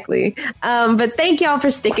 Exactly. But thank y'all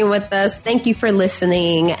for sticking with us. Thank you for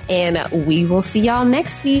listening. And we will see y'all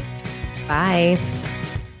next week. Bye.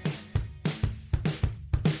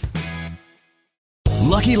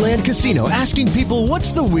 Lucky Land Casino, asking people,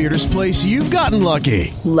 what's the weirdest place you've gotten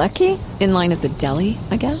lucky? Lucky? In line at the deli,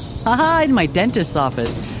 I guess? Aha, in my dentist's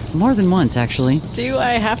office. More than once, actually. Do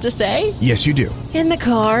I have to say? Yes, you do. In the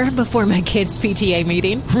car before my kids' PTA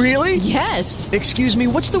meeting. Really? Yes. Excuse me,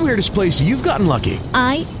 what's the weirdest place you've gotten lucky?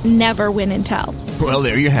 I never win and tell. Well,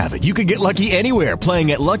 there you have it. You can get lucky anywhere,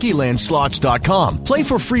 playing at LuckyLandSlots.com. Play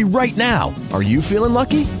for free right now. Are you feeling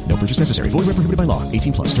lucky? No purchase necessary. Void where prohibited by law.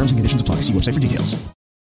 18+. Terms and conditions apply. See website for details.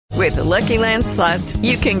 With the Lucky Land Slots,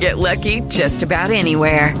 you can get lucky just about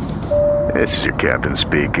anywhere. This is your captain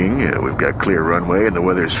speaking. We've got clear runway and the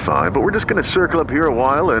weather's fine, but we're just going to circle up here a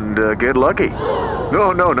while and get lucky.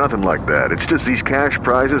 No, nothing like that. It's just these cash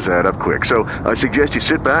prizes add up quick. So I suggest you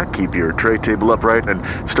sit back, keep your tray table upright, and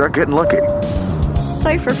start getting lucky.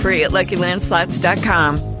 Play for free at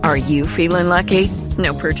LuckyLandSlots.com. Are you feeling lucky?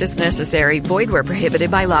 No purchase necessary. Void where prohibited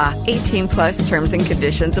by law. 18+ terms and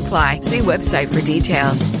conditions apply. See website for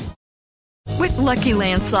details. With Lucky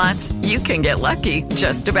Land Slots, you can get lucky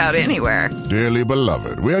just about anywhere. Dearly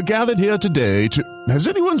beloved, we are gathered here today to... Has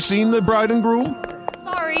anyone seen the bride and groom?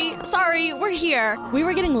 Sorry, we're here. We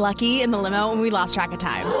were getting lucky in the limo and we lost track of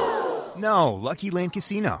time. No, Lucky Land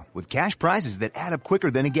Casino, with cash prizes that add up quicker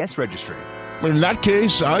than a guest registry. In that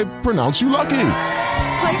case, I pronounce you lucky.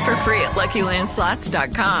 Play for free at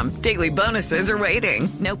LuckyLandSlots.com. Daily bonuses are waiting.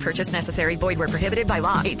 No purchase necessary. Void where prohibited by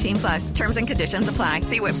law. 18+. Terms and conditions apply.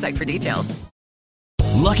 See website for details.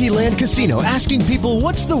 Lucky Land Casino, asking people,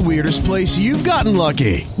 what's the weirdest place you've gotten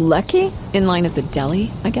lucky? Lucky? In line at the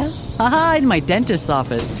deli, I guess? Aha, in my dentist's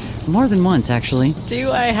office. More than once, actually.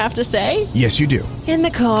 Do I have to say? Yes, you do. In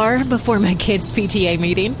the car before my kids' PTA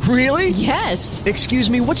meeting. Really? Yes.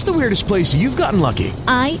 Excuse me, what's the weirdest place you've gotten lucky?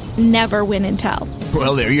 I never win and tell.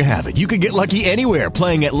 Well, there you have it. You can get lucky anywhere,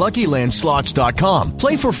 playing at LuckyLandSlots.com.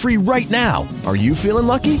 Play for free right now. Are you feeling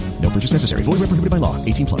lucky? No purchase necessary. Void where prohibited by law.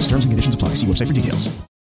 18+. Terms and conditions apply. See website for details.